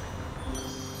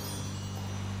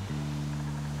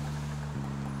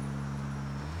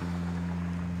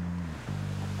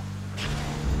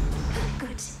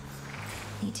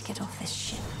 need to get off this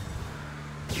ship.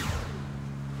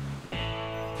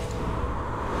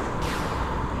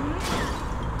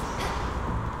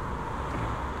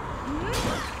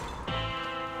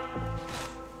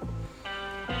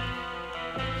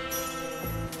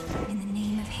 In the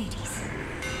name of Hades.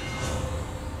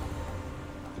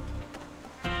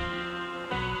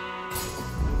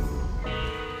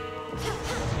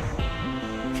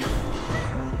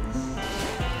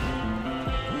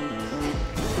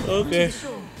 Okay.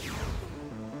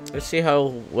 Let's see how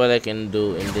what I can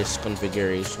do in this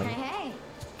configuration. Hey.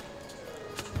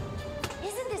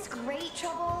 Isn't this great,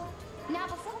 Trouble? Now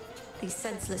before... These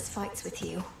senseless fights with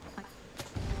you.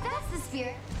 That's the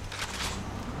spirit.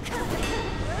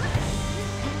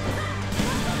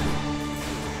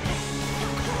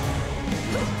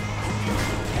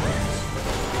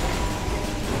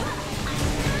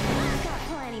 Got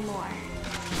plenty more.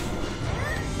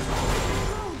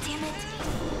 Oh, damn it.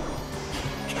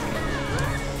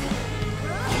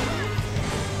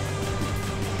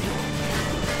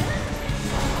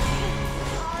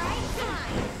 All right,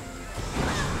 fine.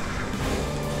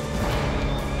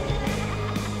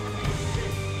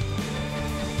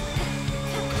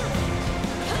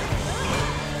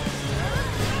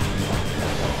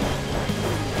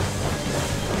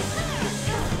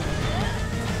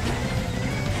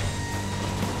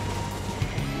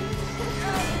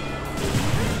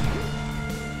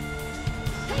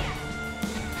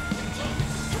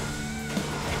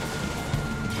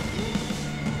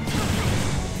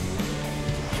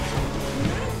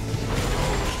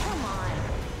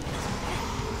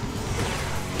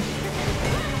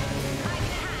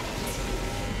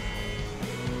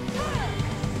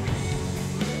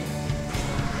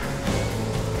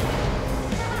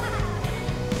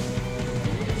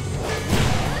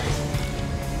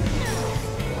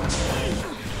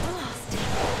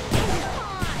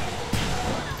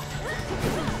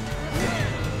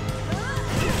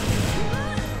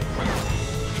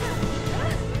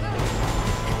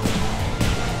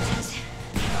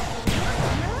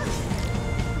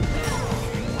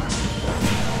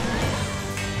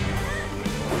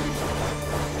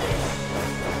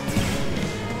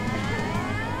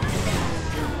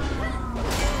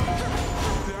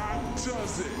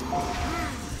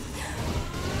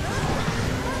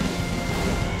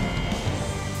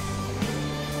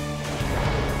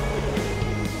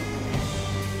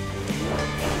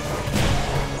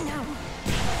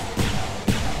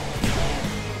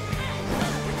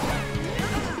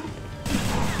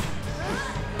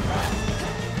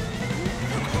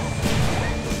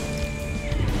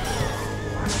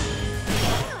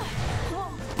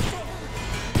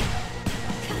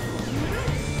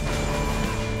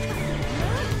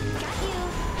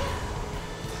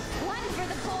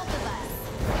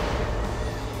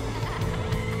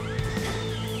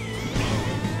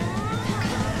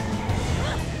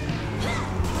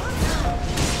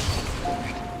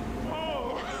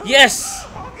 Yes!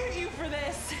 I'll get you for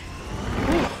this.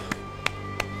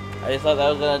 I thought I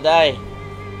was gonna die.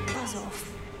 Buzz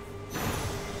off.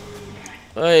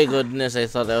 Oh goodness, I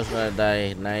thought I was gonna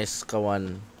die. Nice,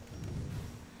 kawan.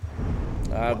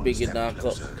 One Bigyan step na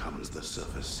ako. closer comes the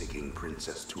surface-seeking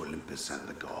princess to Olympus and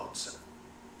the gods.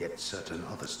 Yet certain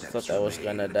other steps Thought I was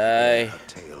remain gonna ere die. her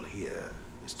tale here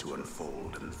is to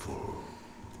unfold in full.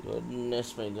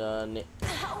 Goodness, my god.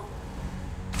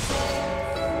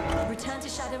 Return to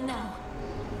Shadow now.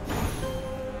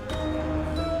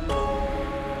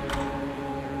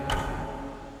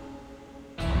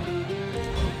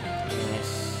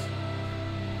 Yes.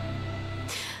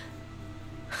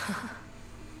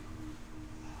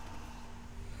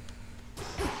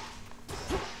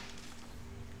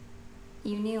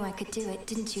 You knew I could do it,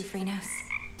 didn't you, Kronos?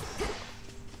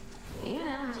 You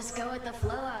know, just go with the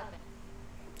flow of it.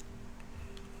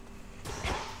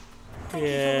 Thank you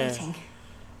for waiting.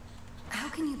 How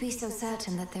can you be so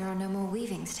certain that there are no more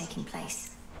weavings taking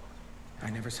place? I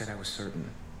never said I was certain.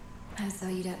 As though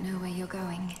you don't know where you're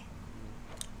going.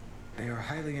 They are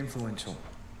highly influential.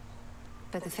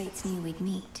 But the Fates knew we'd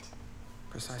meet.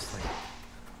 Precisely.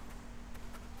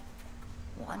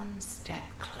 One step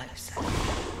closer.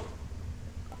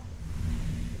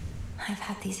 I've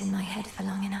had these in my head for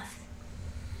long enough.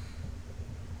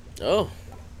 Oh.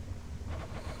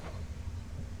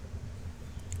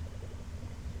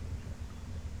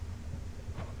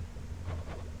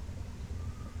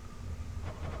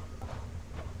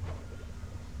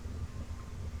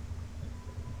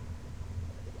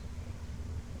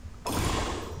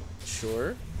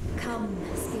 Sure. Come,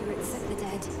 spirits of the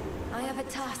dead. I have a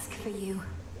task for you.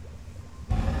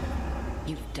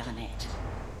 You've done it.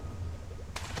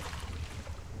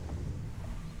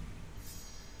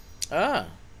 Ah.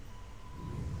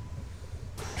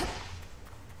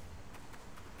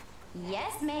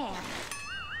 Yes, ma'am.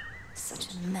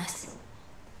 Such a mess.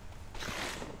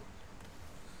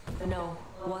 No,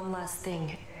 one last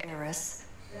thing, Eris.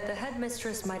 The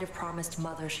headmistress might have promised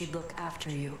Mother she'd look after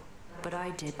you, but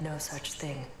I did no such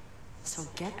thing. So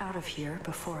get out of here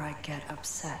before I get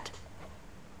upset.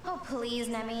 Oh, please,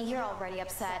 Nemi, you're already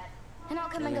upset. And I'll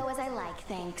come and go as I like,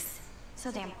 thanks.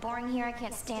 So damn boring here, I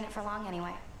can't stand it for long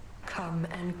anyway. Come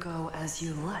and go as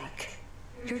you like.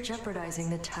 You're jeopardizing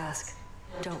the task.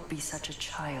 Don't be such a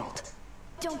child.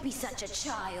 Don't be such a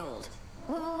child.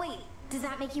 Wait, does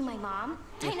that make you my mom?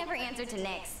 I never answered to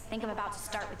Nyx. Think I'm about to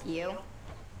start with you.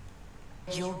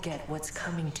 You'll get what's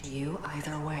coming to you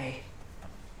either way.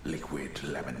 Liquid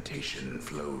lamentation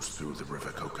flows through the river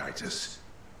Cocytus.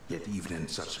 Yet even in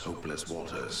such hopeless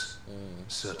waters,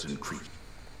 certain creatures...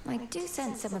 I do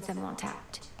sense some of them are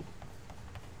tapped.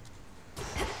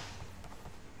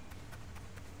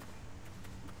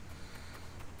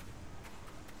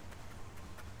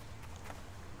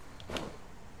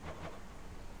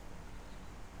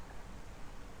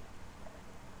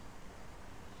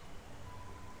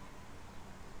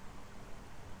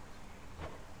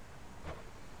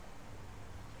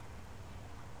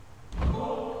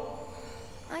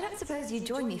 I don't suppose you'd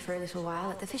join me for a little while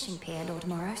at the fishing pier, Lord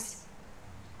Moros?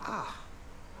 Ah,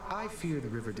 I fear the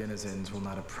river denizens will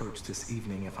not approach this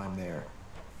evening if I'm there.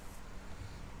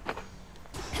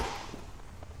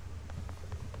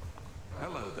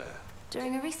 Hello there.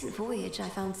 During a recent voyage, I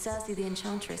found Cersei the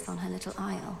Enchantress on her little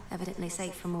isle, evidently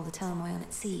safe from all the turmoil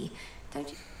at sea. Don't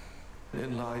you?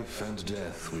 In life and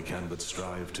death, we can but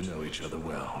strive to know each other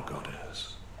well,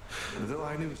 Goddess. Though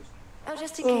I knew... Oh,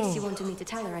 just in case you wanted me to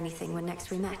tell her anything when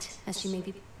next we met, as she may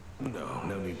be... No,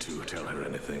 no need to tell her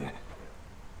anything.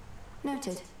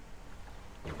 Noted.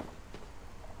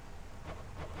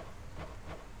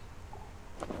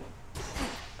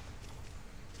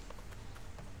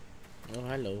 Oh,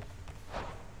 hello.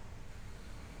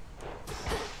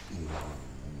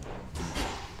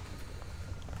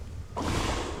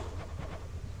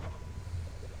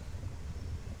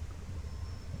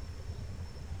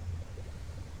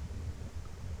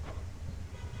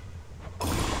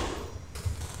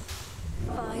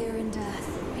 Fire and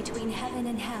earth, between heaven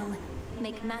and hell,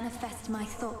 make manifest my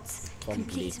thoughts,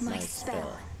 complete my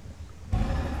spell.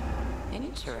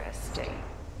 Interesting.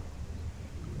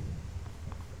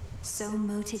 So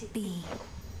mote it be.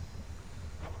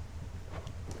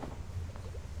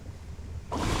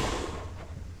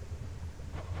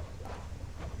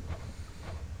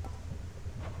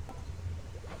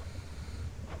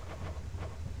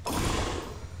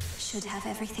 Should have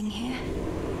everything here.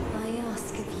 I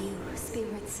ask of you,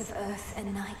 spirits of earth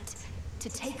and night, to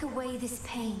take away this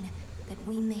pain that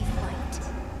we may fight.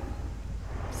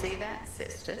 See that,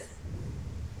 sisters?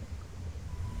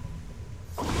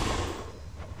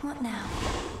 What now?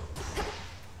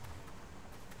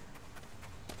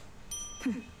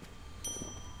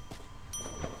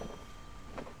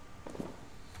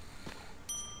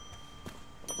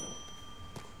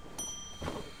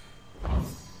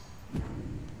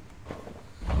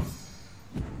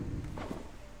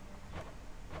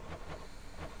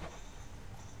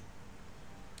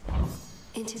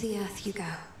 Into the earth you go.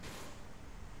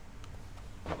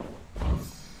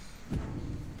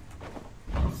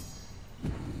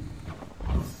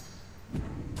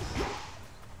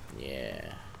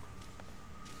 Yeah.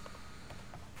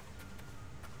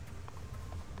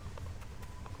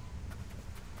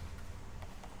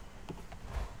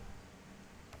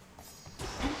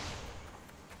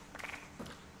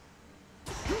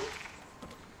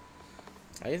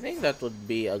 I think that would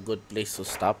be a good place to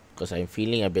stop because I'm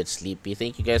feeling a bit sleepy.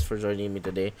 Thank you guys for joining me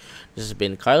today. This has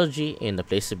been Kyle G in the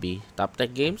place to be. Top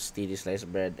Tech Games, TD Slice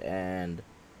of Bread, and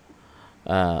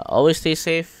always stay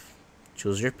safe.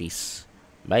 Choose your peace.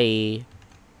 Bye.